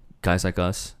 guys like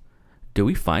us, do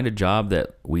we find a job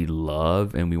that we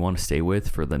love and we want to stay with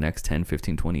for the next 10,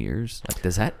 15, 20 years? Like,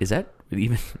 is that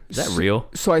real?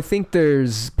 So I think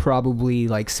there's probably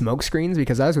like smoke screens,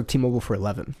 because I was with T-Mobile for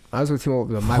 11. I was with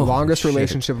T-Mobile, my longest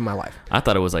relationship of my life. I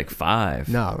thought it was like 5.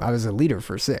 No, I was a leader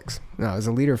for 6. No, I was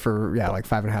a leader for like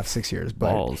 5.5, 6 years.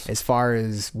 But balls. As far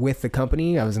as with the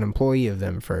company, I was an employee of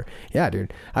them for,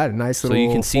 dude. I had a nice little so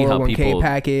you can see 401k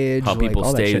package. How people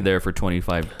like, stayed there for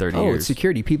 25, 30 years. It's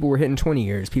security. People were hitting 20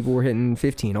 years. People were hitting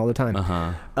 15 all the time.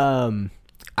 I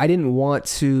didn't want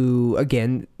to,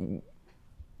 again,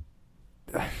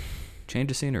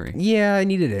 change of scenery. Yeah, I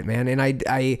needed it, man. And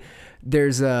I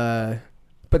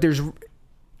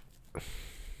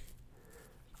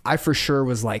for sure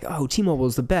was like, oh, T-Mobile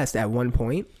is the best at one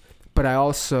point, but I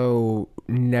also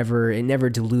never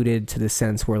diluted to the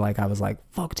sense where like I was like,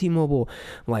 fuck T-Mobile.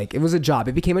 Like, it was a job.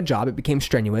 It became a job. It became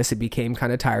strenuous. It became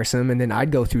kind of tiresome. And then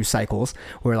I'd go through cycles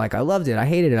where like I loved it, I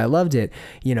hated it, I loved it.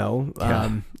 You know,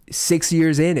 6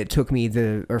 years in, it took me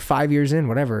or 5 years in,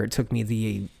 whatever, it took me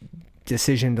the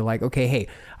decision to like, okay, hey,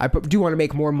 I do want to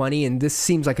make more money, and this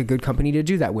seems like a good company to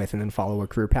do that with, and then follow a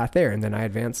career path there. And then I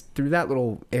advanced through that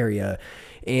little area,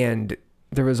 and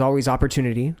there was always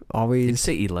opportunity. Always. Did you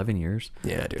say 11 years?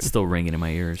 Yeah, dude. It's still ringing in my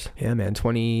ears. Yeah, man.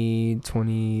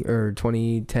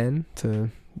 2010 to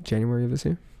January of this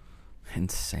year.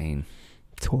 Insane.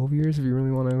 12 years if you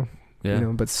really want to, Yeah. you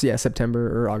know, but yeah,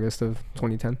 September or August of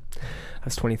 2010. I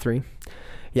was 23.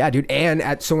 Yeah, dude.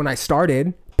 And so when I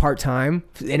started part-time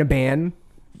in a band,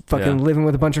 fucking living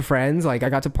with a bunch of friends, like I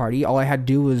got to party. All I had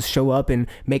to do was show up and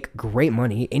make great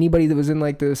money. Anybody that was in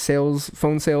like the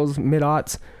phone sales,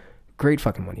 mid-aughts, great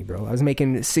fucking money, bro. I was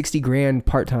making 60 grand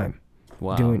part-time.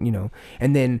 Wow. Doing, you know,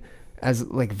 and then as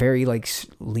like very like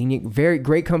lenient, very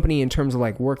great company in terms of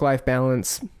like work-life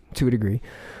balance to a degree.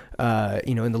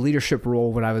 You know, in the leadership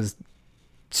role, what I was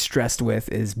stressed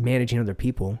with is managing other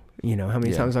people. You know, how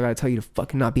many times I gotta tell you to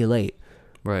fucking not be late?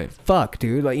 Right. Fuck,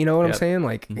 dude. Like, you know what I'm saying?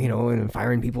 Like, you know, and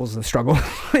firing people is a struggle.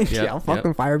 Like, I'll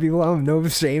fucking fire people. I have no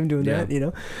shame doing that, you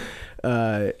know?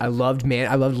 I loved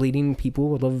leading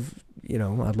people.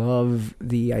 I love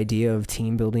the idea of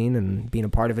team building and being a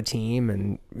part of a team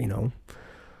and, you know,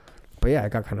 but yeah, I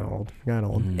got kind of old,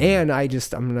 and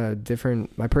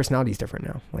my personality's different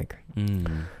now. Like,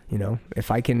 you know, if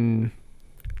I can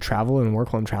travel and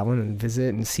work while I'm traveling and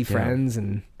visit and see friends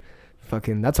and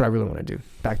fucking, that's what I really want to do.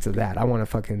 Back to that. I want to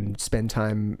fucking spend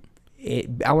time.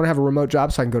 I want to have a remote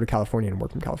job so I can go to California and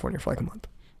work from California for like a month.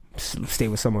 Stay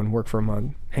with someone, work for a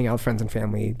month, hang out with friends and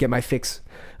family, get my fix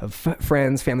of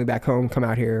friends, family back home, come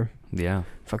out here. Yeah.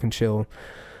 Fucking chill.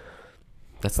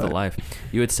 That's the life.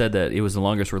 You had said that it was the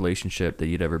longest relationship that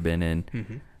you'd ever been in.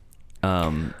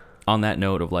 Mm-hmm. On that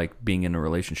note of like being in a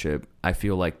relationship, I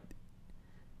feel like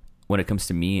when it comes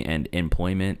to me and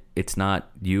employment, it's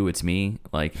not you, it's me.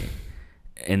 Like,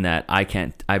 in that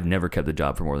I've never kept the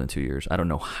job for more than 2 years. I don't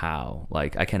know how.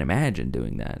 Like, I can't imagine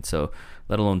doing that. So,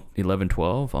 let alone 11,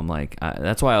 12, I'm like,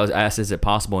 that's why I was asked, is it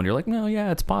possible? And you're like, no,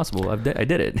 yeah, it's possible. I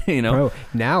did it, you know? Bro,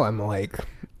 now I'm like,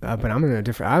 but I'm in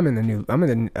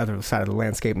the other side of the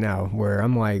landscape now where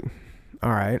I'm like,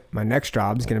 all right, my next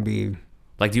job's going to be.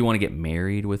 Like, do you want to get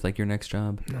married with like your next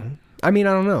job? No. I mean,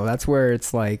 I don't know. That's where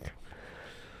it's like,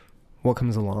 what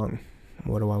comes along?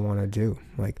 What do I want to do?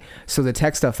 Like, so the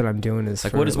tech stuff that I'm doing is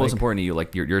like, what is most important to you?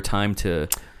 Like your time to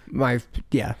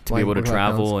be able to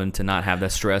travel and to not have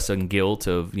that stress and guilt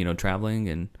of, you know, traveling,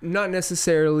 and not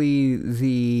necessarily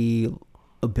the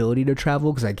ability to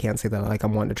travel, because I can't say that like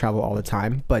I'm wanting to travel all the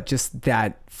time, but just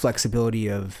that flexibility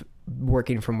of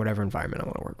working from whatever environment I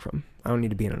want to work from. I don't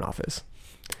need to be in an office.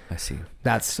 I see.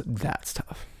 That's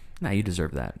tough. Nah, you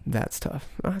deserve that. That's tough.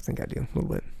 I think I do a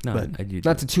little bit. No, but I do.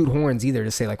 Not to toot horns either, to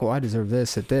say like, well, I deserve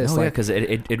this at this. No, like, yeah, because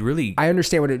it really. I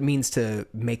understand what it means to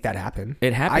make that happen.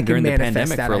 It happened during the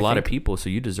pandemic for a lot of people,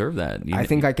 so you deserve that. I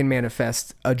think I can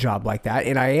manifest a job like that,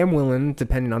 and I am willing,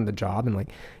 depending on the job, and like,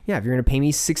 yeah, if you're gonna pay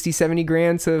me 60, 70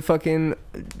 grand to fucking,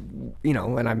 you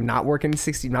know, and I'm not working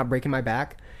 60, not breaking my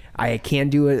back, I can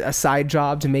do a side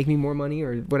job to make me more money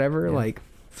or whatever. Yeah. Like,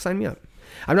 sign me up.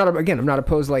 I'm not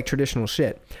opposed to like traditional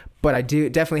shit, but I do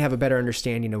definitely have a better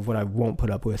understanding of what I won't put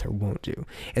up with or won't do.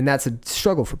 And that's a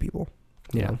struggle for people,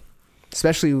 you know,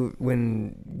 especially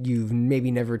when you've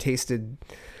maybe never tasted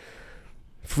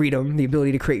freedom, the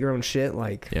ability to create your own shit.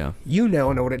 Like, you know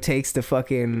what it takes to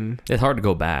fucking. It's hard to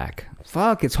go back.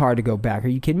 Fuck, it's hard to go back. Are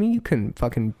you kidding me? You couldn't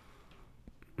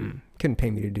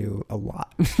pay me to do a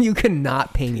lot. You could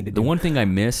not pay me to do the one thing I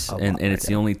miss, and it's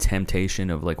the only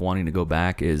temptation of like wanting to go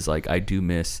back, is like I do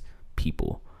miss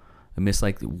people. I miss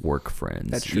like work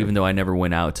friends. That's true. Even though I never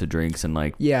went out to drinks and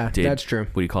like that's true.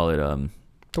 What do you call it?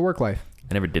 The work life.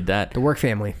 I never did that. The work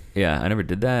family. Yeah, I never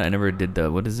did that. I never did the,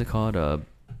 what is it called?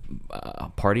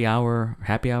 Party hour,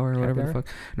 happy hour, or whatever the fuck.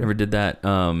 Never did that.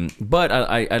 But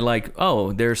I like,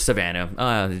 oh, there's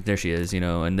Savannah. There she is, you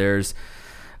know, and there's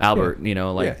Albert, you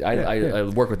know, like I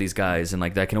work with these guys, and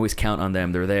like I can always count on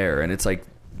them. They're there, and it's like,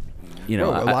 you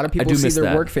know, a lot of people see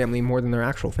their work family more than their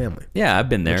actual family. Yeah, I've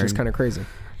been there, which is kind of crazy.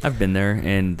 I've been there,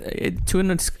 and to an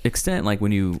extent, like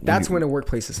when a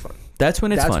workplace is fun. That's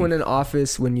when it's fun. That's when an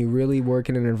office, when you really work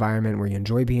in an environment where you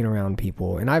enjoy being around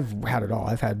people. And I've had it all.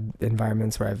 I've had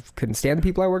environments where I couldn't stand the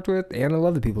people I worked with, and I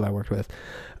love the people I worked with.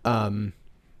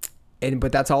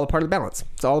 But that's all a part of the balance.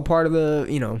 It's all a part of the,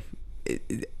 you know.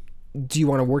 Do you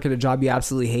want to work at a job you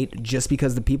absolutely hate just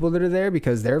because the people that are there,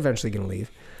 because they're eventually going to leave?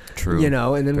 True. You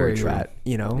know, and then where are you at?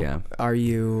 You know, are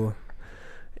you?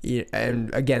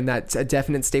 And again, that's a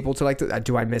definite staple to like,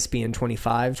 do I miss being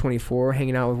 25, 24,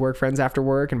 hanging out with work friends after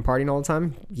work and partying all the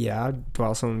time? Yeah. Do I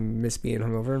also miss being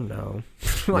hungover? No.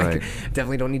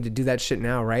 Definitely don't need to do that shit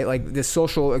now, right? Like the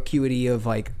social acuity of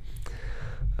like,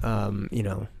 you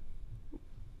know,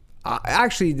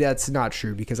 actually that's not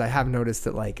true, because I have noticed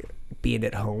that like being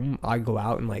at home, I go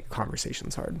out and like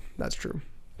conversation's hard. That's true.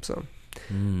 So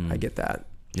I get that.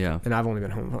 Yeah. And I've only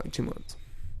been home for like 2 months.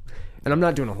 And I'm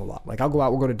not doing a whole lot. Like, I'll go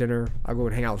out, we'll go to dinner, I'll go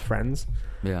and hang out with friends.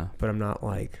 Yeah. But I'm not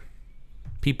like...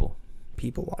 People.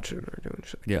 people watching or doing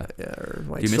shit. Yeah. Or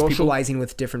like Do you miss socializing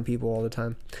with different people all the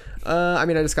time. I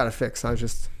mean, I just got a fix. I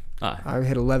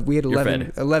hit 11. We had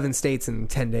 11 states in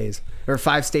 10 days, or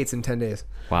 5 states in 10 days.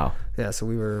 Wow. Yeah, so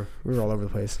we were all over the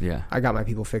place. Yeah. I got my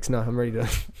people fixed. No, I'm ready to.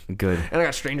 Good. And I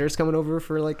got strangers coming over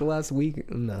for like the last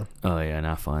week. No. Oh yeah,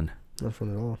 not fun. Not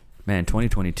fun at all. Man,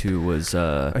 2022 was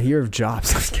a year of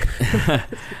jobs.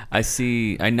 I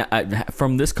see.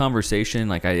 From this conversation,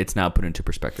 like it's now put into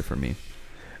perspective for me.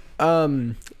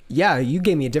 Yeah, you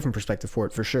gave me a different perspective for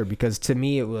it for sure. Because to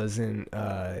me, it was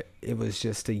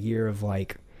just a year of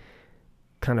like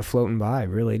kind of floating by.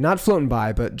 Really, not floating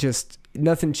by, but just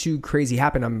nothing too crazy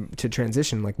happened. To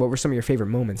transition. Like, what were some of your favorite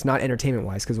moments? Not entertainment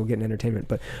wise, because we'll get in entertainment.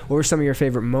 But what were some of your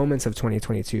favorite moments of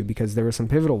 2022? Because there were some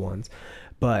pivotal ones,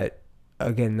 but.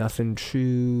 Again, nothing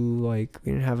too, like,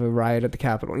 we didn't have a riot at the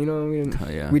Capitol. You know,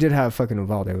 we did have fucking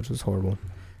Uvalde, which was horrible.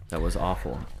 That was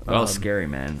awful. That was scary,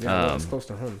 man. Yeah, that was close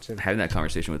to home, too. Having that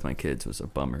conversation with my kids was a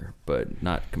bummer, but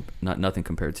nothing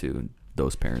compared to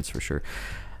those parents, for sure.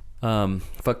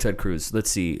 Fuck Ted Cruz.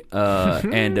 Let's see.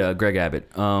 And Greg Abbott.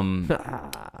 So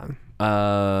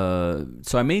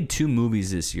I made 2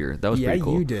 movies this year. That was pretty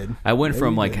cool. Yeah, you did. I went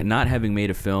from, like, not having made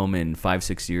a film in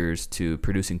 5-6 years to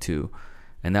producing 2.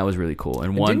 And that was really cool.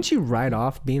 And one, didn't you write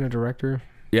off being a director?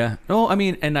 Yeah. No, I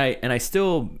mean, and I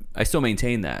still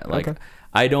maintain that. Like, okay.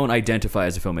 I don't identify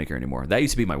as a filmmaker anymore. That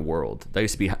used to be my world. That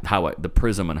used to be the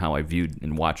prism on how I viewed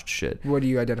and watched shit. What do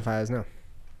you identify as now?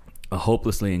 A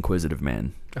hopelessly inquisitive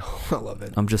man. Oh, I love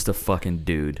it. I'm just a fucking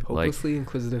dude. Hopelessly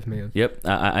inquisitive man. Yep.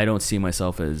 I don't see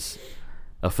myself as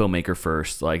a filmmaker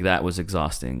first. Like, that was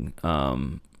exhausting.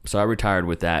 So I retired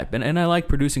with that, and I like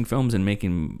producing films and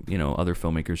making, you know, other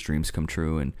filmmakers' dreams come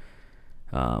true, and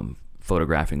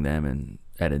photographing them and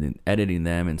editing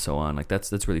them and so on. Like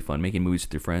that's really fun. Making movies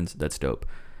with your friends, that's dope.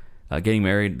 Getting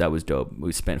married, that was dope.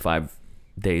 We spent 5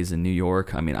 days in New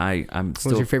York. I mean, I'm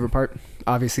still. What was your favorite part?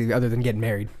 Obviously, other than getting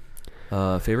married.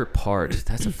 Favorite part?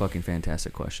 That's a fucking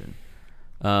fantastic question.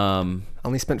 I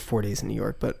only spent 4 days in New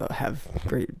York, but have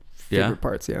great favorite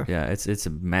parts. Yeah. Yeah, it's a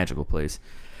magical place.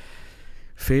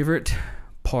 Favorite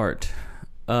part?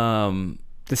 The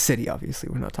city, obviously.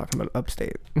 We're not talking about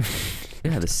upstate.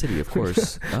 Yeah, the city, of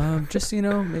course. Just, you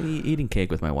know, maybe eating cake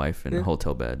with my wife in a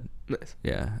hotel bed. Nice.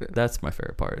 Yeah, that's my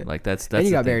favorite part. Yeah. Like that's. And you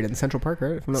got married in Central Park,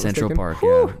 right? If I'm not Central mistaken.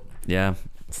 Park, yeah.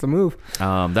 It's the move.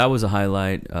 That was a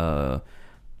highlight of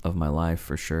my life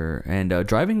for sure. And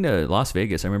driving to Las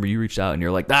Vegas, I remember you reached out and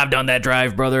you're like, "I've done that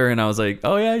drive, brother," and I was like,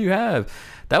 "Oh yeah, you have."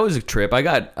 That was a trip. I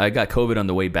got COVID on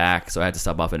the way back, so I had to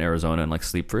stop off in Arizona and like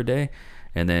sleep for a day,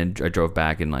 and then I drove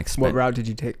back and like spent. What route did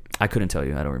you take? I couldn't tell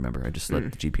you. I don't remember. I just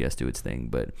let the GPS do its thing.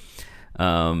 But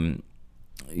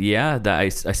yeah, I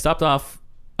stopped off.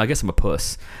 I guess I'm a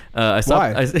puss.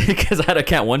 Why? Because I had a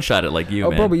cat one shot it like you. Oh,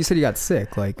 man. bro, but you said you got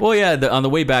sick. Like. Well, yeah. On the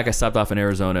way back, I stopped off in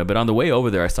Arizona, but on the way over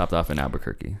there, I stopped off in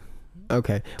Albuquerque.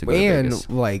 Okay. And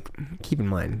like, keep in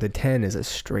mind, the 10 is a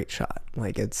straight shot.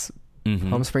 Like it's.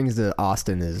 Mm-hmm. Palm Springs to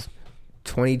Austin is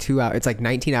 22 hours. It's like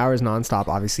 19 hours nonstop.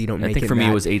 Obviously, you don't make it. I think for me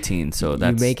it was 18. So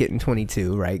that's you make it in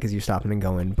 22, right? Because you're stopping and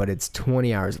going. But it's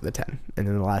 20 hours of the 10, and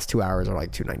then the last 2 hours are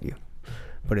like 290.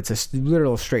 But it's a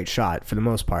literal straight shot for the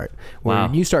most part.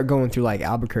 When you start going through like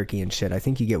Albuquerque and shit, I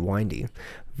think you get windy.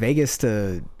 Vegas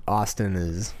to Austin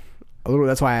is a little.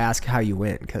 That's why I ask how you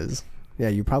went, because yeah,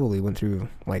 you probably went through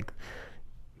like.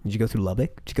 Did you go through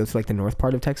Lubbock? Did you go through like the north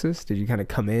part of Texas? Did you kind of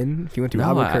come in? If you went through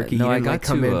Albuquerque, you didn't like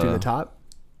come in through the top?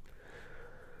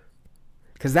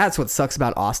 Because that's what sucks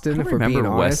about Austin. I don't remember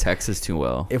West Texas too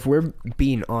well. If we're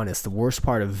being honest, the worst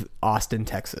part of Austin,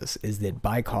 Texas is that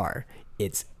by car,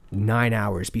 it's 9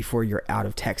 hours before you're out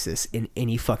of Texas in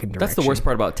any fucking direction. That's the worst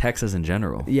part about Texas in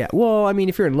general. Yeah. Well, I mean,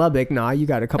 if you're in Lubbock, you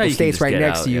got a couple states right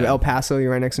next to you. Yeah. El Paso,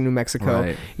 you're right next to New Mexico.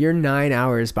 Right. You're 9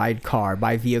 hours by car,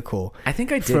 by vehicle. I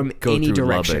think I did from go any through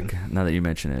direction. Lubbock, now that you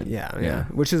mention it. Yeah.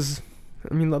 Which is,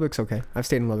 I mean, Lubbock's okay. I've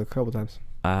stayed in Lubbock a couple times.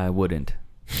 I wouldn't.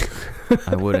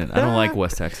 I don't like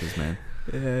West Texas, man.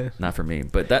 Yeah. Not for me,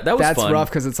 but that was that's fun. rough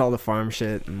because it's all the farm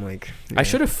shit and like. Yeah. I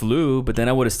should have flew, but then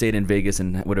I would have stayed in Vegas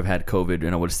and would have had COVID,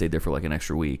 and I would have stayed there for like an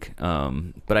extra week.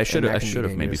 But I should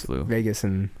have maybe flew Vegas,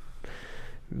 and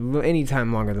any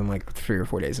time longer than like 3 or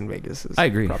 4 days in Vegas is I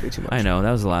agree. Probably too much. I know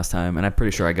that was the last time, and I'm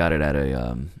pretty sure I got it at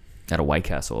a White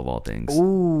Castle of all things.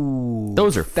 Ooh,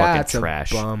 those are fucking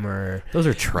trash. Bummer. Those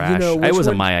are trash. It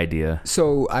wasn't my idea.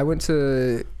 So I went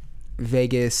to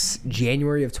Vegas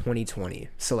January of 2020,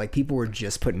 so like people were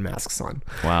just putting masks on.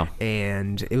 Wow.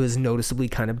 And it was noticeably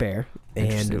kind of bare,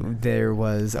 and there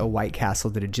was a White Castle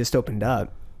that had just opened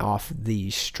up off the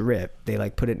strip. They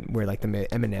like put it where like the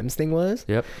M&M's thing was.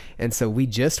 Yep. And so we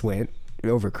just went.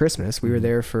 over Christmas. We were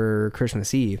there for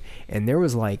Christmas Eve, and there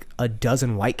was like a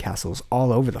dozen White Castles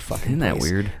all over the fucking Isn't that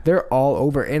place. weird? They're all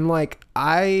over, and like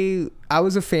I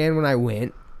was a fan when I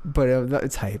went, but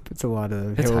it's hype. It's a lot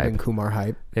of It's Harold hype. and Kumar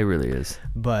hype. It really is.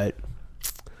 But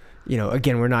you know,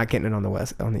 again, we're not getting it on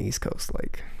the East Coast.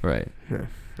 Like, Right. yeah.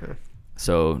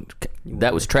 So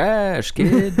that was trash,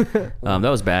 kid. That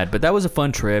was bad, but that was a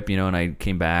fun trip, you know. And I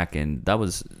came back, and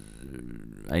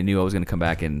I knew I was going to come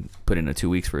back and put in 2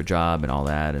 weeks for a job and all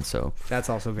that, and so That's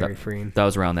also very freeing. that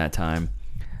was around that time.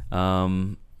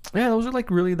 Yeah, those are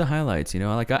like really the highlights, you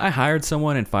know. Like I hired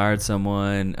someone and fired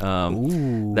someone.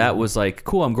 Ooh. That was like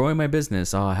cool. I'm growing my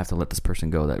business. Oh, I have to let this person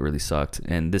go. That really sucked.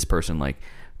 And this person like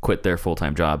quit their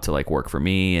full-time job to like work for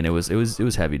me, and it was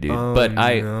heavy, dude. But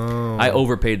I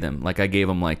overpaid them. Like I gave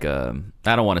them like I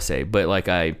don't want to say, but like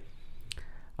I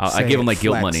gave them like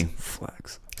guilt money.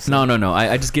 Flex. No.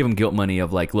 I just gave them guilt money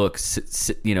of like, look,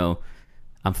 you know,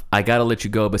 I gotta let you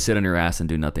go, but sit on your ass and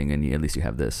do nothing, and at least you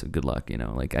have this. Good luck, you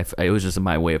know. Like it was just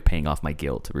my way of paying off my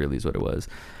guilt. Really, is what it was.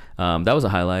 That was a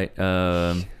highlight.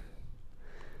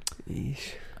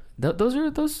 Eesh. Those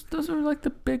are like the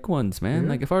big ones, man. Yeah.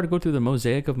 Like if I were to go through the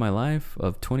mosaic of my life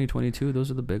of 2022,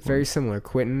 those are the big Very ones. similar.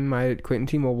 Quitting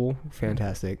T-Mobile,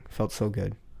 fantastic. Felt so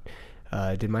good.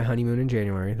 Did my honeymoon in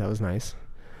January. That was nice.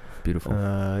 Beautiful.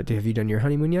 Have you done your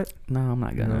honeymoon yet? No, I'm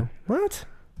not gonna. No. What?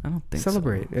 I don't think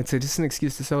Celebrate. so. It's just an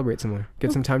excuse to celebrate somewhere.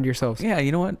 Get some time to yourselves. Yeah,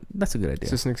 you know what? That's a good idea.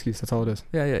 It's just an excuse. That's all it is.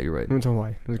 Yeah, you're right. I went to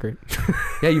Hawaii. It was great.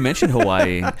 Yeah, you mentioned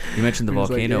Hawaii. You mentioned the It was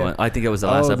like, volcano. yeah. I think it was the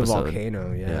last the episode.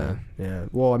 volcano. Yeah.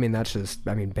 Well, I mean, that's just,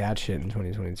 bad shit in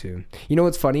 2022. You know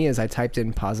what's funny is I typed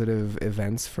in positive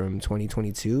events from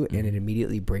 2022, and it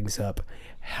immediately brings up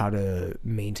how to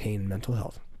maintain mental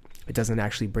health. It doesn't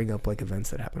actually bring up like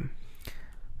events that happen.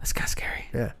 That's kind of scary.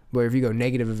 Yeah. But if you go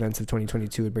negative events of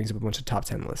 2022, it brings up a bunch of top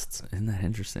 10 lists. Isn't that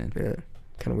interesting? Yeah.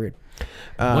 Kind of weird.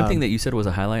 One thing that you said was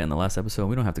a highlight in the last episode.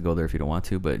 We don't have to go there if you don't want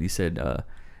to, but you said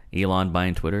Elon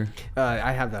buying Twitter.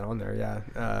 I have that on there. Yeah.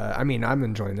 I'm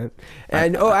enjoying it.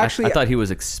 And actually, I thought he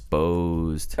was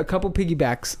exposed. a couple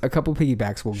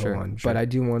piggybacks will Sure, go on, sure. but I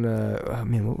do want to. Oh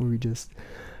man, what were we just?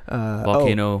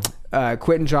 Volcano.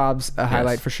 Quitting jobs, a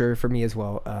highlight for sure for me as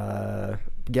well.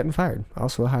 Getting fired,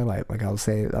 also a highlight. Like I'll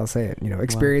say it. You know,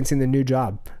 experiencing the new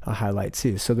job, a highlight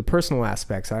too. So the personal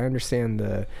aspects, I understand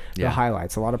the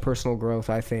highlights. A lot of personal growth,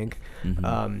 I think.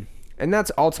 Mm-hmm. And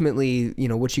that's ultimately, you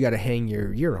know, what you got to hang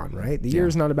your year on, right? The year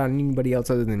is not about anybody else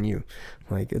other than you.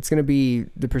 Like it's going to be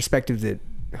the perspective that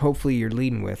hopefully you're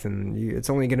leading with, and it's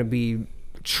only going to be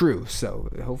true. So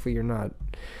hopefully you're not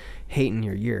hating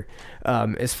your year.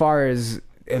 As far as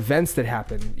events that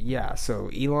happened, so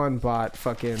Elon bought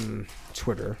fucking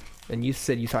Twitter, and you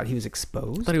said you thought he was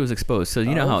exposed. I thought he was exposed. So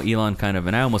you know how Elon kind of,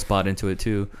 and I almost bought into it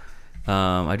too.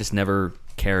 I just never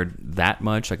cared that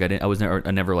much. Like I was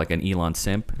never like an Elon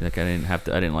simp. Like I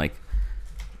didn't like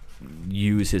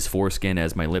use his foreskin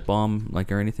as my lip balm,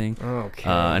 like or anything. Okay.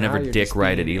 I never now you're dick just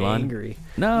righted being Elon. angry.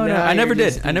 No, Now I never you're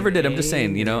did. just I never being did. I'm just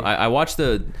saying, you know, angry. I watched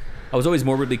I was always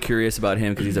morbidly curious about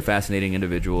him because he's a fascinating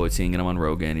individual. Seeing him on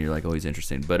Rogan, you're like, oh, he's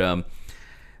interesting. But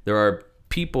there are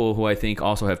people who I think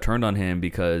also have turned on him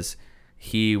because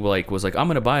he was like, I'm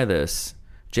going to buy this.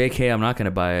 JK, I'm not going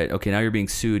to buy it. Okay, now you're being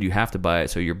sued. You have to buy it.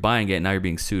 So you're buying it. Now you're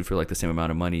being sued for like the same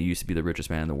amount of money. You used to be the richest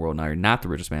man in the world. Now you're not the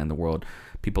richest man in the world.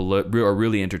 People are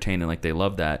really entertained and like they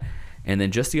love that. And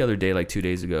then just the other day, like 2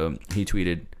 days ago, he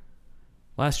tweeted,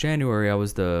 last January I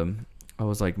was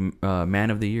like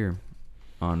man of the year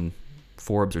on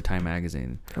Forbes or Time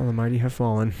magazine. Oh, the mighty have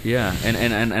fallen. Yeah,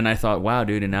 and I thought, wow,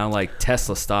 dude, and now like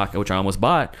Tesla stock, which I almost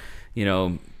bought, you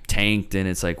know, tanked, and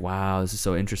it's like, wow, this is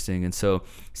so interesting. And so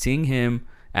seeing him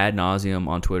ad nauseum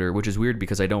on Twitter, which is weird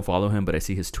because I don't follow him, but I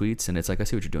see his tweets, and it's like, I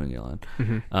see what you're doing, Elon.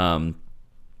 Mm-hmm.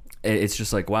 It's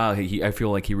just like, wow, I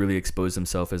feel like he really exposed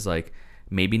himself as like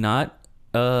maybe not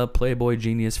a playboy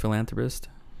genius philanthropist.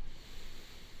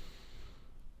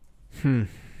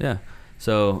 Yeah.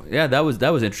 So yeah, that was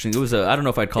interesting. It was I don't know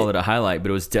if I'd call it a highlight,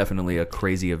 but it was definitely a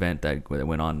crazy event that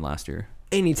went on last year.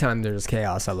 Anytime there's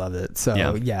chaos, I love it. So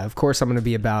Yeah. of course I'm going to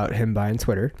be about him buying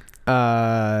Twitter.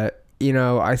 You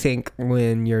know, I think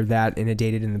when you're that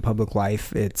inundated in the public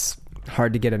life, it's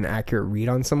hard to get an accurate read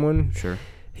on someone. Sure.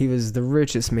 He was the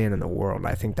richest man in the world.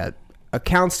 I think that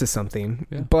accounts to something,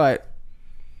 Yeah. but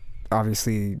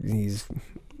obviously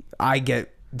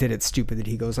did it stupid that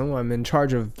he goes, oh, I'm in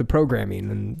charge of the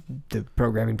programming, and the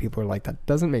programming people are like, that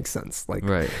doesn't make sense. Like,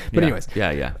 Right. But Yeah. anyways,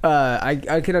 Yeah.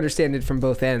 I can understand it from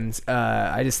both ends.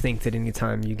 I just think that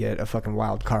anytime you get a fucking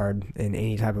wild card in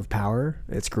any type of power,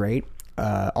 it's great.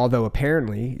 Although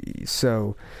apparently,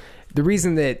 so the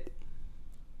reason that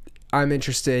I'm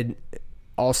interested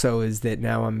also is that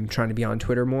now I'm trying to be on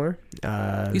Twitter more.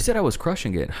 You said I was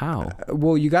crushing it. How?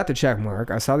 Well, you got the check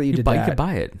mark. I saw that you did that. You could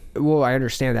buy it. Well, I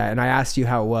understand that, and I asked you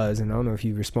how it was, and I don't know if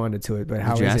you responded to it, but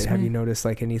how is it? Have you noticed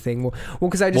like anything? Well,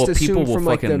 because I just assumed people will from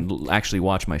like fucking actually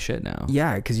watch my shit now.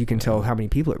 Yeah, because you can tell how many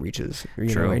people it reaches.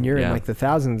 You know, and you're in like the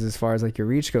thousands as far as like your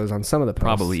reach goes on some of the posts.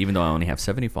 Probably, even though I only have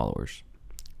 70 followers.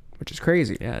 Which is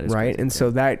crazy, yeah, it is right? crazy, and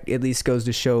so that at least goes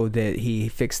to show that he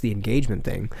fixed the engagement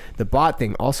thing. The bot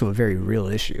thing, also a very real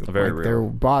issue. Very real. There are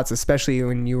bots, especially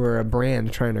when you were a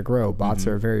brand trying to grow. Bots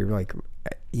are very like,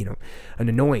 you know, an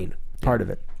annoying part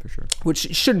of it, for sure.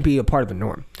 which shouldn't be a part of the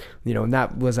norm, you know. And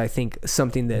that was, I think,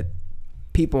 something that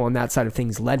people on that side of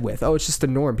things led with. Oh, it's just the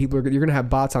norm. You're going to have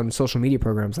bots on social media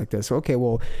programs like this. Okay,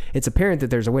 well, it's apparent that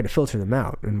there's a way to filter them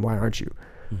out, and why aren't you?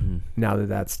 Now that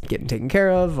that's getting taken care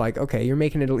of, like, okay,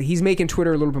 he's making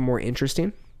Twitter a little bit more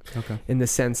interesting. Okay. In the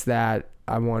sense that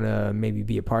I want to maybe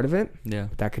be a part of it. Yeah.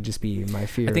 That could just be my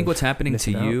fear. I think what's happening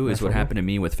to you is what FOMO. happened to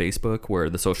me with Facebook, where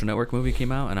the Social Network movie came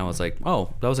out, and I was like,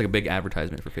 oh, that was like a big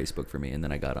advertisement for Facebook for me, and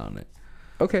then I got on it.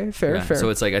 Okay, fair. So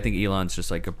it's like, I think Elon's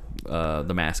just like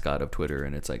the mascot of Twitter,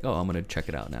 and it's like, oh, I'm going to check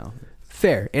it out now.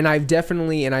 Fair. And I've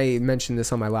definitely, and I mentioned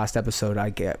this on my last episode, I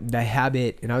get the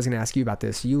habit, and I was going to ask you about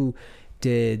this. You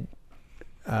did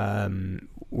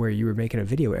where you were making a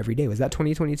video every day. Was that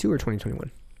 2022 or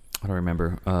 2021? I don't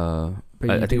remember. But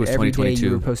I think it was every day 2022.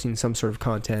 you were posting some sort of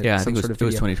content. Yeah, I some think sort of it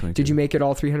was video. 2022. Did you make it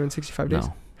all 365 days?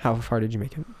 No. How far did you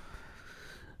make it?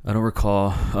 I don't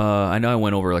recall. I know I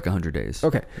went over like 100 days.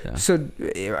 Okay. Yeah. So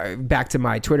back to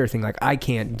my Twitter thing, like I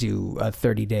can't do a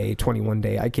 30-day,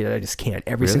 21-day. I just can't.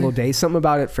 Every Really? single day, something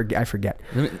about it, I forget.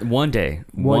 One day.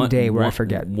 One day where I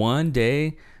forget. One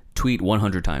day, tweet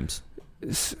 100 times.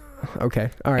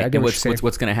 Okay. All right. I And get what's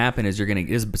going to happen is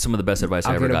is some of the best advice I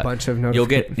I'll ever get a got. bunch of You'll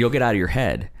get out of your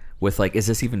head with like, is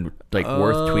this even like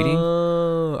worth tweeting?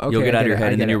 Okay, You'll get out of your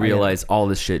head, and then you I get it. realize all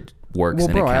this shit works. Well,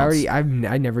 and bro, it counts.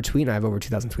 I never tweet, and I have over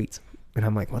 2,000 tweets, and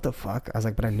I'm like, what the fuck? I was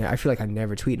like, but I feel like I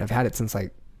never tweet, and I've had it since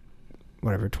like,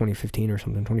 whatever, 2015 or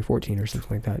something, 2014 or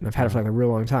something like that, and I've had it for like a real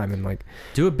long time, and like,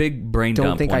 do a big brain don't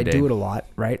dump think one I day. do it a lot,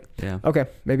 right? Yeah. Okay,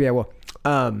 maybe I will.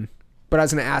 But I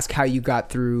was going to ask how you got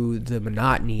through the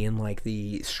monotony and like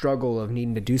the struggle of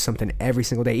needing to do something every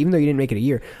single day, even though you didn't make it a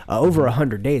year. Over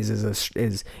 100 days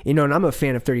is you know, and I'm a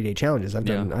fan of 30-day challenges. I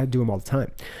do them all the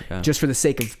time, just for the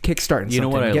sake of kickstarting something, You know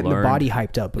what I getting learned? the body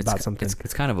hyped up about something.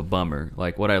 It's kind of a bummer.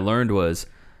 Like what I learned was,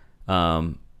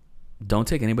 don't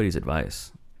take anybody's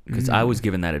advice, because I was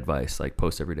given that advice, like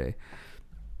post every day,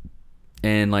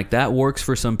 and like that works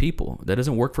for some people. That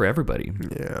doesn't work for everybody.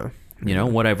 Yeah. You know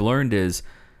what I've learned is.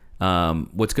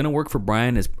 What's going to work for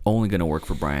Brian is only going to work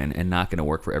for Brian and not going to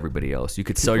work for everybody else. You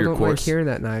could sell your People don't course. like hearing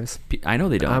that, Knives. I know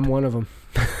they don't. I'm one of them.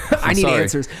 I need sorry.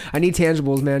 answers. I need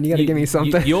tangibles, man. You got to give me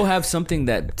something. You'll have something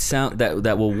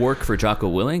that will work for Jocko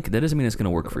Willink. That doesn't mean it's going to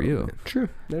work for you. True.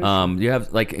 You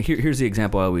have like here's the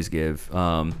example I always give.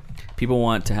 People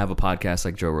want to have a podcast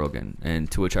like Joe Rogan,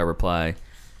 and to which I reply,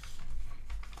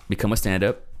 become a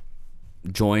stand-up,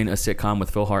 join a sitcom with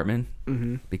Phil Hartman,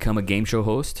 become a game show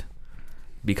host,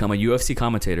 become a UFC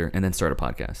commentator, and then start a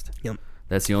podcast. Yep.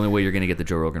 That's the only way you're going to get the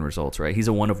Joe Rogan results, right? He's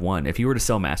a one of one. If he were to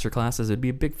sell masterclasses, it'd be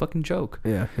a big fucking joke.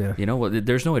 Yeah. You know,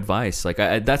 there's no advice. Like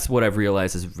that's what I've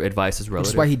realized is advice is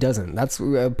relative. That's why he doesn't. That's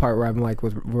a part where I'm like,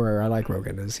 where I like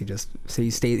Rogan is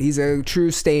he's a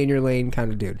true stay in your lane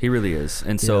kind of dude. He really is.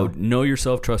 And so know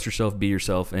yourself, trust yourself, be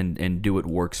yourself, and do what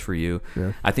works for you.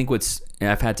 Yeah. I think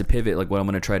I've had to pivot. Like what I'm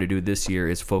going to try to do this year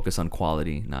is focus on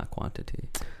quality, not quantity.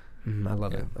 I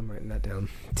love it. I'm writing that down.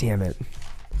 Damn it.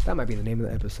 That might be the name of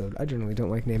the episode. I generally don't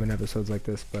like naming episodes like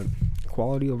this, but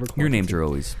quality over quantity. Your names are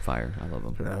always fire. I love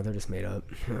them. No, they're just made up.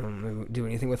 I don't do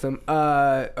anything with them.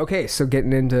 Okay, so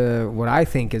getting into what I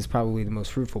think is probably the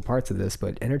most fruitful parts of this,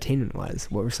 but entertainment-wise,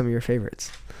 what were some of your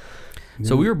favorites?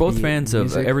 So we were both fans of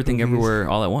music, Everything movies, Everywhere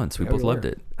All at Once. We both loved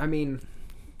it. I mean,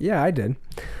 yeah, I did.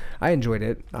 I enjoyed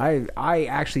it. I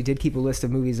actually did keep a list of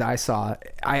movies I saw.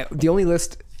 The only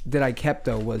list that I kept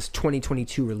though was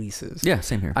 2022 releases. Yeah,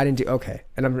 same here. I didn't do okay,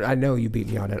 and I know you beat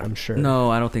me on it. I'm sure. No,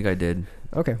 I don't think I did.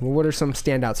 Okay, well, what are some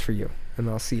standouts for you? And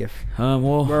I'll see if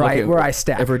where I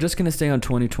stack. If we're just gonna stay on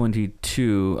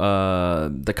 2022,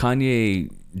 the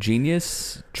Kanye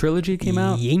Genius trilogy came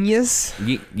out. Genius,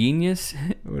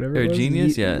 whatever, or it was.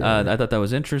 Genius. Yeah, I thought that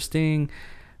was interesting.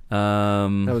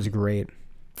 That was great.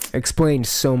 Explained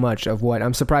so much of what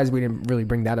I'm surprised we didn't really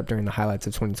bring that up during the highlights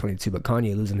of 2022. But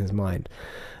Kanye losing his mind.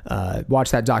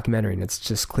 Watch that documentary, and it's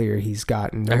just clear he's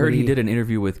gotten. I heard he did an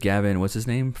interview with Gavin. What's his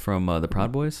name from the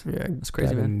Proud Boys? Yeah, it's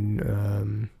crazy, Gavin,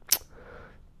 man.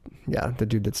 Yeah, the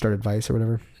dude that started Vice or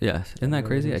whatever. Yeah, isn't that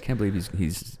crazy? I can't believe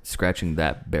he's scratching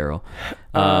that barrel.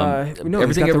 No,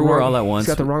 Everything Everywhere All at Once.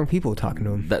 He's got the wrong people talking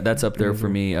to him. That's up there for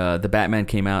me. The Batman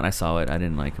came out. I saw it. I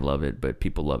didn't love it, but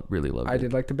people really loved it. I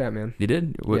did like the Batman. You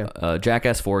did? Yeah.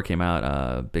 Jackass 4 came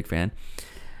out. Big fan.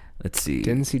 Let's see.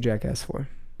 Didn't see Jackass 4.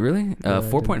 Really?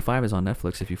 4.5 is on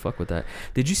Netflix if you fuck with that.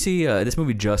 Did you see this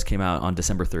movie just came out on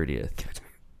December 30th?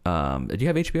 Did you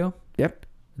have HBO? Yep.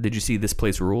 Did you see This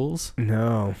Place Rules?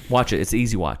 No. Watch it. It's an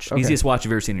easy watch. Okay. Easiest watch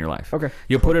you've ever seen in your life. Okay.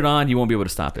 You'll put it on. You won't be able to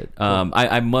stop it.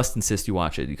 I must insist you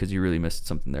watch it because you really missed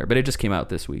something there. But it just came out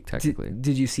this week, technically.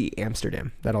 Did you see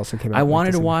Amsterdam? That also came out. I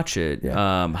wanted to watch it.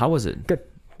 Yeah. How was it? Good.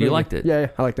 You liked it? Yeah,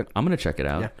 I liked it. I'm going to check it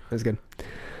out. Yeah, it was good.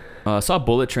 Saw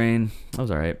Bullet Train. That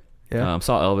was all right. Yeah.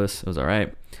 Saw Elvis. It was all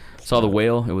right. Saw The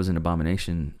Whale. It was an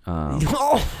abomination.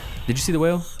 Did you see The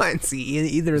Whale? I didn't see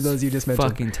either of those you just mentioned.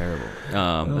 Fucking terrible.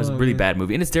 It was a really bad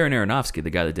movie. And it's Darren Aronofsky, the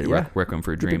guy that did Requiem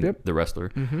for a Dream, Yep. The Wrestler.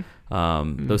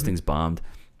 Mm-hmm. Those things bombed.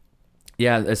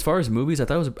 Yeah, as far as movies, I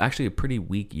thought it was actually a pretty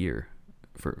weak year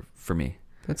for me.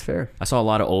 That's fair. I saw a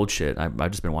lot of old shit. I've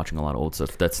just been watching a lot of old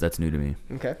stuff. That's new to me.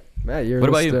 Okay. What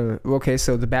about you? Okay,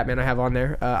 so the Batman I have on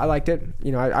there, I liked it.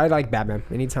 You know, I like Batman.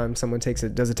 Anytime someone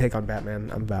does a take on Batman,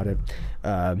 I'm about it.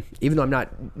 Even though I'm not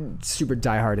super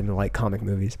diehard into like comic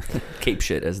movies. Cape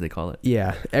shit, as they call it.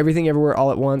 Yeah. Everything Everywhere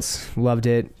All at Once. Loved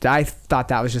it. I thought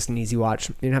that was just an easy watch.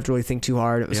 You didn't have to really think too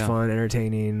hard. It was fun,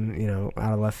 entertaining, you know,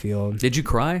 out of left field. Did you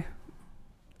cry?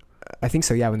 I think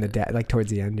so, yeah, when the dad, like towards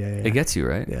the end, yeah. It gets you,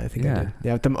 right? Yeah, I think I did.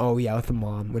 Yeah, with with the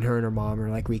mom, when her and her mom are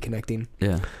like reconnecting.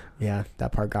 Yeah. Yeah,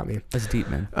 that part got me. That's deep,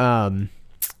 man.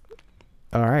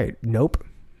 All right, Nope.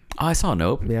 Oh, I saw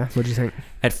Nope. Yeah, what'd you think?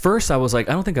 At first, I was like,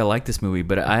 I don't think I like this movie,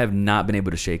 but I have not been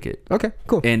able to shake it. Okay,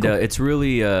 cool. And cool. It's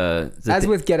really as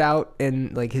with Get Out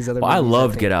and like his other. Well, movies, I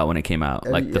loved Get Out when it came out.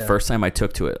 Like the yeah. first time I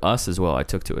took to it, Us as well. I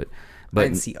took to it, but I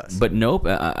didn't see Us. But Nope.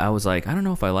 I was like, I don't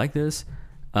know if I like this.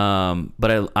 But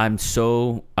I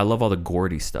love all the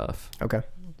Gordy stuff. Okay.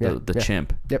 Yeah, the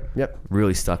chimp. Yep.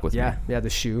 Really stuck with me. Yeah, the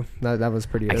shoe. That was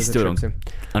pretty. I still don't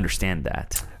understand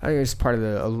that. I think it's part of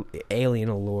the alien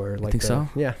allure. Like think so?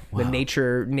 Yeah. Wow.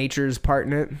 The nature's part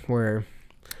in it, where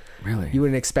really you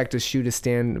wouldn't expect a shoe to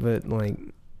stand, but like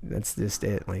that's just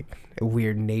it. Like a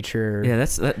weird nature. Yeah,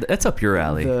 that's up your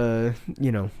alley. The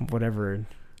whatever.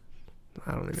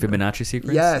 I don't even know. Fibonacci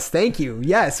sequence? Yes, thank you.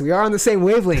 Yes, we are on the same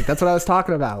wavelength. That's what I was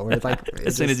talking about. Where it's like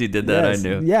as soon as you did that, I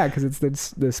knew. Yeah, because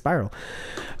it's the spiral.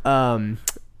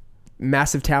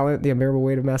 Massive Talent, The Unbearable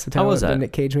Weight of Massive Talent. How was that? The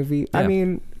Nick Cage movie. Yeah. I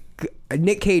mean,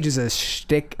 Nick Cage is a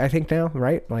shtick, I think now,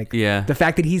 right? Like, the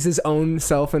fact that he's his own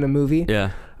self in a movie.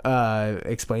 Yeah.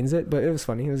 Explains it, but it was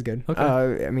funny. It was good.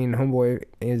 Okay. I mean, Homeboy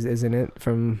is in it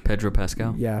from Pedro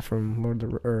Pascal. Yeah, from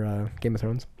Game of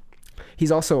Thrones.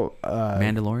 He's also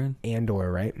Mandalorian?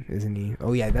 Andor, right? Isn't he?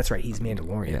 Oh yeah, that's right. He's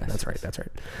Mandalorian. Yes. That's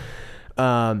right.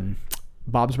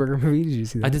 Bob's Burger movie. Did you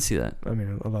see that? I did see that. I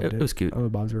mean, I loved it. It was cute. I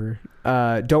love Bob's Burger.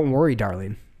 Don't Worry,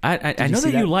 Darling. I know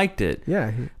that you liked it.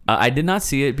 Yeah. I did not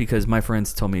see it because my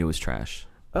friends told me it was trash.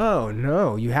 Oh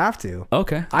no, you have to.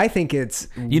 Okay. I think it's.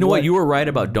 You know what? You were right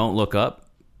about Don't Look Up.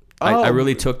 I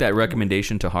really took that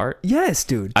recommendation to heart. Yes,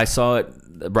 dude. I saw it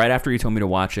right after you told me to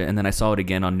watch it, and then I saw it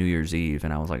again on New Year's Eve,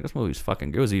 and I was like, "This movie's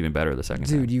fucking." It was even better the second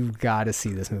time. Dude, you've got to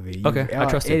see this movie. Okay, I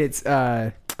trust it.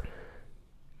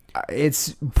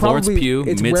 It's Florence probably Pugh,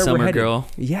 it's where we're Midsummer headed. Girl.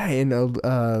 Yeah, and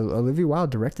Olivia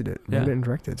Wilde directed it. Wrote it and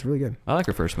directed it. It's really good. I like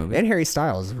her first movie. And Harry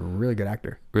Styles is a really good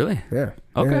actor. Really? Yeah.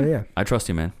 Okay. Yeah. I trust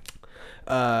you, man.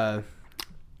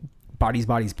 Bodies.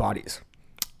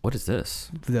 What is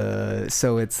this?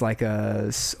 So it's like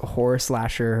a horror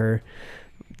slasher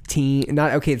teen.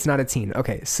 It's not a teen.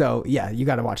 Okay, so yeah, you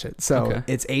got to watch it. So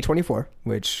it's A24,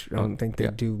 which I don't think they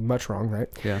do much wrong, right?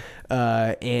 Yeah.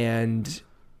 And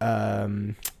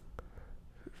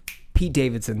Pete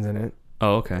Davidson's in it.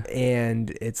 Oh, okay.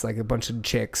 And it's like a bunch of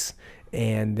chicks,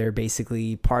 and they're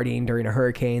basically partying during a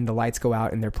hurricane. The lights go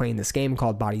out, and they're playing this game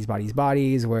called Bodies,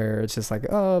 where it's just like,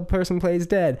 oh, a person plays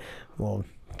dead. Well,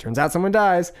 turns out someone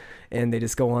dies, and they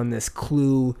just go on this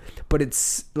clue. But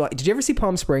it's like, did you ever see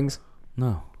Palm Springs?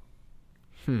 No.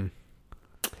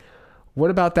 What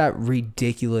about that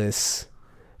ridiculous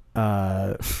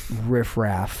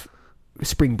riff-raff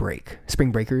Spring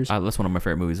Breakers? That's one of my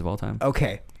favorite movies of all time.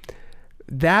 Okay.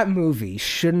 That movie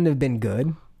shouldn't have been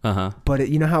good. But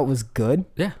you know how it was good?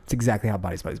 Yeah. It's exactly how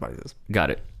Bodies is. Got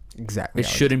it. Exactly. It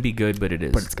shouldn't be good, but it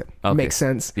is. But it's good. Okay. Makes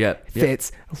sense. Yeah.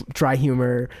 Fits. Dry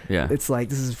humor. Yeah. It's like,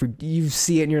 this is for, you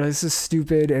see it and you're like, this is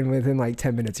stupid. And within like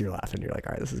 10 minutes, you're laughing. You're like,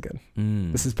 all right, this is good.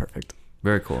 This is perfect.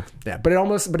 Very cool. Yeah. But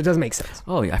it does make sense.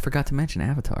 Oh, yeah. I forgot to mention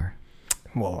Avatar.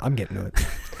 Well, I'm getting to it.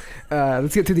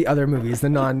 Let's get to the other movies, the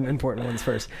non-important ones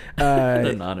first.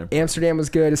 The non-important. Amsterdam was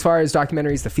good. As far as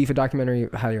documentaries, the FIFA documentary,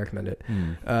 highly recommend it.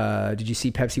 Did you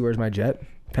see Pepsi Where's My Jet?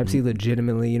 Pepsi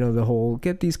legitimately, the whole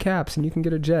get these caps and you can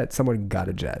get a jet. Someone got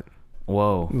a jet.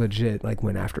 Whoa. Legit,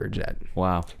 went after a jet.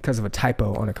 Wow. Because of a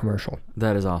typo on a commercial.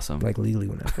 That is awesome. Legally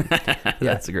went after it. Yeah.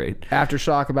 That's great.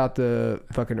 Aftershock about the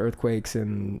fucking earthquakes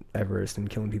in Everest and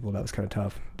killing people. That was kind of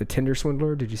tough. The Tinder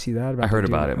Swindler, did you see that? I heard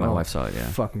about it. My wife saw it, yeah.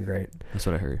 Fucking great. That's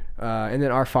what I heard. And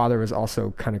then Our Father was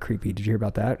also kind of creepy. Did you hear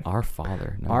about that? Our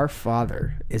Father? No. Our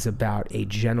Father is about a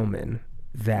gentleman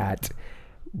that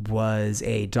was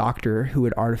a doctor who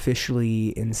would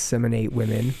artificially inseminate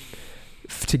women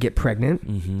to get pregnant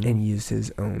and used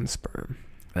his own sperm.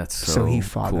 That's so he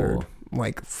fathered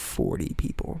cool. 40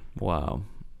 people. Wow.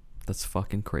 That's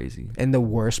fucking crazy. And the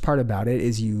worst part about it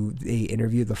is they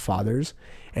interview the fathers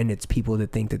and it's people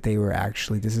that think that they were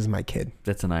actually, this is my kid.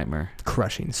 That's a nightmare.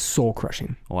 Crushing, soul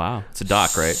crushing. Wow. It's a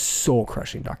doc, right? Soul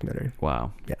crushing documentary.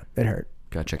 Wow. Yeah, it hurt.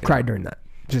 Gotta check it Cried out. during that.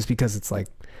 Just because it's I'm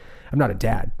not a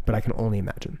dad, but I can only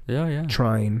imagine. Yeah.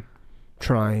 Trying.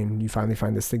 You finally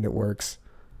find this thing that works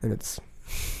and it's...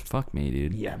 Fuck me,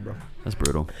 dude. Yeah, bro. That's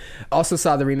brutal. Also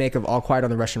saw the remake of All Quiet on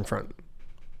the Russian Front.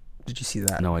 Did you see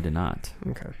that? No, I did not.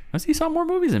 Okay. You saw more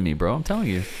movies than me, bro. I'm telling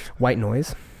you. White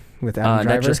Noise with Adam That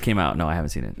Driver. just came out. No, I haven't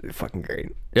seen it. Fucking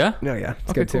great. Yeah? No, yeah. It's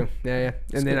Okay, good cool. too. Yeah.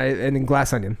 And then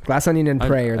Glass Onion. Glass Onion and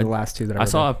Prey are the last two that I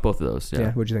saw both of those.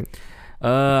 Yeah. What'd you think?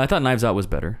 I thought Knives Out was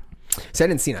better. See, I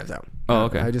didn't see Knives Out. Oh,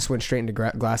 okay. I just went straight into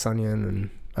Glass Onion and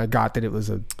I got that it was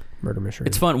a murder mystery.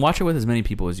 It's fun. Watch it with as many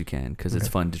people as you can because it's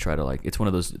fun to try to it's one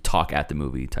of those talk at the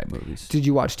movie type movies. Did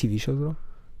you watch TV shows at all?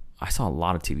 I saw a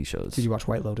lot of TV shows. Did you watch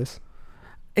White Lotus?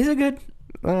 Is it good?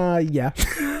 Yeah.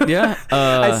 Yeah.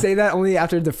 I say that only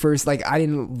after the first, I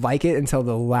didn't like it until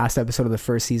the last episode of the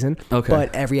first season. Okay.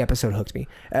 But every episode hooked me.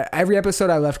 Every episode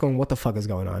I left going, what the fuck is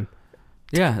going on?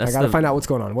 Yeah. I gotta find out what's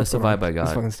going on. What's that's the vibe I got.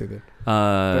 It's fucking stupid.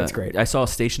 That's great. I saw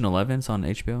Station 11's on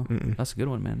HBO. Mm-mm. That's a good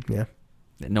one, man. Yeah.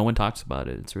 No one talks about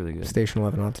it. It's really good. Station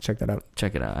 11. I'll have to check that out.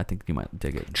 Check it out. I think you might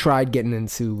dig it. Tried getting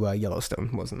into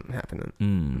Yellowstone. Wasn't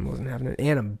happening. Wasn't happening.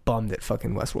 And I'm bummed that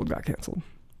fucking Westworld got canceled.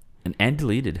 And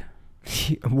deleted.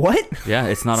 What? Yeah,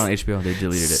 it's not on HBO. They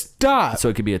deleted it. Stop. So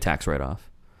it could be a tax write-off.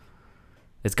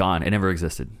 It's gone. It never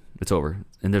existed. It's over.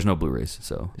 And there's no Blu-rays.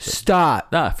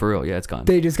 Stop. For real. Yeah, it's gone.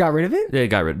 They just got rid of it?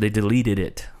 They deleted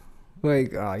it. You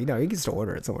can still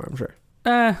order it somewhere, I'm sure.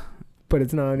 But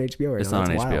it's not on HBO right It's now. not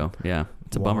on That's HBO. wild. Yeah.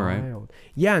 It's a bummer, right?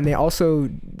 Yeah, and they also...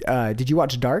 did you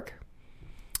watch Dark?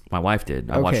 My wife did.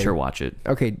 I watched her watch it.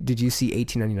 Okay, did you see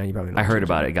 1899? You probably not. I heard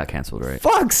about it. It got canceled, right?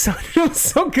 Fuck, son. It was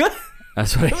so good.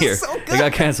 That's what I hear. So it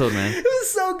got canceled, man. It was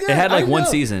so good. It had I one know.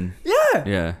 season. Yeah.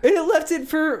 Yeah. And it left it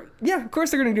for... Yeah, of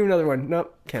course they're going to do another one.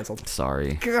 Nope, canceled.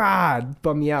 Sorry. God,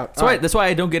 bum me out. That's why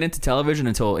I don't get into television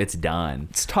until it's done.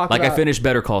 Let's talk I about... finished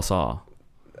Better Call Saul.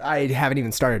 I haven't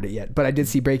even started it yet, but I did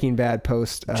see Breaking Bad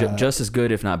post... just as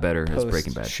good, if not better, as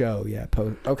Breaking Bad. Show, yeah.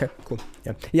 Okay, cool.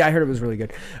 Yeah, I heard it was really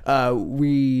good.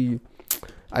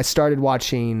 I started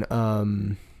watching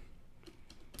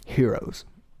Heroes.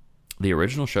 The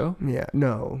original show? Yeah,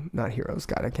 no, not Heroes.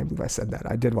 God, I can't believe I said that.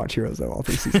 I did watch Heroes though, all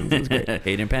 3 seasons. It was great.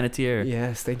 Hayden Panettiere.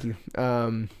 Yes, thank you.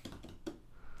 The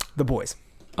Boys.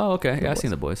 Oh, okay. Yeah, I've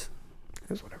seen The Boys.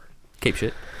 It's whatever. Cape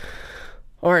shit.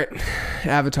 All right,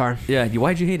 Avatar. Yeah,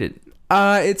 why'd you hate it?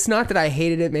 It's not that I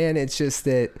hated it, man. It's just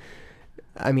that,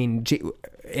 I mean,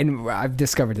 and I've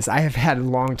discovered this. I have had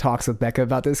long talks with Becca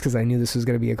about this because I knew this was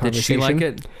going to be a conversation. Did she like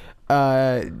it?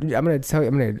 I'm gonna tell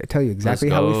you exactly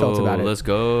how we felt about it. Let's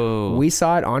go. We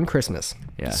saw it on Christmas.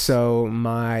 Yes. So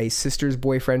my sister's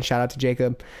boyfriend, shout out to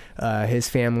Jacob, his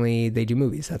family, they do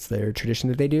movies. That's their tradition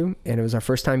that they do. And it was our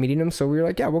first time meeting them. So we were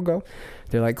like, yeah, we'll go.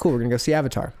 They're like, cool, we're gonna go see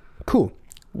Avatar. Cool.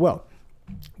 Well,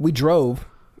 we drove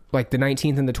the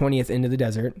 19th and the 20th into the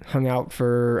desert, hung out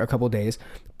for a couple days.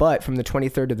 But from the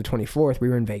 23rd to the 24th, we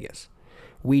were in Vegas.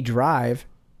 We drive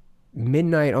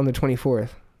midnight on the 24th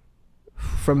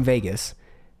from Vegas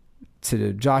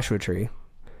to Joshua Tree,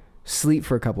 sleep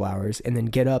for a couple hours, and then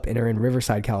get up and are in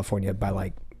Riverside, California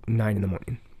by 9 in the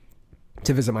morning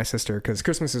to visit my sister because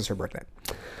Christmas is her birthday.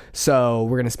 So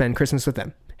we're going to spend Christmas with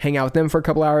them, hang out with them for a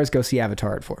couple hours, go see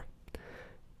Avatar at 4.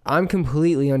 I'm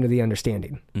completely under the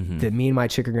understanding that me and my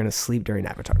chick are going to sleep during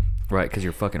Avatar. Right, because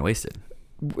you're fucking wasted.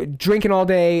 Drinking all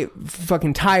day,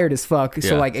 fucking tired as fuck,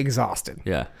 so exhausted.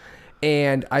 Yeah.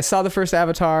 And I saw the first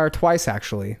Avatar twice,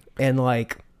 actually. And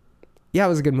yeah, it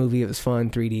was a good movie. It was fun,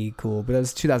 3D, cool. But it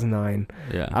was 2009.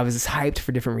 Yeah. I was just hyped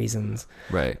for different reasons.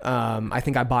 Right. I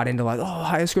think I bought into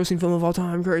highest grossing film of all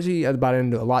time, crazy. I bought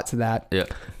into a lot to that. Yeah.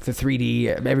 The 3D,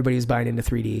 everybody was buying into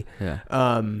 3D.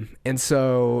 Yeah. And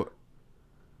so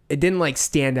it didn't like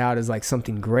stand out as like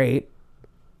something great.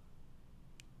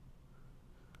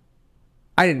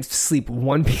 I didn't sleep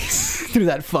one piece through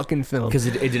that fucking film because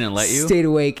it didn't let you. Stayed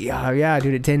awake. Yeah,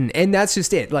 dude, it didn't. And that's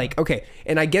just it. Like, okay,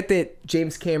 and I get that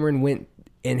James Cameron went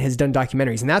and has done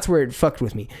documentaries, and that's where it fucked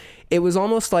with me. It was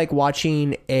almost like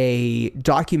watching a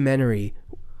documentary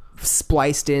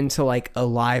spliced into like a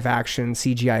live action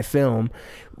CGI film,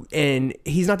 and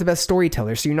he's not the best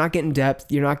storyteller, so you're not getting depth,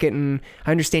 you're not getting.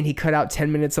 I understand he cut out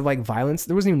 10 minutes of like violence.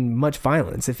 There wasn't even much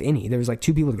violence, if any. There was like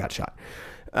 2 people that got shot.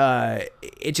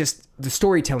 It just, the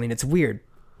storytelling, it's weird.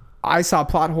 I saw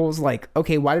plot holes like,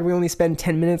 okay, why did we only spend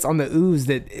 10 minutes on the ooze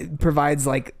that provides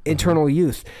like eternal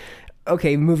youth?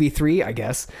 Okay, movie 3, I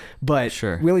guess, but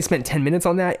sure. We only spent 10 minutes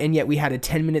on that, and yet we had a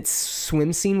 10-minute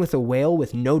swim scene with a whale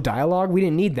with no dialogue. We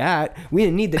didn't need that. We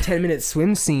didn't need the 10-minute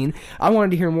swim scene. I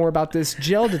wanted to hear more about this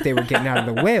gel that they were getting out of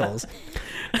the whales.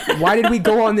 Why did we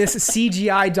go on this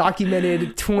CGI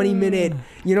documented 20-minute,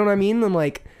 you know what I mean? I'm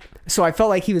like, so I felt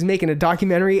like he was making a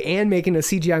documentary and making a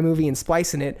CGI movie and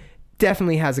splicing it.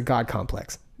 Definitely has a God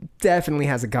complex. Definitely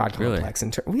has a God complex.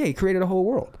 Really? Yeah, he created a whole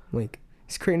world. Like,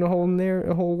 he's creating a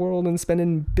whole world and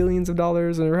spending billions of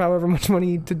dollars or however much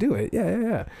money to do it.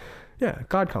 Yeah.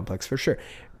 God complex for sure.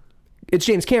 It's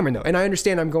James Cameron though, and I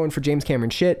understand I'm going for James Cameron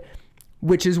shit,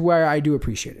 which is where I do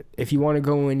appreciate it. If you want to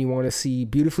go and you want to see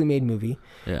beautifully made movie,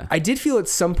 yeah. I did feel at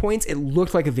some points it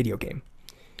looked like a video game.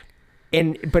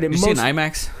 But did you see an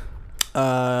IMAX?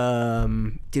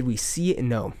 Did we see it?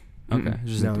 No. Okay,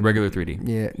 just regular 3D.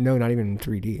 Yeah, no, not even in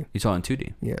 3D. You saw it in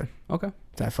 2D. Yeah. Okay.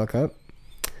 Did I fuck up?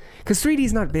 Because 3D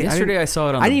is not big. Yesterday I saw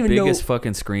it on the biggest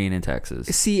fucking screen in Texas.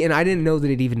 See, and I didn't know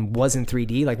that it even was in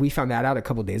 3D. Like, we found that out a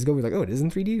couple days ago. We were like, oh, it is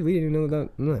in 3D? We didn't know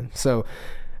that. So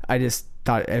I just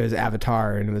thought it was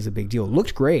Avatar and it was a big deal. It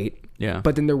looked great. Yeah.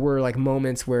 But then there were like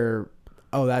moments where,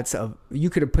 you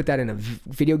could have put that in a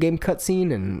video game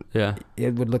cutscene and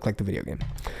it would look like the video game.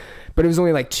 But it was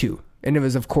only like 2. And it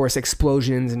was, of course,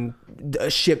 explosions and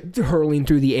a ship hurling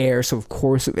through the air. So, of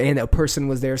course, and a person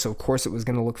was there. So, of course, it was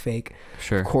going to look fake.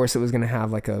 Sure. Of course, it was going to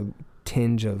have like a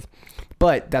tinge of.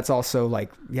 But that's also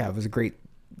like, yeah, it was a great.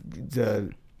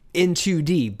 In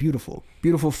 2D,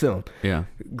 beautiful film. Yeah.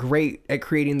 Great at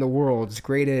creating the worlds.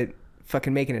 Great at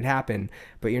fucking making it happen.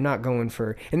 But you're not going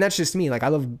for. And that's just me. Like, I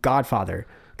love Godfather.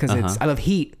 Because I love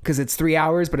Heat because it's 3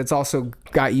 hours, but it's also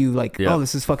got you like, oh,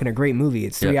 this is fucking a great movie.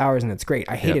 It's 3 hours and it's great.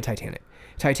 I hated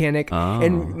Titanic.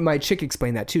 And my chick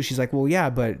explained that too. She's like, well, yeah,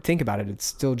 but think about it. It's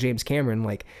still James Cameron.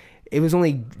 Like, it was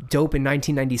only dope in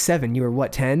 1997. You were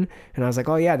what, 10? And I was like,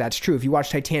 oh yeah, that's true. If you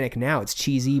watch Titanic now, it's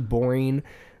cheesy, boring.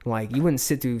 Like, you wouldn't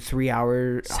sit through 3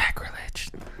 hours. Sacrilege.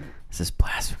 This is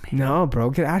blasphemy. No, bro,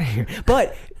 get out of here.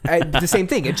 But the same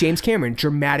thing at James Cameron,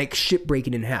 dramatic ship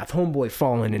breaking in half, homeboy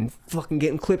falling and fucking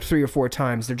getting clipped 3 or 4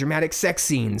 times. They're dramatic sex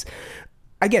scenes.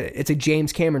 I get it. It's a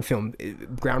James Cameron film,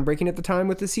 groundbreaking at the time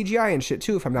with the CGI and shit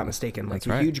too, if I'm not mistaken. Like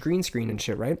the huge green screen and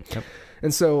shit, right? Yep.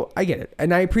 And so I get it,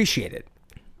 and I appreciate it.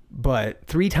 But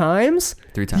 3 times?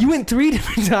 3 times. You went 3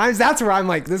 different times? That's where I'm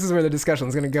like, this is where the discussion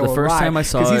is going to go. The first time I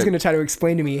saw it, because he's going to try to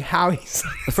explain to me how he's.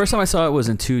 The first time I saw it was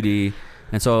in 2D.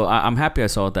 And so I'm happy I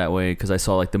saw it that way because I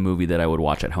saw like the movie that I would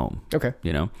watch at home. Okay.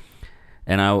 You know?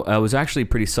 And I was actually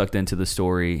pretty sucked into the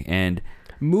story and...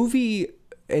 Movie,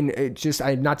 and it just,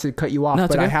 not to cut you off,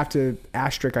 but okay. I have to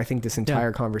asterisk, I think, this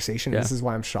entire conversation. This is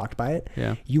why I'm shocked by it.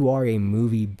 Yeah. You are a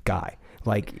movie guy.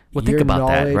 Like, well, think about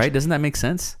that, right? Doesn't that make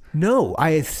sense? No,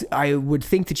 I would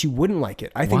think that you wouldn't like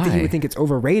it. I think that you would think it's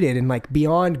overrated and like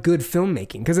beyond good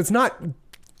filmmaking because it's not...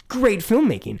 great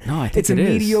filmmaking. No, I think it's a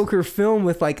mediocre film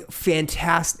with like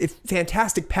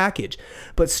fantastic package,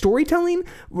 but storytelling,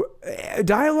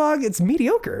 dialogue, it's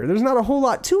mediocre. There's not a whole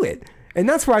lot to it, and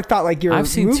that's where I thought like your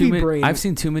movie brain. I've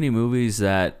seen too many movies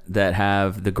that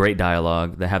have the great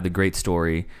dialogue, that have the great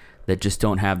story, that just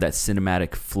don't have that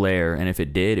cinematic flair. And if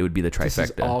it did, it would be the trifecta.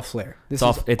 This is all flair. It's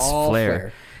all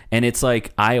flair. And it's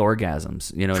like eye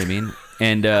orgasms, you know what I mean?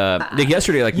 And like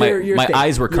yesterday, like my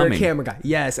eyes were coming. You're a camera guy.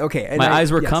 Yes, okay. And my eyes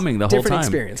were coming the whole time. Different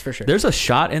experience for sure. There's a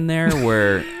shot in there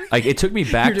where like it took me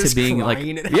back to being like,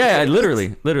 yeah,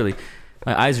 literally.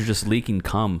 My eyes are just leaking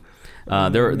cum.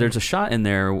 There's a shot in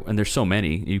there, and there's so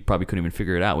many, you probably couldn't even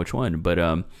figure it out which one.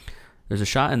 But there's a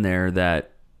shot in there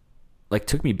that like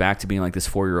took me back to being like this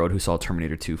 4-year-old who saw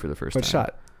Terminator 2 for the first time. What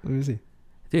shot? Let me see.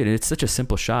 Dude, it's such a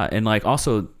simple shot, and like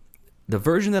also. The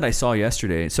version that I saw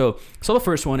yesterday, so saw the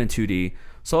first one in 2D,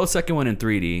 saw the second one in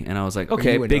 3D, and I was like,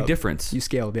 okay, big difference. You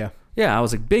scaled, yeah. Yeah, I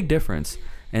was like, big difference.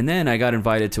 And then I got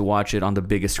invited to watch it on the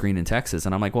biggest screen in Texas,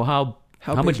 and I'm like, well, how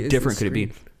much different could it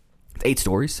be? It's 8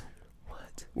 stories.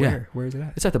 What? Where? Yeah. Where is it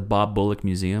at? It's at the Bob Bullock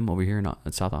Museum over here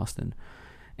in South Austin.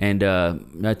 And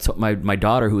my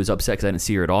daughter, who was upset because I didn't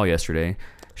see her at all yesterday,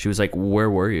 she was like, "Where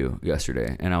were you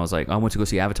yesterday?" And I was like, "I went to go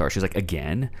see Avatar." She's like,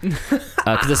 "Again?"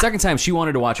 Because the second time she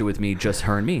wanted to watch it with me, just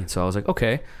her and me. So I was like,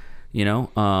 "Okay,"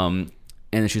 And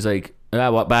then she's like,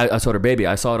 but I told her, "Baby,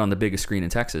 I saw it on the biggest screen in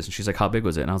Texas." And she's like, "How big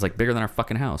was it?" And I was like, "Bigger than our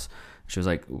fucking house." She was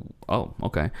like, "Oh,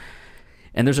 okay."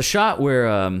 And there's a shot where,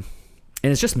 and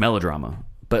it's just melodrama,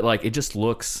 but like it just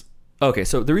looks okay.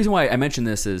 So the reason why I mentioned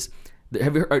this is,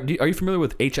 are you familiar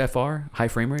with HFR, high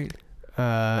frame rate?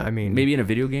 I mean, maybe in a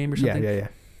video game or something. Yeah.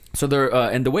 So there,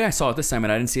 and the way I saw it this time,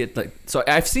 and I didn't see it so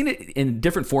I've seen it in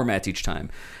different formats each time.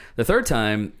 The third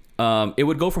time, it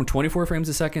would go from 24 frames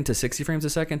a second to 60 frames a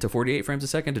second to 48 frames a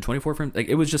second to 24 frames. Like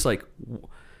it was just like,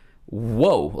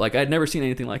 whoa! Like I'd never seen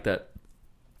anything like that.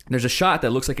 There's a shot that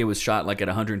looks like it was shot like at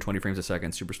 120 frames a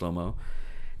second, super slow mo,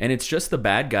 and it's just the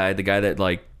bad guy, the guy that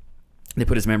like they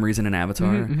put his memories in an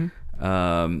avatar.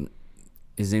 Mm-hmm.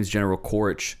 His name's General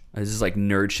Quaritch. This is like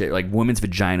nerd shit. Like women's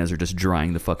vaginas are just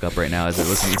drying the fuck up right now as they're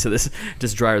listening to this.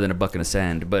 Just drier than a bucket of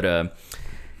sand. But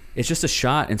it's just a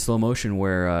shot in slow motion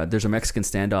where there's a Mexican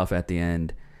standoff at the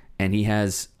end, and he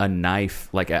has a knife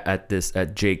like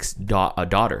at Jake's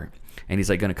daughter, and he's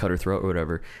like gonna cut her throat or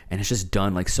whatever. And it's just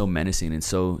done like so menacing and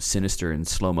so sinister in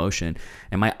slow motion.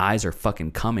 And my eyes are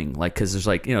fucking coming, like because there's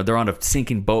like they're on a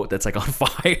sinking boat that's like on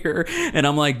fire, and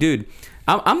I'm like, dude.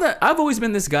 I've always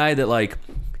been this guy that like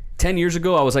 10 years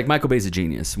ago I was like, Michael Bay's a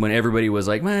genius. When everybody was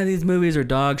like, man, these movies are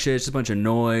dog shit, it's just a bunch of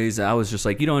noise. I was just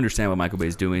like, you don't understand what Michael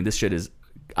Bay's doing. This shit is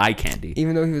eye candy.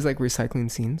 Even though he was like recycling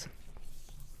scenes,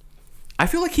 I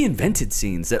feel like he invented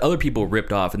scenes that other people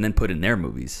ripped off and then put in their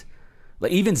movies.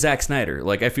 Like even Zack Snyder,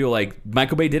 like I feel like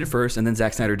Michael Bay did it first, and then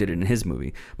Zack Snyder did it in his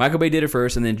movie. Michael Bay did it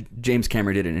first, and then James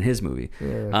Cameron did it in his movie.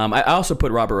 Yeah. I also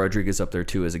put Robert Rodriguez up there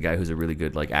too as a guy who's a really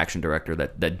good like action director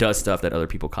that does stuff that other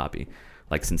people copy,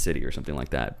 like Sin City or something like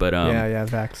that. But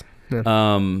facts.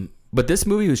 Yeah. But this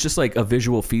movie was just like a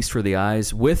visual feast for the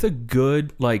eyes with a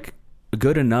good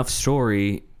enough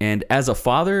story. And as a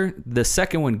father, the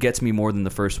second one gets me more than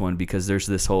the first one because there's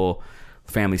this whole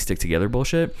family stick together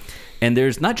bullshit. And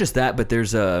there's not just that, but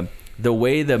there's the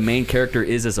way the main character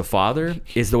is as a father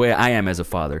is the way I am as a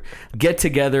father. Get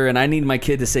together, and I need my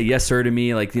kid to say yes sir to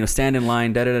me, like stand in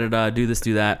line, do this,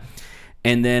 do that.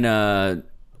 And then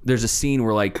there's a scene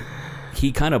where like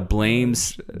he kind of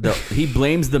blames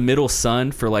the middle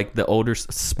son for like the older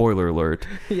spoiler alert.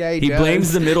 Yeah, he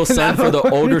blames the middle son for the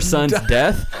older son's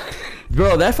death.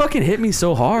 Bro, that fucking hit me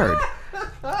so hard.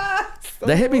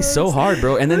 That hit me so hard,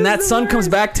 bro. And then that son comes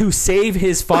back to save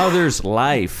his father's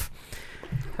life,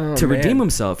 to redeem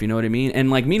himself. You know what I mean?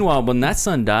 And like, meanwhile, when that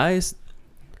son dies,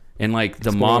 and like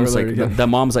the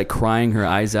mom's like crying her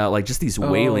eyes out, like just these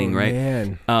wailing, right?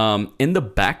 Man. In the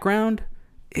background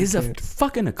is a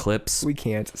fucking eclipse. We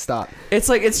can't stop. It's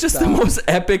like it's just the most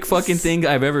epic fucking thing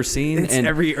I've ever seen. It's and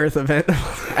every Earth event.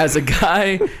 As a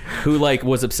guy who like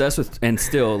was obsessed with, and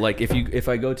still like if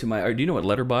I go to my, do you know what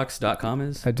Letterboxd.com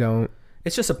is? I don't.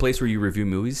 It's just a place where you review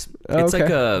movies. It's like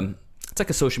a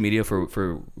social media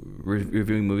for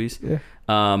reviewing movies.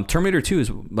 Yeah. Terminator 2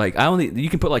 is like you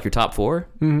can put like your top 4.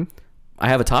 Mm-hmm. I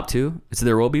have a top 2. It's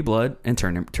There Will Be Blood and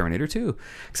Terminator 2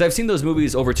 because I've seen those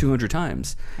movies over 200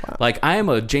 times. Wow. Like I am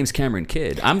a James Cameron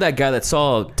kid. I'm that guy that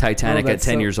saw Titanic at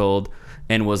 10 years old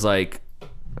and was like,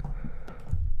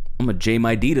 I'm gonna J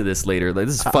my D to this later. Like,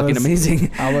 this is fucking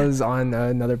amazing. I was on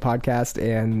another podcast,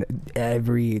 and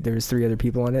there's 3 other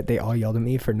people on it. They all yelled at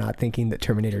me for not thinking that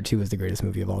Terminator 2 is the greatest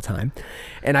movie of all time,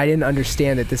 and I didn't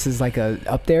understand that this is like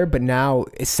up there. But now,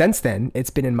 since then, it's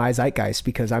been in my zeitgeist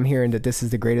because I'm hearing that this is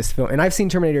the greatest film, and I've seen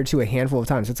Terminator 2 a handful of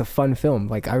times. It's a fun film.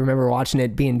 Like I remember watching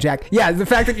it being jacked. Yeah, the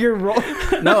fact that you're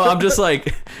no, I'm just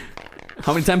like.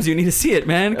 How many times do you need to see it,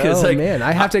 man? Because man,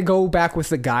 I have to go back with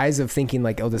the guise of thinking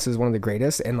like, oh, this is one of the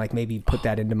greatest, and like maybe put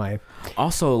that into my.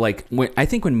 Also, like I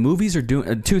think when movies are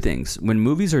doing 2 things, when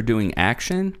movies are doing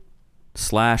action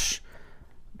 /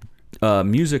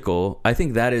 musical, I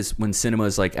think that is when cinema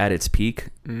is like at its peak.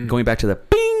 Going back to the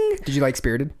bing. Did you like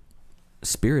Spirited?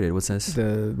 Spirited, what's this?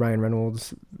 The Ryan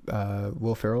Reynolds,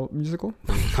 Will Ferrell musical.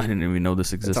 I didn't even know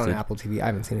this existed. It's on Apple TV. I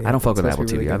haven't seen it. I don't fuck with Apple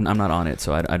TV. Really I'm not on it,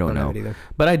 so I don't know.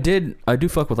 But I do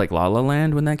fuck with like La La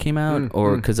Land when that came out,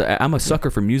 or because I'm a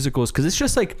sucker for musicals because it's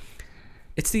just like,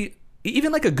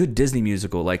 even like a good Disney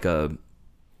musical, like a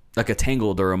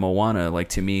Tangled or a Moana, like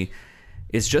to me,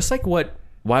 it's just like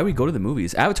why we go to the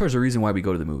movies. Avatar's the reason why we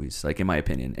go to the movies, like in my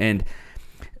opinion, and.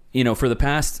 For the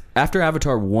past, after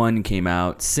Avatar 1 came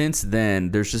out, since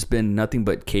then, there's just been nothing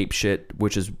but cape shit,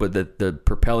 which is the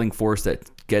propelling force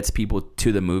that gets people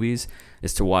to the movies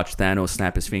is to watch Thanos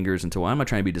snap his fingers I'm not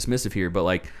trying to be dismissive here, but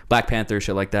like Black Panther,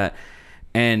 shit like that.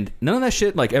 And none of that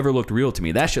shit like ever looked real to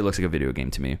me. That shit looks like a video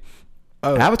game to me.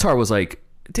 Oh. Avatar was like,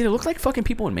 dude, it looked like fucking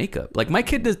people in makeup. Like my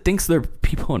kid just thinks they're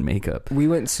people in makeup. We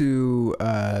went to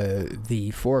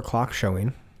the 4:00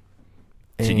 showing.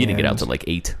 So you didn't get out till like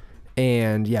 8.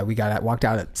 And yeah, walked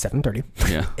out at 7:30.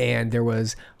 Yeah. And there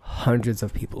was hundreds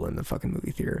of people in the fucking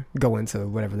movie theater going to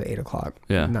whatever the 8:00,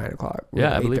 9:00,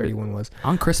 yeah, I believe 8:30 it. one was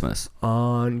On Christmas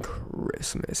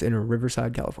in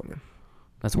Riverside, California.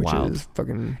 That's which wild. is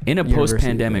fucking In a university,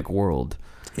 post-pandemic yeah. world.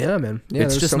 Yeah, man. Yeah,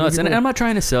 It's there's just so many nuts. And people. I'm not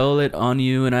trying to sell it on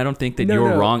you, and I don't think that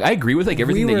you're wrong. I agree with like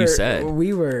everything that you said.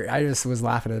 I just was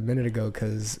laughing a minute ago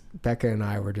because Becca and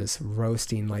I were just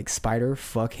roasting like Spider.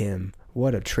 Fuck him.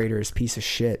 What a traitorous piece of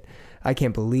shit. I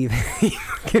can't believe he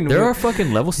There are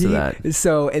fucking levels to that.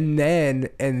 So and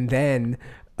then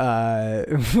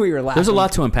we were laughing. There's a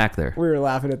lot to unpack there. We were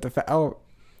laughing at the fact. Oh,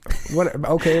 what?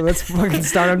 Okay, let's fucking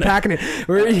start unpacking it.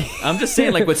 I'm just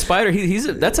saying, like with Spider,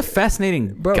 that's a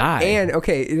fascinating guy. And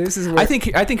okay, this is. Where, I think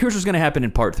here's what's gonna happen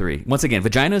in part 3. Once again,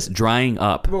 vaginas drying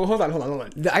up. Well, hold on.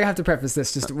 I have to preface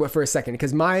this just for a second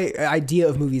because my idea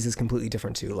of movies is completely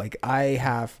different too. Like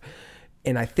I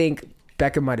think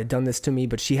Becca might have done this to me,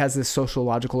 but she has this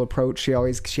sociological approach. She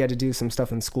had to do some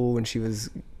stuff in school when she was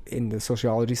in the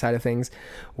sociology side of things,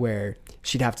 where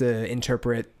she'd have to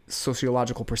interpret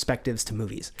sociological perspectives to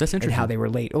movies. That's interesting. And how they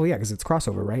relate. Oh yeah, because it's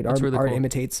crossover, right? That's really art cool.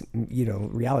 imitates,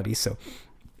 reality. So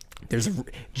there's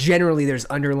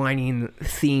underlining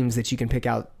themes that you can pick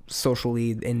out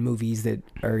socially in movies that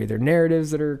are either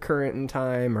narratives that are current in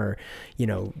time or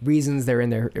reasons they're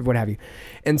in there, what have you.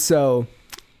 And so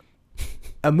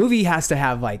a movie has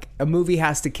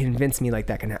to convince me like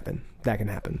that can happen.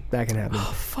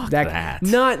 Oh, fuck that.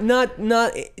 It's not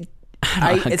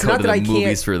that I can't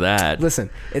movies for that.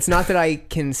 Listen, it's not that I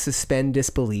can suspend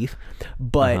disbelief,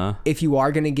 but if you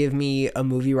are going to give me a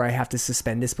movie where I have to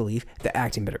suspend disbelief, the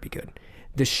acting better be good.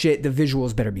 The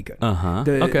visuals better be good.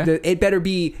 It better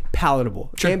be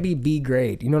palatable. It can't be B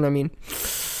grade. You know what I mean?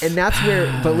 And that's where.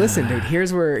 But listen, dude.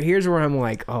 Here's where I'm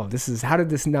like, oh, how did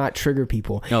this not trigger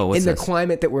people in the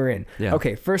climate that we're in? Yeah.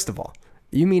 Okay, first of all,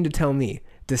 you mean to tell me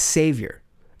the savior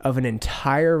of an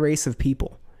entire race of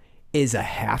people is a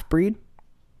half-breed,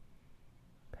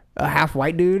 a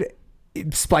half-white dude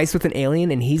spliced with an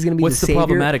alien, and he's going to be What's the the savior?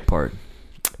 problematic part?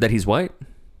 That he's white?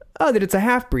 Oh, that it's a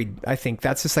half-breed. I think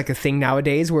that's just like a thing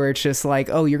nowadays where it's just like,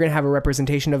 oh, you're going to have a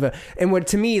representation of and what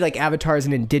to me, like Avatar is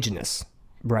an indigenous,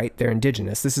 right? They're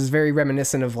indigenous. This is very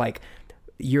reminiscent of like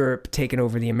Europe taking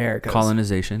over the Americas.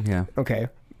 Colonization, yeah. Okay.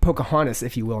 Pocahontas,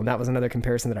 if you will. And that was another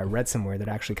comparison that I read somewhere that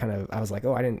actually I was like,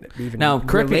 oh, I didn't even Now,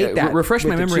 correct me, relate that refresh my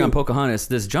with the memory two. on Pocahontas.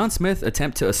 Does John Smith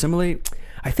attempt to assimilate?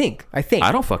 I think.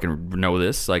 I don't fucking know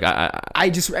this. Like,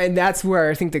 and that's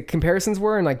where I think the comparisons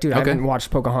were. And like, dude, I haven't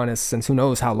watched Pocahontas since who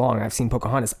knows how long I've seen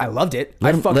Pocahontas. I loved it.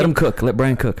 Let him cook. Let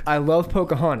Brian cook. I love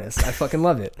Pocahontas. I fucking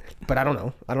love it. But I don't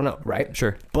know, right?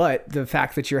 Sure. But the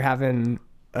fact that you're having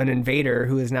an invader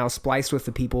who is now spliced with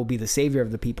the people be the savior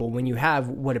of the people when you have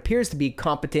what appears to be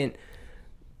competent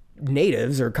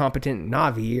natives or competent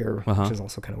Na'vi or which is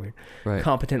also kind of weird. Right.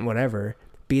 Competent whatever.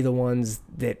 Be the ones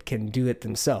that can do it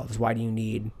themselves. Why do you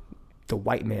need the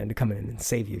white man to come in and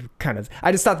save you? Kind of.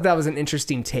 I just thought that was an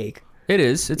interesting take. It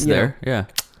is. It's there. Yeah.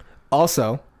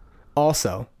 Also,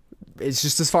 it's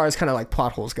just as far as kind of like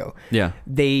plot holes go. Yeah.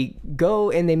 They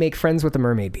go and they make friends with the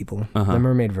mermaid people, the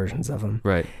mermaid versions of them.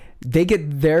 Right. They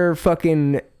get their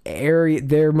fucking area,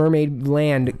 their mermaid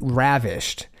land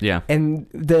ravished. Yeah. And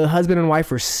the husband and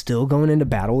wife are still going into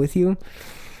battle with you.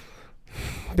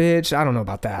 Bitch, I don't know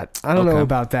about that. I don't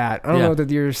know that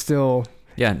you're still.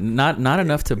 Yeah, not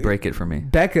enough to break it for me.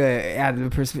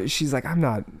 Becca, she's like,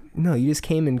 no, you just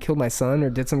came and killed my son or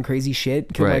did some crazy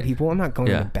shit, killed my people. I'm not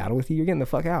going into battle with you. You're getting the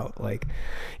fuck out. Like,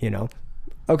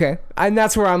 Okay. And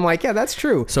that's where I'm like, yeah, that's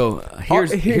true. So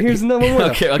here's another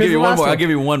one. Okay, I'll give you one more. I'll give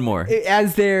you one more.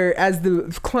 As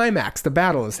the climax, the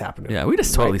battle is happening. Yeah, we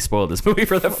just totally spoiled this movie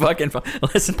for the fucking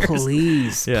listeners.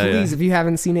 Please, if you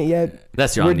haven't seen it yet,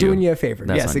 we're doing you a favor.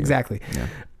 Yes, exactly.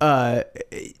 Yeah.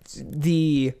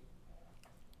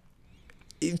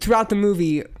 Throughout the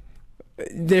movie,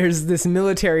 there's this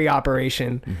military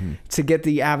operation to get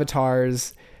the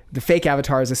fake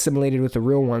avatars assimilated with the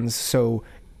real ones. So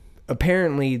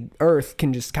apparently Earth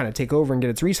can just kind of take over and get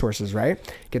its resources, right?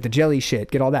 Get the jelly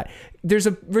shit, get all that. There's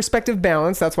a respective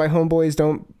balance. That's why homeboys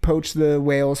don't poach the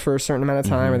whales for a certain amount of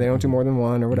time or they don't do more than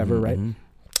one or whatever, right?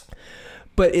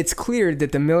 But it's clear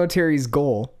that the military's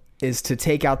goal is to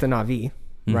take out the Na'vi,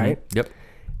 right? Yep.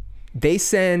 They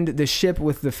send the ship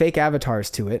with the fake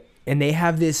avatars to it, and they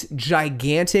have this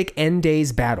gigantic end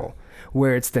days battle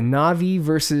where it's the Na'vi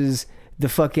versus the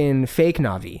fucking fake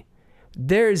Na'vi.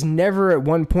 there's never at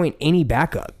one point any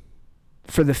backup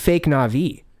for the fake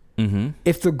Na'vi. Mm-hmm.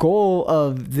 If the goal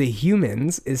of the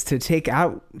humans is to take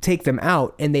them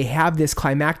out, and they have this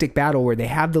climactic battle where they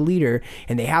have the leader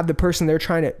and they have the person they're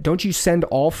trying to, don't you send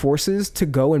all forces to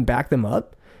go and back them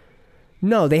up?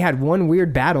 No, they had one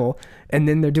weird battle, and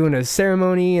then they're doing a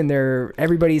ceremony, and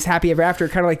everybody's happy ever after,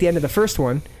 kind of like the end of the first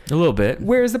one. A little bit.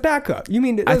 Where's the backup? You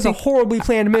mean that was a horribly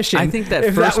planned mission? I think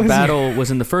that first battle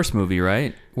was in the first movie,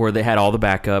 right? Where they had all the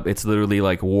backup. It's literally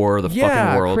like War of the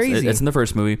fucking world. Crazy. It's in the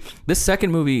first movie. This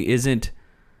second movie isn't.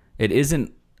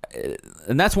 And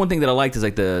that's one thing that I liked is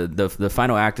like the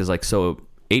final act is like so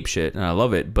apeshit, and I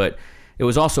love it. But it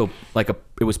was also like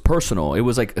it was personal. It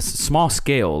was like a small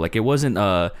scale. Like it wasn't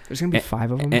there's gonna be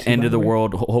 5 of them. End of the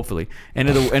world, hopefully. End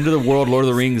of the world, Lord of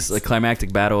the Rings, like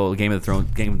climactic battle, Game of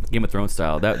Thrones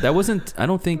style. That wasn't. I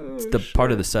don't think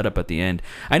part of the setup at the end.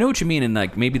 I know what you mean, and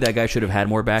like maybe that guy should have had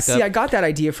more backup. See, I got that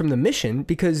idea from the mission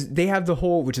because they have the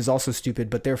whole, which is also stupid,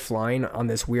 but they're flying on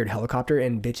this weird helicopter,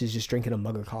 and bitch is just drinking a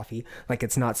mug of coffee like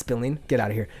it's not spilling. Get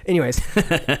out of here. Anyways,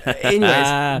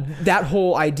 that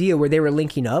whole idea where they were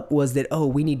linking up was that, oh,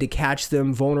 we need to catch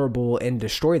them vulnerable and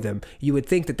destroy them. You would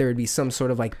think that there would be some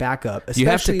sort of like backup. You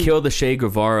have to kill the Che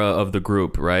Guevara of the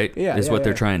group, right? Yeah, is what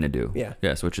they're trying to do. Yeah.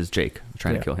 Yes, which is Jake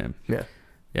trying to kill him. Yeah.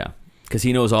 Yeah. Because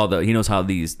he knows how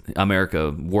these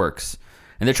America works,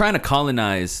 and they're trying to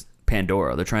colonize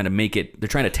Pandora. They're trying to terraform it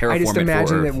for Earth. I just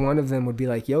imagine that one of them would be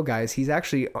like, yo guys, he's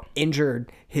actually injured.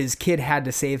 His kid had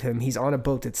to save him. He's on a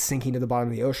boat that's sinking to the bottom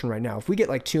of the ocean right now. If we get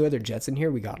like 2 other jets in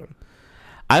here, we got him.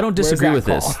 I don't disagree with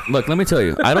this. Look, let me tell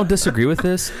you, I don't disagree with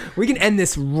this. We can end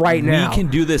this right now. We can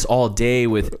do this all day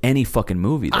with any fucking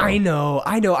movie, though. I know.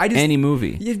 Any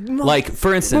movie. Like,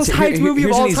 for instance, most hyped movie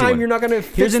of all time. You're not going to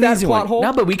fix that plot hole.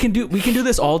 No, but we can do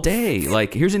this all day.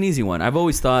 Like, here's an easy one. I've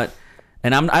always thought,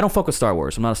 and I don't fuck with Star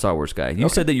Wars. I'm not a Star Wars guy. You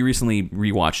said that you recently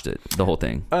rewatched it, the whole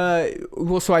thing.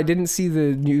 Well, so I didn't see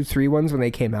the new 3 ones when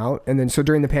they came out, and then so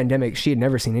during the pandemic, she had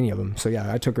never seen any of them. So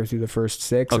yeah, I took her through the first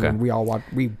 6, and then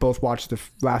we both watched the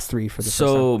last 3 for the first time.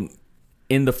 So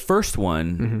in the first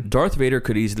one, Darth Vader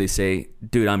could easily say,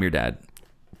 "Dude, I'm your dad,"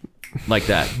 like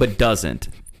that, but doesn't.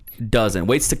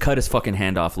 Waits to cut his fucking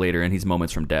hand off later in his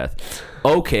moments from death.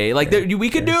 Okay, like we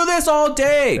could do this all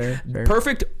day. Fair.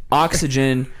 Perfect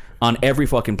oxygen on every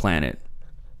fucking planet.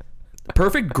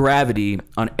 Perfect gravity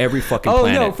on every fucking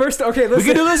planet. Oh no! First, okay, listen. We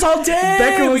can do this all day.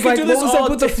 Becca was like, "What was up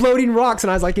with the floating rocks?" And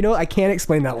I was like, I can't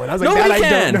explain that one. I was like, I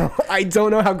don't know. I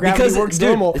don't know how gravity works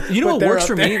normal. You know what works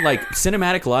for me? Like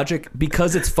cinematic logic,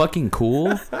 because it's fucking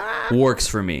cool, works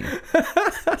for me.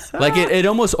 Like it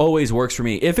almost always works for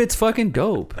me. If it's fucking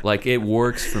dope, like it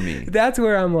works for me. That's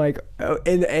where I'm like, oh,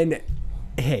 and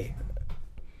hey,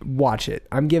 watch it.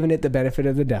 I'm giving it the benefit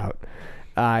of the doubt.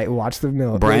 I watched the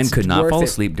mill. Brian could not fall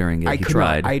asleep during it. He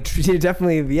tried. I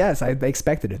definitely, yes, I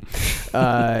expected it.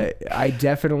 I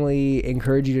definitely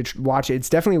encourage you to watch it. It's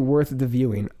definitely worth the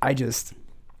viewing. I just,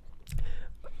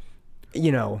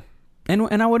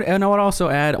 And I would also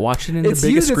add, watch it in the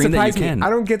biggest screen that you can. I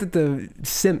don't get that the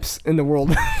simps in the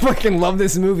world fucking love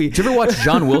this movie. Did you ever watch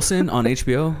John Wilson on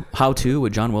HBO? How To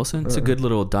with John Wilson? It's a good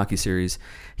little docuseries.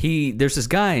 There's this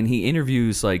guy and he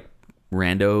interviews like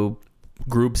rando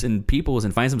groups and peoples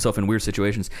and finds himself in weird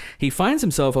situations. He finds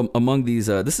himself among these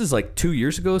this is like 2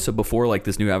 years ago, so before like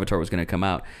this new Avatar was going to come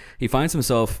out. He finds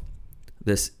himself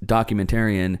this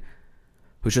documentarian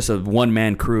who's just a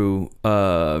one-man crew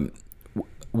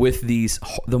with the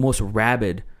most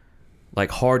rabid,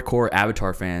 like hardcore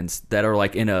Avatar fans that are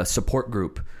like in a support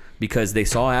group because they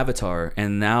saw Avatar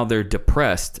and now they're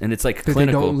depressed, and it's like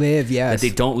clinical. They don't live, yes. That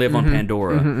they don't live on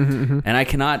Pandora. And I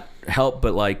cannot help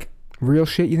but like, real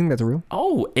shit? You think that's real?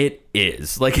 Oh, it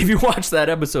is. Like if you watch that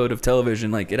episode of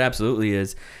television, like it absolutely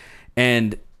is.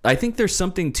 And I think there's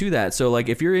something to that. So like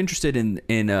if you're interested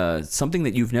in something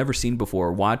that you've never seen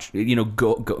before, watch,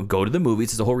 go to the movies.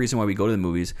 It's the whole reason why we go to the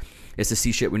movies, is to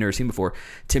see shit we've never seen before.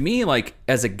 To me, like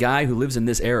as a guy who lives in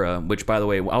this era, which by the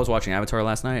way, I was watching Avatar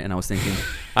last night and I was thinking,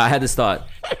 I had this thought,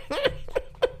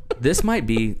 this might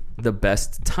be the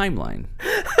best timeline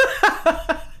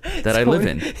that I live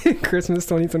in. Christmas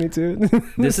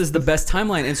 2022. This is the best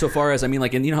timeline insofar as, I mean,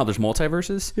 like, and you know how there's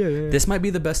multiverses? Yeah. This might be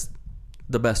the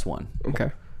best one.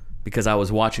 Okay. Because I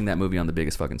was watching that movie on the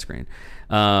biggest fucking screen.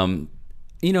 I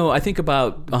think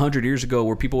about 100 years ago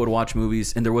where people would watch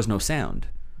movies and there was no sound.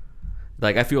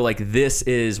 Like, I feel like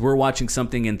we're watching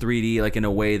something in 3D, like in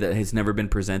a way that has never been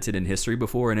presented in history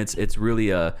before. And it's really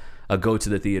a go to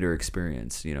the theater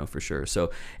experience, for sure.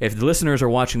 So if the listeners are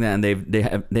watching that and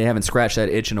they haven't scratched that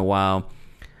itch in a while,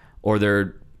 or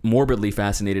they're morbidly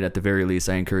fascinated at the very least,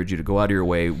 I encourage you to go out of your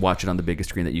way, watch it on the biggest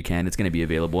screen that you can. It's going to be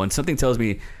available. And something tells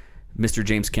me Mr.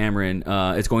 James Cameron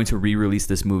is going to re-release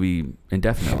this movie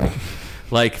indefinitely.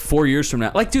 Like 4 years from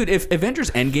now. Like, dude, if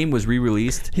Avengers Endgame was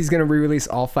re-released... He's going to re-release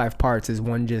all 5 parts as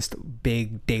one just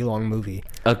big day-long movie.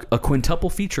 A quintuple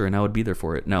feature, and I would be there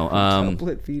for it. No.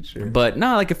 Quintuplet feature. But,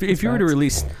 no, like, if you were to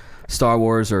release Star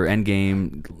Wars or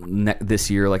Endgame this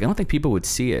year, like, I don't think people would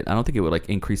see it. I don't think it would, like,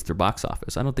 increase their box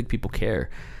office. I don't think people care.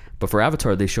 But for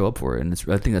Avatar, they show up for it, and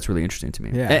I think that's really interesting to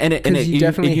me. Yeah. And it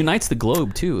unites the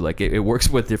globe, too. Like, it works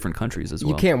with different countries as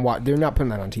well. You can't watch... They're not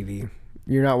putting that on TV.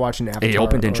 You're not watching Avatar. It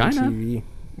opened in on China. TV.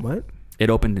 What?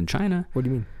 It opened in China. What do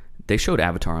you mean? They showed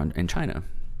Avatar in China,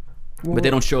 Well, but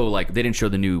they didn't show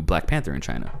the new Black Panther in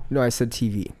China. No, I said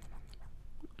TV.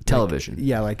 Television. Like,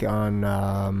 yeah, like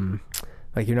on...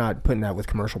 like you're not putting that with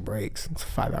commercial breaks. It's a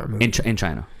 5-hour movie. In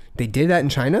China. They did that in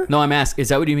China? No, I'm asking. Is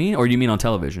that what you mean, or do you mean on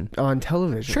television? On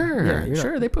television. Sure, Yeah,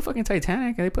 sure. They put fucking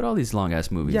Titanic. They put all these long ass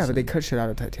movies. Yeah, but they cut shit out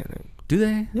of Titanic. Do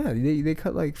they? Yeah, they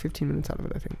cut like 15 minutes out of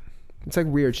it, I think. It's like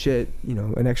weird shit, you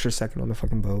know, an extra second on the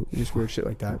fucking boat. Just weird shit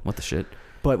like that. What the shit?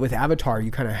 But with Avatar, you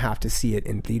kind of have to see it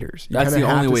in theaters. That's the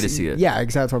only way to see it. Yeah,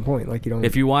 exactly. That's my point. Like, you don't...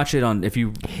 If you watch it on...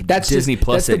 That's Disney just,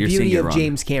 Plus that's it, you're the seeing beauty it of wrong.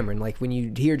 James Cameron. Like, when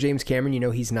you hear James Cameron, you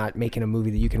know he's not making a movie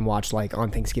that you can watch, like,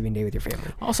 on Thanksgiving Day with your family.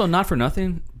 Also, not for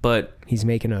nothing, but... He's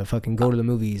making a fucking go to the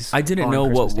movies. I didn't on know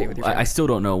Christmas what... Day with your family. I still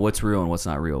don't know what's real and what's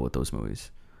not real with those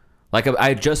movies. Like,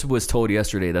 I just was told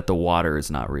yesterday that the water is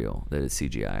not real, that it's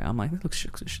CGI. I'm like, it looks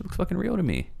fucking real to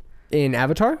me. In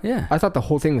Avatar? Yeah. I thought the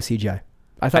whole thing was CGI.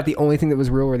 I thought the only thing that was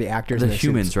real were the actors. The and their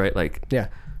humans, suits. right? Like... Yeah,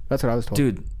 that's what I was told.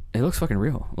 Dude, it looks fucking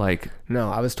real. Like...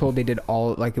 No, I was told they did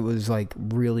all, like, it was, like,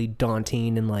 really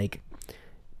daunting and, like,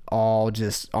 all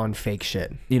just on fake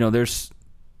shit. You know, there's...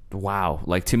 Wow.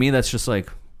 Like, to me, that's just like...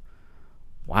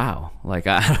 Wow. Like,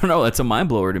 I don't know. That's a mind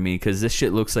blower to me because this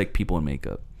shit looks like people in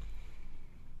makeup.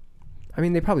 I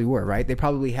mean, they probably were, right? They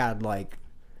probably had, like...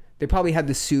 They probably had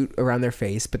the suit around their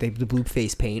face, but they have the blue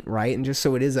face paint, right? And just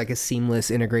so it is like a seamless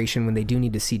integration when they do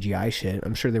need to CGI shit.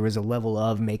 I'm sure there was a level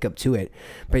of makeup to it,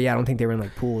 but yeah, I don't think they were in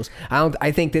like pools.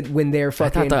 I think that when they're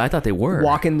fucking, I thought they were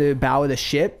walking the bow of the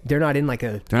ship, they're not in like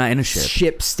a. They're not in a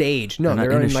ship. Stage. No, They're not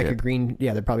they're in in a like a ship. green.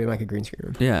 Yeah, they're probably in like a green screen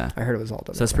room. Yeah, I heard it was all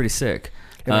done. so that's pretty sick.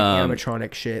 And like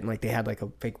animatronic shit, and like they had like a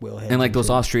fake whale head. And like those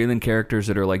shit. Australian characters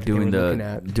that are like doing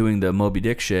the Moby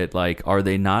Dick shit. Like, are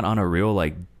they not on a real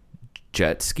like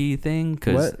jet ski thing?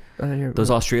 Because those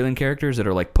Australian characters that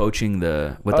are like poaching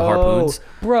with the harpoons,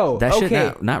 bro, that okay.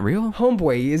 shit not real.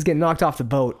 Homeboy is getting knocked off the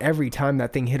boat every time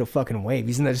that thing hit a fucking wave.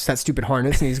 He's in just that stupid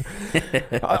harness, and he's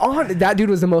that dude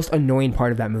was the most annoying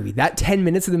part of that movie. That 10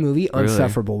 minutes of the movie,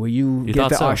 unsufferable. Where you get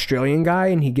the Australian guy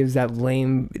and he gives that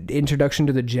lame introduction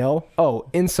to the gel. Oh,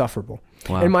 insufferable.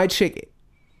 Wow. And my chick.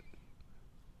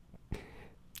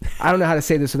 I don't know how to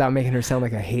say this without making her sound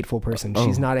like a hateful person.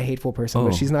 She's not a hateful person,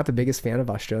 but she's not the biggest fan of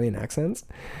Australian accents.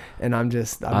 And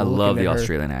I love the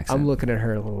Australian accent. I'm looking at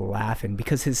her laughing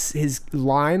because his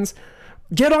lines,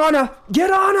 get on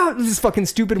her, this fucking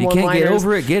stupid You one-liners. can't get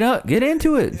over it. Get up. Get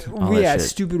into it. All that Yeah, shit.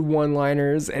 stupid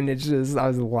one-liners, and it's just I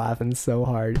was laughing so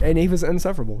hard. And he was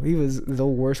insufferable. He was the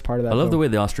worst part of that. I love the way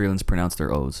the Australians pronounce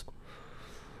their O's.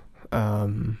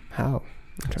 How?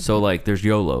 So like, there's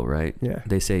YOLO, right? Yeah.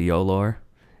 They say YOLO.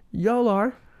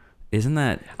 YOLO. Isn't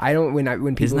that? I don't when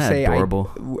people Isn't that say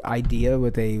adorable? idea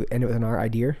with a end it with an R,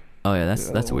 idea. Oh yeah, that's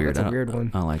weird. That's a weird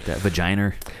one. I don't like that.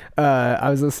 Vagina. I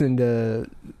was listening to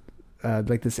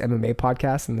like this MMA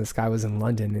podcast, and this guy was in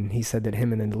London, and he said that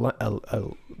him and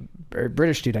a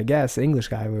British dude, I guess, English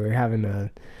guy, we were having a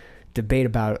debate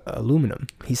about aluminum.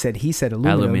 He said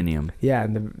aluminum. Yeah,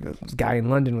 and the guy in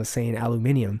London was saying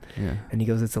aluminium. Yeah. And he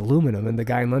goes, it's aluminum. And the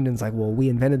guy in London's like, well, we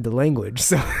invented the language,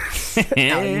 so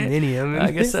aluminium. And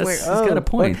I guess he's he's like, got a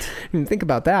point. I didn't think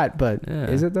about that, but Yeah.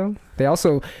 is it though? They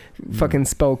also fucking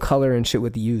spell color and shit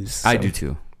with U's. So. I do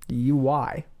too.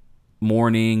 U-Y.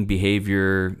 Morning,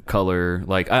 behavior, color.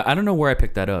 Like I don't know where I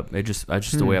picked that up. It just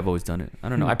the way I've always done it. I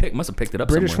don't know. I must have picked it up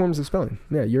British somewhere. forms of spelling.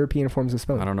 Yeah, European forms of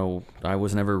spelling. I don't know. I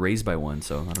was never raised by one,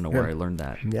 so I don't know where I learned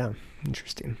that. Yeah,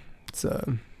 interesting. It's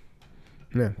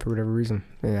yeah, for whatever reason.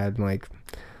 Yeah, I'm like,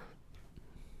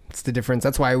 it's the difference.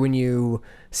 That's why when you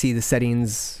see the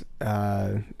settings,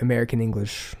 American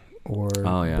English or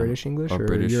British English or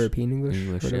British European English,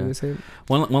 whatever they say.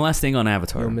 One last thing on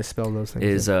Avatar. You'll misspell those things.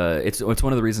 Is it's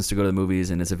one of the reasons to go to the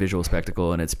movies, and it's a visual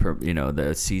spectacle, and it's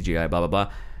the CGI, blah blah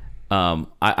blah.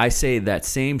 I say that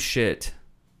same shit.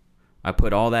 I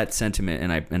put all that sentiment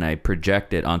and I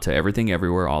project it onto Everything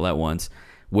Everywhere all at once,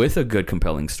 with a good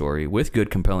compelling story, with good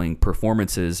compelling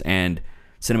performances and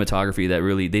cinematography that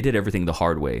really they did everything the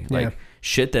hard way. Like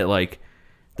shit that like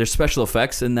there's special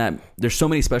effects in that. There's so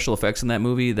many special effects in that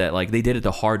movie that like they did it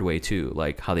the hard way too.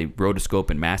 Like how they rotoscope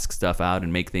and mask stuff out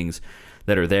and make things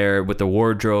that are there with the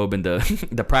wardrobe and the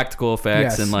the practical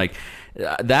effects. Yes. And like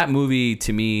that movie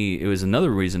to me, it was another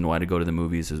reason why to go to the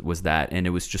movies was that, and it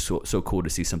was just so cool to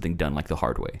see something done like the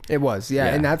hard way. It was,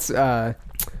 yeah. And that's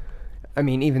I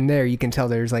mean, even there, you can tell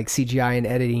there's like CGI and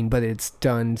editing, but it's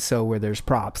done so where there's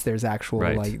props. There's actual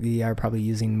like they are probably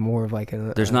using more of like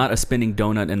a. There's not a spinning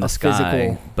donut in the sky,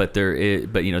 physical, but there is.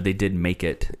 But you know, they did make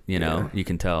it. You know, you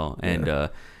can tell, and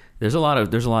there's a lot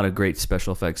of great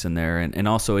special effects in there, and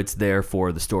also it's there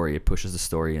for the story. It pushes the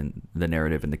story and the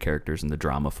narrative and the characters and the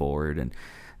drama forward, and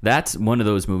that's one of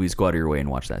those movies. Go out of your way and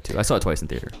watch that too. I saw it twice in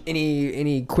theater.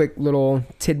 Any quick little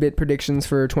tidbit predictions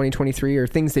for 2023 or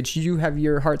things that you have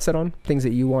your heart set on? Things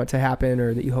that you want to happen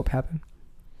or that you hope happen?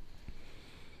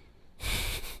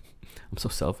 I'm so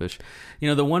selfish. You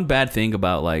know, the one bad thing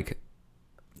about like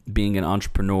being an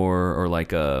entrepreneur or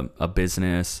like a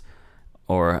business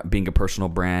or being a personal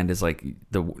brand is like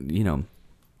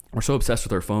we're so obsessed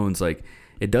with our phones. Like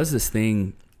it does this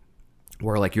thing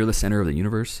where like you're the center of the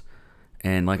universe.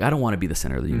 And like, I don't want to be the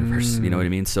center of the universe. You know what I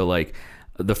mean? So like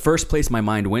the first place my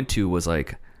mind went to was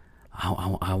like,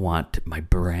 I want my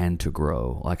brand to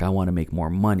grow. Like I want to make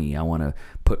more money. I want to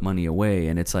put money away.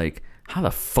 And it's like, how the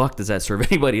fuck does that serve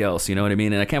anybody else? You know what I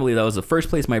mean? And I can't believe that was the first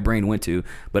place my brain went to,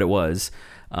 but it was.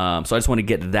 So I just want to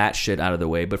get that shit out of the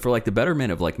way. But for like the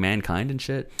betterment of like mankind and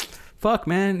shit, fuck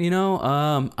man,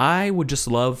 I would just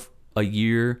love a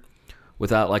year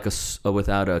without like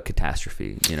without a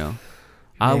catastrophe, you know?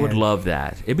 I would love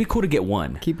that. It'd be cool to get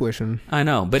one. Keep wishing. I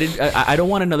know, but I don't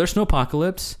want another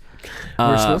snowpocalypse.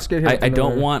 We're supposed to get hit. I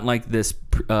don't want like this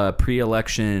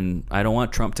pre-election. I don't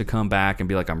want Trump to come back and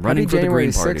be like, I'm running for the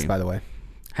Green Party. Happy January 6th, by the way.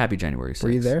 Happy January 6th.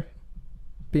 Were you there?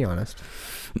 Be honest.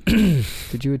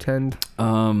 Did you attend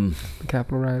the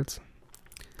Capitol riots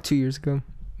 2 years ago?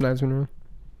 Knives in a row?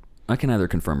 I can either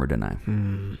confirm or deny.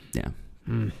 Yeah.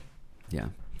 Yeah.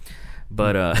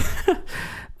 But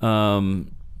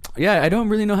yeah, I don't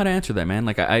really know how to answer that, man.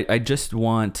 Like, I just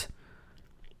want,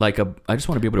 I just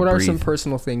want to be able to breathe. What are some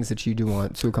personal things that you do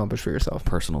want to accomplish for yourself?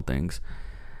 Personal things.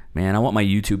 Man, I want my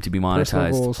YouTube to be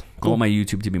monetized. Cool. I want my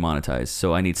YouTube to be monetized.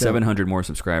 So I need 700 more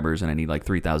subscribers, and I need like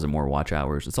 3,000 more watch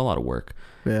hours. It's a lot of work.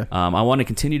 Yeah. I want to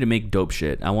continue to make dope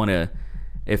shit. I want to,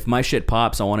 if my shit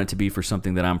pops, I want it to be for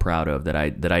something that I'm proud of, that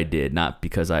I did, not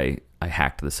because I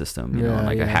hacked the system, you know,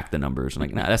 I hacked the numbers. And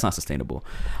like, nah, that's not sustainable.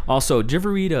 Also, did you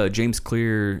ever read James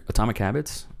Clear, Atomic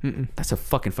Habits? Mm-mm. That's a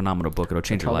fucking phenomenal book. It'll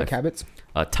change your life.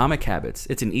 Atomic Habits.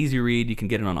 It's an easy read. You can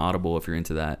get it on Audible if you're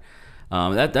into that.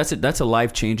 That's a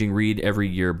life-changing read every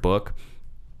year book.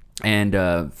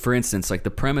 And for instance, like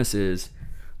the premise is,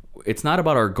 it's not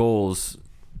about our goals,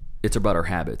 it's about our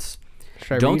habits.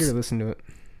 Should I read it or listen to it?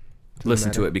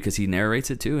 Listen to it because he narrates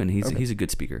it too, and he's a good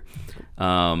speaker.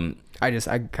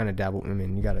 I kind of dabble. I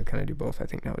mean, you got to kind of do both, I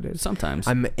think, nowadays. Sometimes.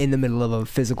 I'm in the middle of a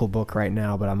physical book right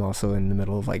now, but I'm also in the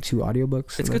middle of like 2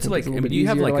 audiobooks. It's good to like, I mean, you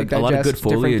have like a lot of good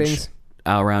foliage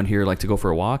around here, like to go for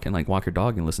a walk and like walk your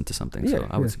dog and listen to something. So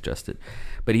I would suggest it.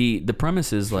 But the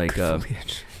premise is like,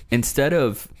 instead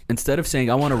of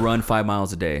saying, I want to run 5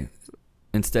 miles a day,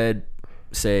 instead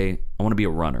say, I want to be a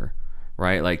runner.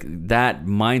 Right? Like that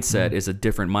mindset is a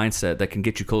different mindset that can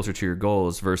get you closer to your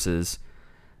goals versus,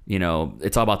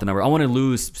 it's all about the number. I want to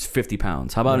lose 50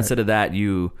 pounds. How about instead of that,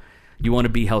 you want to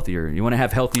be healthier. You want to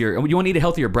have healthier, you want to eat a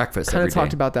healthier breakfast. Kind of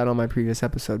talked about that on my previous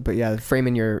episode, but yeah,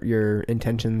 framing your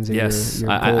intentions and your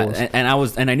goals.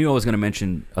 I knew I was going to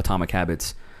mention Atomic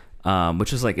Habits,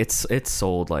 which is like, it's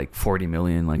sold like 40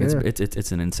 million. Like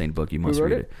it's an insane book. You must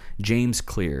read it. James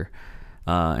Clear.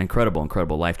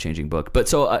 Incredible life-changing book. But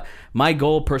so my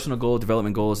goal, personal goal,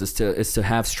 development goals is to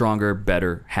have stronger,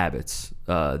 better habits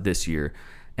this year.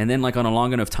 And then like on a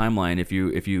long enough timeline, if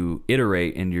you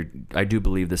iterate, and I do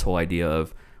believe this whole idea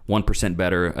of 1%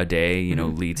 better a day,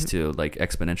 leads to like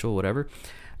exponential whatever.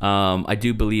 I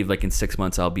do believe like in 6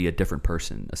 months I'll be a different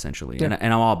person essentially. And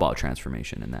I'm all about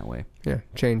transformation in that way. Yeah,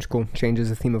 change, cool. Change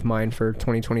is a theme of mine for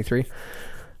 2023.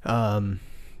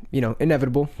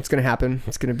 Inevitable. It's going to happen.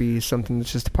 It's going to be something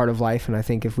that's just a part of life. And I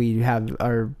think if we have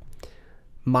our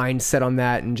mind set on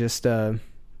that and just a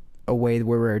way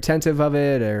where we're attentive of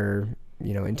it, or,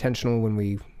 intentional when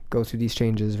we go through these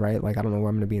changes, right? Like, I don't know where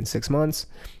I'm going to be in 6 months.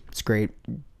 It's great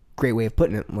way of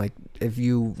putting it. Like, if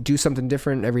you do something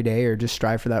different every day or just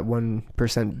strive for that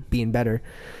 1% being better,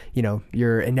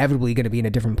 you're inevitably going to be in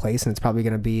a different place, and it's probably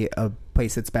going to be a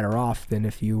place that's better off than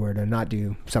if you were to not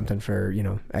do something for,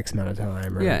 X amount of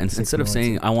time. Or instead of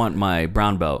saying, I want my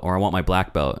brown belt or I want my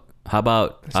black belt, How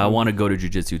about I want to go to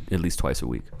jiu-jitsu at least twice a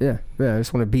week? Yeah. I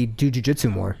just want to do jiu-jitsu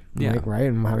more. Yeah. Like, right?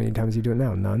 And how many times do you do it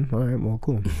now? None. All right. Well,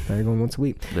 cool. Now you're going once a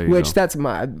week. Which that's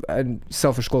my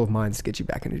selfish goal of mine is to get you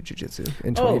back into jiu-jitsu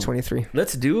in 2023.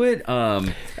 Let's do it.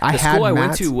 The school I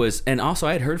went to was, and also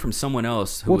I had heard from someone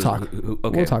else. We'll talk.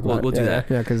 We'll talk about it. We'll do that.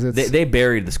 Yeah, because they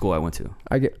buried the school I went to.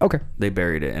 Okay. They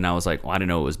buried it, and I was like, well, I didn't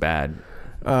know it was bad.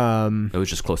 It was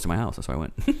just close to my house. That's why I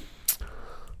went.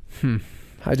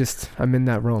 I'm in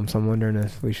that realm, so I'm wondering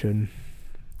if we should.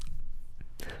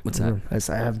 What's that?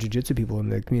 I have jiu-jitsu people in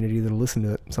the community that'll listen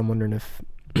to it, so I'm wondering if.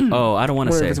 I don't want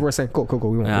to say. If it's worth saying. Cool.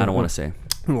 We won't. I don't want to say.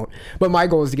 We won't. But my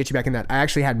goal is to get you back in that. I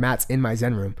actually had mats in my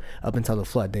Zen room up until the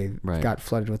flood. They got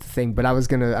flooded with the thing, but I was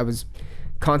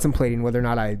contemplating whether or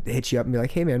not I hit you up and be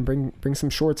like, hey man, bring some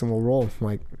shorts and we'll roll.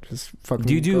 Like, just fucking.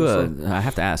 Do you do? I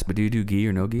have to ask, but do you do gi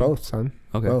or no gi? Both, son.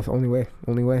 Okay. Both. Only way.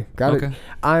 Got it.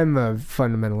 I'm a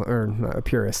fundamental or a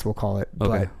purist, we'll call it.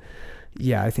 Okay. But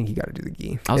yeah, I think you got to do the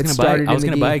gi. I was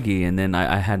gonna buy a gi, and then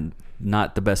I had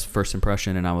not the best first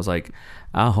impression, and I was like,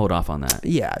 I'll hold off on that.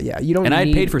 Yeah. You don't. And I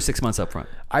had paid for 6 months up front.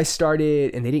 I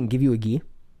started, and they didn't give you a gi.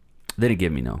 They didn't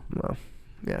give me no. Well,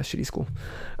 yeah, shitty school.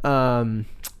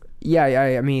 Yeah,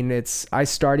 I mean, I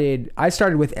started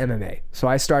with MMA. So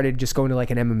I started just going to like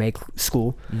an MMA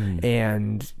school,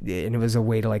 and it was a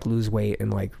way to like lose weight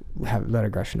and like let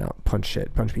aggression out, punch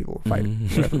people, fight,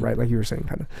 whatever, right? Like you were saying,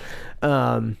 kind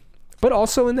of. But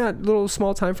also in that little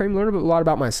small time frame, learned a lot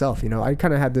about myself. You know, I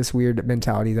kind of had this weird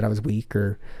mentality that I was weak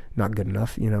or not good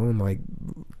enough. You know, and like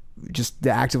just the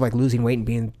act of like losing weight and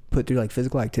being put through like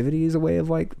physical activity is a way of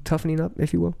like toughening up,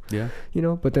 if you will. Yeah. You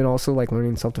know, but then also like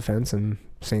learning self-defense and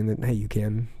saying that, hey, you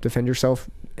can defend yourself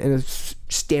in a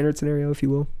standard scenario, if you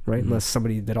will, right? Mm-hmm. Unless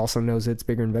somebody that also knows it's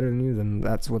bigger and better than you, then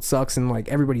that's what sucks. And like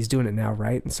everybody's doing it now,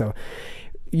 right? And so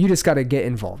you just got to get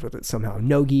involved with it somehow.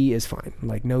 No gi is fine.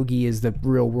 Like no gi is the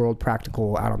real world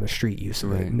practical out on the street use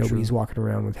of it. Nobody's walking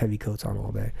around with heavy coats on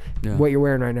all day. Yeah. What you're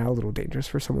wearing right now, a little dangerous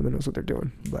for someone that knows what they're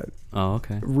doing, but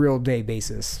real day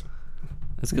basis.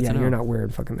 That's good to know. You're not wearing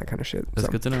fucking that kind of shit. That's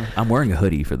good to know. I'm wearing a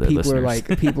hoodie for the listeners.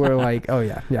 People are like, oh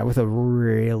yeah, with a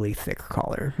really thick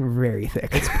collar, very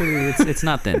thick. It's pretty. It's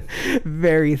not thin.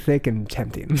 Very thick and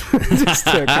tempting, just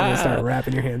to kind of start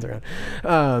wrapping your hands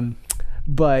around.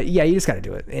 But yeah, you just got to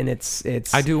do it, and it's.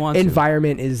 I do want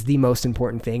environment is the most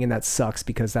important thing, and that sucks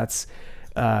because that's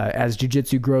as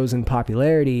jiu-jitsu grows in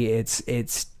popularity, it's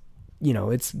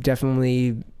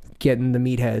definitely getting the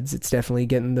meatheads. It's definitely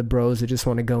getting the bros that just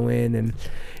want to go in and,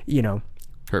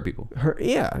 hurt people.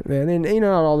 Yeah, man, and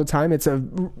not all the time. It's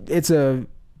a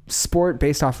sport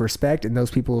based off respect, and those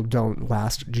people don't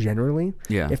last generally.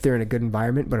 Yeah. If they're in a good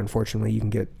environment, but unfortunately, you can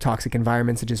get toxic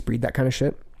environments that just breed that kind of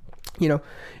shit.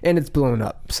 And it's blown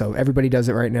up. So everybody does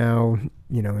it right now.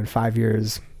 In 5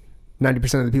 years,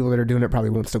 90% of the people that are doing it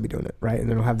probably won't still be doing it, right? And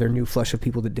then they'll have their new flush of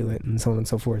people that do it, and so on and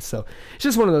so forth. So it's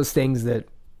just one of those things that,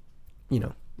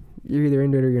 you're either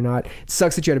into it or you're not. It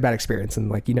sucks that you had a bad experience, and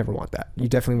like you never want that. You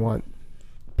definitely want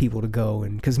people to go,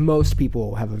 and because most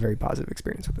people have a very positive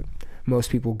experience with it. Most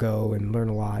people go and learn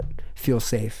a lot, feel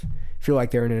safe, feel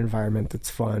like they're in an environment that's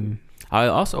fun.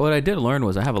 What I did learn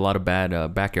was I have a lot of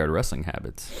bad backyard wrestling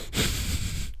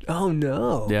habits. Oh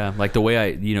no. Yeah, like the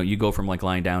way you go from like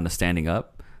lying down to standing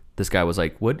up. This guy was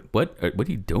like, "What are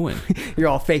you doing? You're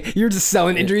all fake. You're just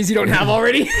selling injuries you don't have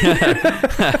already."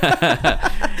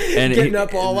 And getting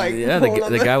up all like,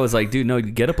 the guy was like, "Dude, no,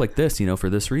 you get up like this, for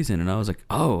this reason." And I was like,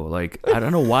 "Oh, like I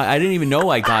don't know why. I didn't even know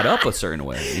I got up a certain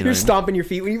way." You're stomping your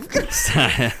feet when you.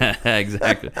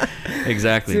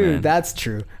 Exactly, dude, man. That's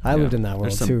true. I lived in that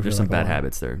world too. There's some bad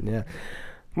habits there. Yeah.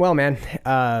 Well, man.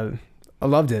 I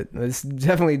loved it. This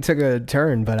definitely took a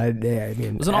turn, but I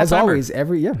mean, as always,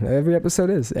 every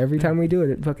episode is. Every time we do it,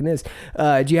 it fucking is.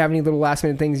 Do you have any little last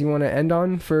minute things you want to end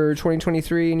on for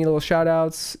 2023? Any little shout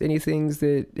outs? Anything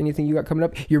you got coming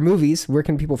up? Your movies, where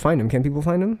can people find them? Can people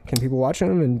find them? Can people watch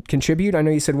them and contribute? I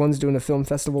know you said one's doing a film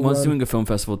festival. One's doing a film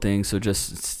festival thing, so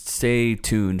just stay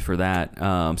tuned for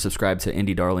that. Subscribe to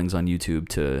Indie Darlings on YouTube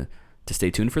to stay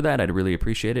tuned for that. I'd really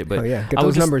appreciate it. But get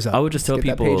those numbers up. I would just tell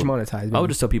people, that page monetized, I would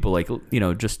just tell people like,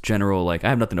 just general, like I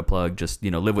have nothing to plug, just,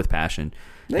 live with passion.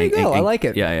 There you go. I like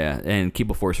it. Yeah. And keep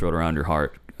a force field around your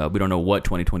heart. We don't know what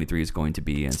 2023 is going to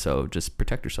be. And so just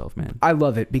protect yourself, man. I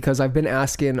love it because I've been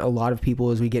asking a lot of people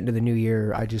as we get into the new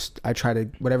year. I try to,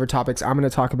 whatever topics I'm going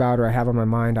to talk about or I have on my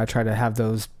mind, I try to have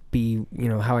those be,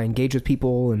 how I engage with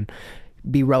people and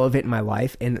be relevant in my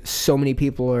life. And so many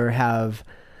people have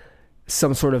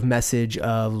some sort of message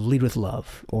of lead with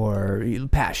love or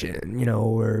passion,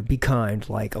 or be kind.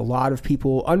 Like a lot of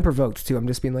people, unprovoked too. I'm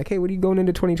just being like, hey, what are you going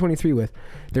into 2023 with?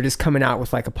 They're just coming out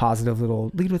with like a positive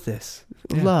little lead with this,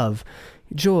 love,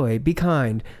 joy, be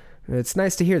kind. It's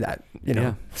nice to hear that, you know,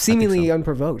 Yeah, seemingly so.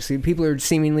 unprovoked. See, people are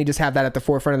seemingly just have that at the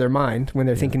forefront of their mind when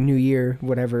they're thinking New Year,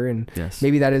 whatever. And Yes.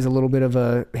 maybe that is a little bit of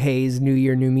a haze, New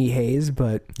Year, new me haze.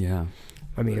 But Yeah.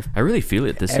 I mean, if I really feel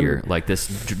it this year, like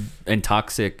this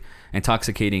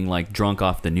intoxicating, like drunk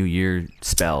off the New Year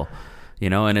spell, you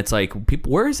know. And it's like,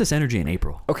 people, where is this energy in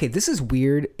April? okay, this is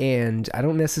weird, and I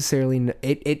don't necessarily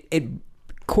it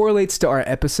correlates to our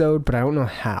episode, but I don't know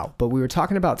how. But we were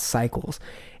talking about cycles,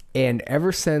 and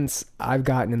ever since I've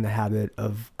gotten in the habit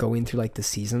of going through like the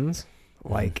seasons,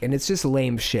 like, and it's just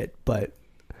lame shit, but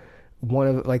one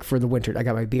of, like, for the winter, I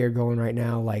got my beard going right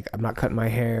now, like I'm not cutting my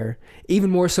hair,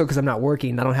 even more so because I'm not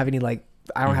working. I don't have any, like,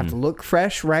 I don't have to look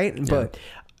fresh, right? But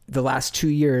the last 2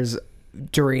 years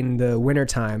during the winter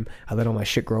time, I let all my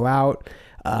shit grow out.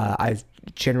 I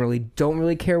generally don't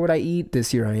really care what I eat.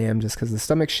 This year I am, just because of the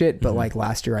stomach shit. But like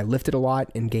last year I lifted a lot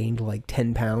and gained like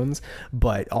 10 pounds,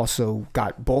 but also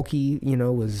got bulky, you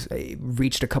know,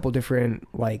 reached a couple different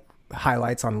like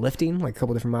highlights on lifting, like a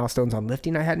couple different milestones on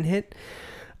lifting I hadn't hit.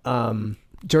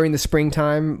 During the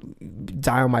springtime,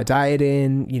 dial my diet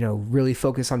in, you know, really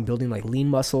focus on building like lean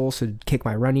muscle, so kick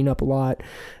my running up a lot.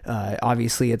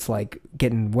 Obviously it's like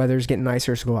weather's getting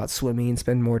nicer, so go out swimming,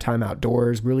 spend more time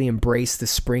outdoors, really embrace the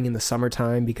spring and the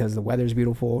summertime because the weather's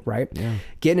beautiful, right? Yeah.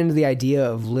 Getting into the idea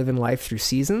of living life through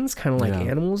seasons, kind of like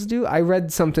animals do. I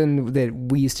read something that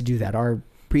we used to do that, our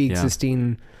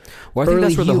pre-existing Well, I think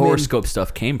that's where the human- horoscope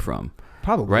stuff came from.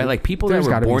 Probably. Right? Like people There's that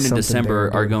were gotta be born in something December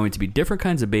there, are dude. going to be different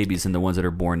kinds of babies than the ones that are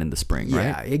born in the spring, right?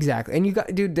 Yeah, exactly. And you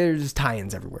got, dude, there's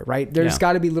tie-ins everywhere, right? There's Yeah.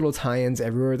 got to be little tie-ins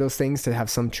everywhere, those things, to have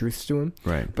some truth to them.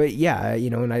 Right. But yeah, you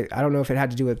know, and I don't know if it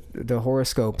had to do with the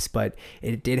horoscopes, but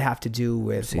it did have to do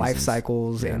with life Seasons.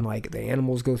 cycles, and like the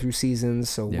animals go through seasons.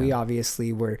 So we Yeah.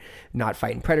 obviously were not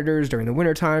fighting predators during the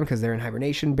wintertime because they're in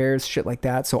hibernation, bears, shit like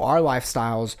that. So our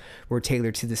lifestyles were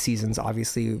tailored to the seasons,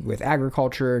 obviously with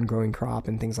agriculture and growing crop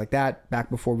and things like that. Back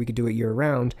before we could do it year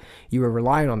round, you were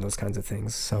relying on those kinds of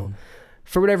things. So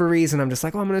for whatever reason, I'm just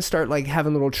like, oh, I'm going to start like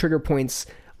having little trigger points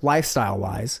lifestyle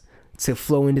wise to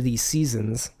flow into these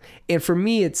seasons. And for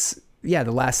me, it's, the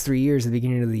last 3 years, the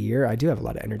beginning of the year, I do have a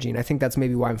lot of energy. And I think that's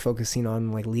maybe why I'm focusing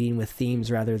on like leading with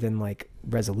themes rather than like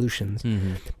resolutions,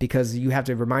 because you have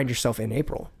to remind yourself in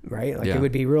April, right? Like it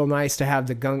would be real nice to have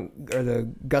the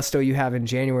gusto you have in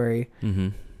January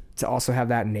to also have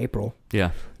that in April.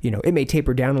 Yeah. You know, it may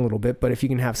taper down a little bit, but if you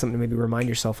can have something to maybe remind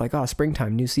yourself like, oh,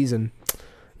 springtime, new season,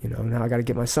 you know, now I got to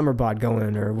get my summer bod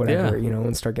going or whatever, you know,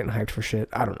 and start getting hyped for shit.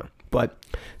 I don't know, but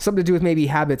something to do with maybe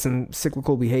habits and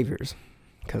cyclical behaviors.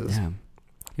 Cause You know,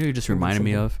 you just reminded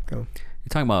me of, Go. you're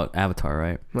talking about Avatar,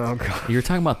 right? Oh god. You were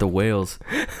talking about the whales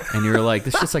and you were like,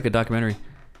 this is just like a documentary.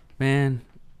 Man,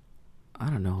 I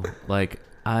don't know. Like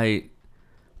I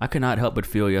could not help but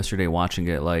feel yesterday watching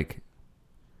it, like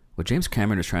what James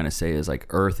Cameron is trying to say is like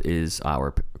Earth is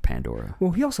our Pandora.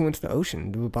 Well, he also went to the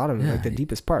ocean, to the bottom, like the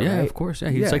deepest part, Yeah, right? of course. Yeah,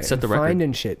 he's like set the record.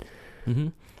 Finding shit. Mm-hmm.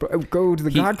 Go to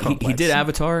the God He complex. did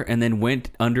Avatar and then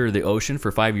went under the ocean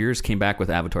for 5 years, came back with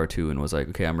Avatar 2 and was like,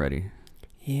 okay, I'm ready.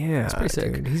 Yeah, pretty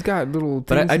sick. dude. He's got little.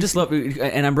 But I things just love,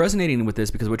 and I'm resonating with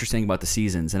this because what you're saying about the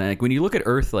seasons, and like when you look at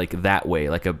Earth like that way,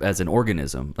 like as an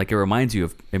organism, like it reminds you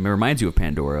of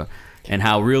Pandora, and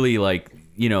how really like,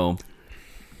 you know,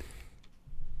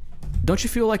 don't you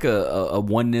feel like a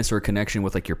oneness or a connection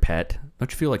with like your pet?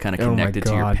 Don't you feel like kind of Oh my connected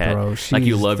to your God, pet? bro, Like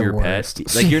you she's love the your worst.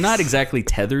 pet. Like you're not exactly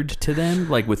tethered to them,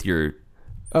 like with your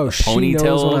she knows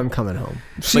ponytail. when I'm coming home.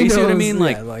 But you see what I mean?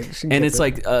 Like, she and gets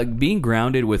it's it. like being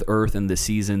grounded with Earth and the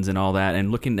seasons and all that,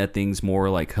 and looking at things more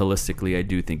like holistically. I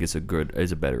do think is a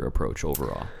better approach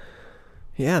overall.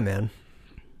 Yeah, man.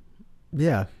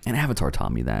 Yeah. And Avatar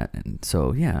taught me that, and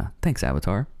so yeah, thanks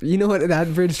Avatar. You know what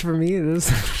that bridged for me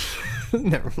is?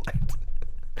 Never mind.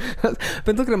 I've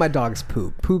been looking at my dog's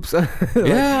poop. Poops.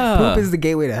 Yeah. Poop is the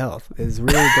gateway to health. Is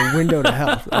really the window to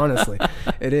health. Honestly,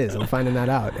 it is. I'm finding that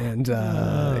out. And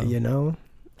you know,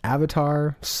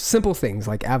 Avatar, simple things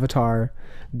like Avatar,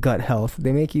 gut health.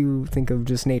 They make you think of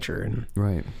just nature, and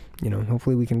Right. you know,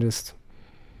 hopefully we can just.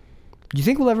 Do you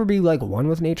think we'll ever be like one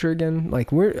with nature again?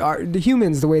 Like the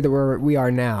humans, the way that we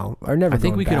are now, are never. I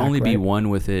think going we can back, only be right? one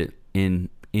with it in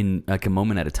like a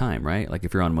moment at a time, right? Like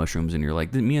if you're on mushrooms and you're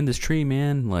like, me and this tree,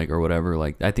 man, like, or whatever,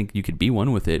 like I think you could be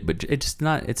one with it, but it's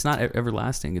not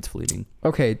everlasting. It's fleeting.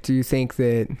 Okay, do you think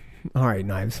that... All right,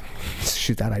 Knives,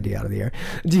 shoot that idea out of the air.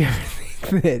 Do you ever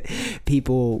think that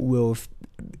people will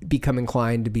become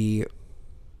inclined to be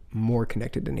more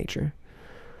connected to nature?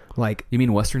 Like, You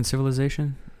mean Western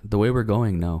civilization? The way we're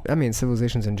going, no. I mean,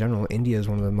 civilizations in general. India is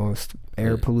one of the most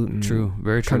air pollutant True,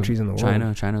 very true. countries in the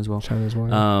world. China as well. China as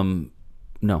well.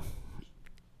 No.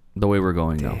 The way we're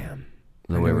going, no. Damn.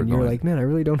 the way we're And going. you're like, man, I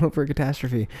really don't hope for a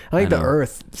catastrophe. I think I the know.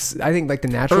 Earth. I think like the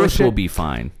natural Earth shit will be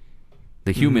fine.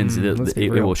 The humans, let's be it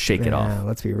real. will shake it Yeah, off.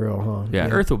 let's be real, huh? Yeah,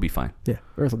 Earth will be fine. Yeah,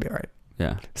 Earth will be all right.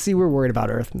 Yeah. See, we're worried about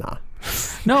Earth. Nah.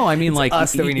 No, I mean, like,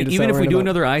 us that we need to even start if we worrying do about.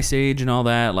 another ice age and all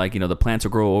that, like, the plants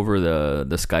will grow over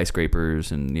the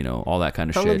skyscrapers and, all that kind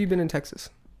of How long shit. have you been in Texas?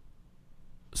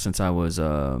 Since I was,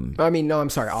 I mean, no, I'm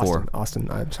sorry, Austin. 4.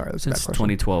 Austin, I'm sorry. That's a bad since question.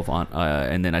 2012 on,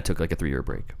 and then I took like a 3-year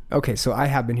break. Okay, so I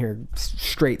have been here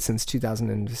straight since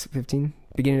 2015,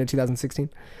 beginning of 2016,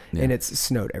 Yeah. and it's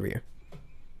snowed every year.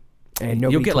 And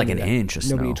nobody You'll get told like me an that. inch of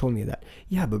Nobody snow. told me that.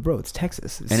 Yeah, but bro, it's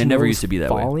Texas. And it never Snow's used to be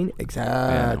that way. falling.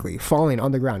 Exactly. Falling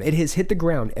on the ground. It has hit the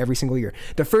ground every single year.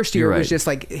 The first year You're it was right. just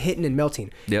like hitting and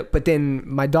melting. Yep. But then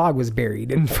my dog was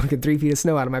buried in fucking 3 feet of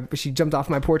snow out of my. She jumped off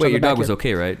my porch. Wait, on the your dog backyard. was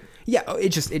okay, right? Yeah, it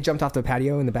jumped off the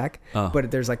patio in the back, Oh.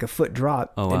 but there's like a foot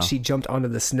drop, Oh, wow. and she jumped onto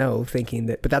the snow thinking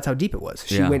that. But that's how deep it was.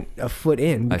 She Yeah. went a foot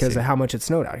in because see. of how much it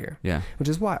snowed out here. Yeah. Which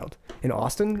is wild. In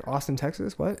Austin,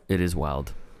 Texas, what? It is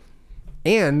wild.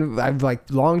 And I've like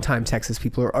longtime Texas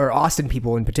people or Austin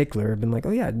people in particular have been like, oh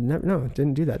yeah, no,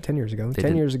 didn't do that 10 years ago. They 10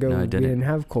 didn't. years ago, No, I we didn't. didn't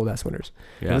have cold ass winters.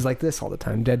 Yeah. It was like this all the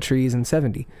time, dead trees and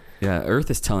 70. Yeah,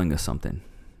 Earth is telling us something,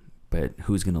 but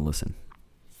who's going to listen?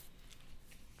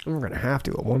 And we're gonna have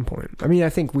to at one point. I mean, I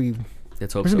think we're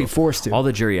Let's hope gonna so. be forced to. All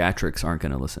the geriatrics aren't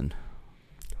going to listen.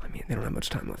 I mean, they don't have much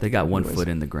time left. They got one anyways. foot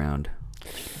in the ground.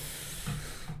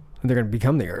 And they're gonna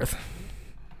become the Earth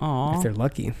Aww. if they're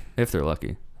lucky. If they're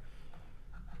lucky.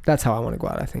 That's how I want to go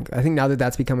out. I think now that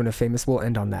that's becoming a famous, we'll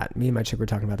end on that. Me and my chick were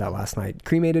talking about that last night.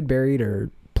 Cremated, buried, or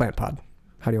plant pod?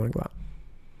 How do you want to go out?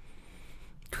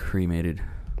 Cremated.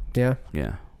 Yeah.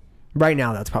 Yeah. Right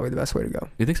now, that's probably the best way to go.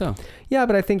 You think so? Yeah,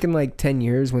 but I think in like 10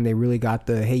 years when they really got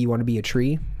the, hey, you want to be a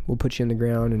tree? We'll put you in the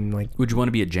ground and like... Would you want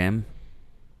to be a gem?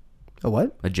 A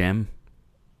what? A gem?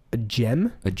 A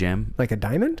gem? A gem? Like a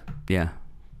diamond? Yeah.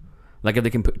 Like if they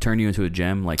can turn you into a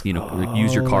gem, like, use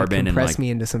your Oh, carbon like and compress like... me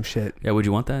into some shit. Yeah, would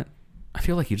you want that? I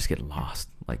feel like you just get lost,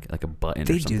 like a button or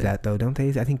They something. do that though, don't they?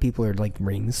 I think people are like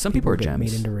rings. Some people are get gems.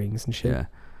 made into rings and shit. Yeah.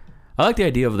 I like the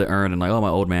idea of the urn and like, oh, my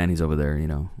old man, he's over there,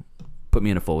 Put me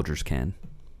in a Folgers can.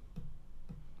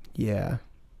 Yeah.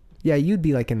 Yeah, you'd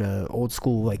be like in a old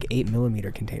school like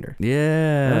 8mm container.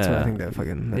 Yeah. That's what I think that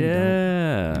fucking...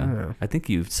 that'd be dope. Yeah. I think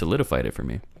you've solidified it for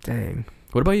me. Dang.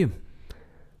 What about you?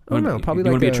 I don't know. Probably you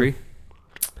like want to be a tree?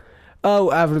 Oh,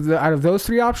 out of those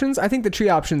 3 options, I think the tree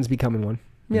option's becoming one.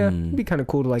 Yeah, it'd be kind of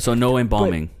cool to like... So no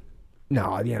embalming.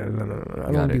 No. I don't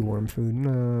Got want to it. be worm food.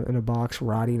 No, in a box,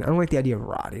 rotting. I don't like the idea of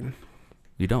rotting.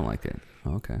 You don't like it?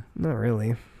 Oh, okay. Not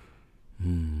really.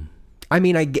 Hmm. I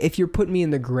mean, if you're putting me in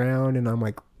the ground and I'm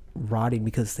like rotting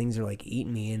because things are like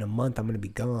eating me, in a month I'm going to be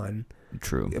gone.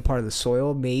 True. A part of the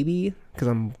soil, maybe, because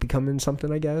I'm becoming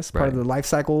something, I guess. Part of Right. the life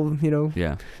cycle,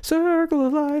 Yeah. circle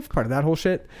of life, part of that whole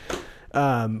shit.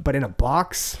 But in a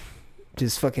box,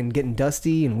 just fucking getting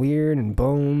dusty and weird and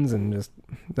bones and just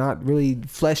not really,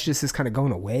 flesh just is kind of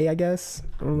going away, I guess.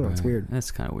 I don't know, it's Right. weird. That's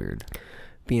kind of weird.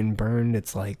 Being burned,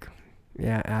 it's like,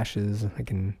 yeah, ashes.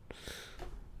 I'm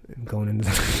going into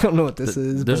I don't know what this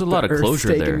is. There's but a lot the of earth's closure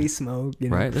taking there. me smoke,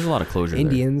 Right? There's a lot of closure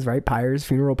Indians, right? Pyres,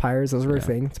 funeral pyres, those were a Yeah.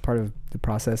 thing. It's part of the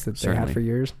process that they Certainly. had for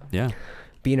years. there. Yeah.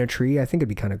 Being a tree, I think it'd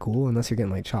be kind of cool, unless you're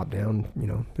getting like chopped down.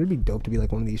 It'd be dope to be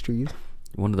like one of these trees.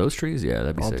 One of those trees? Yeah,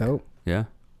 that'd be All sick. dope. Yeah.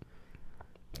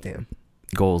 Damn.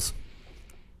 Goals.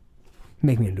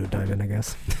 Make me into a diamond, I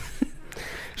guess.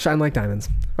 Shine like diamonds.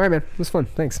 All right, man. It was fun.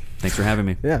 Thanks. Thanks for having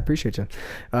me. Yeah, appreciate you.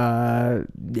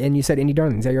 And you said Indie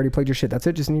Darlings. Yeah, you already plugged your shit. That's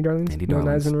it? Just Indie Darlings? Indie No Darlings.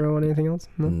 knives in a row on anything else?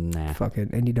 No? Nah. Fuck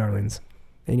it. Indie Darlings.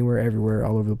 Anywhere, everywhere,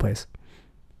 all over the place.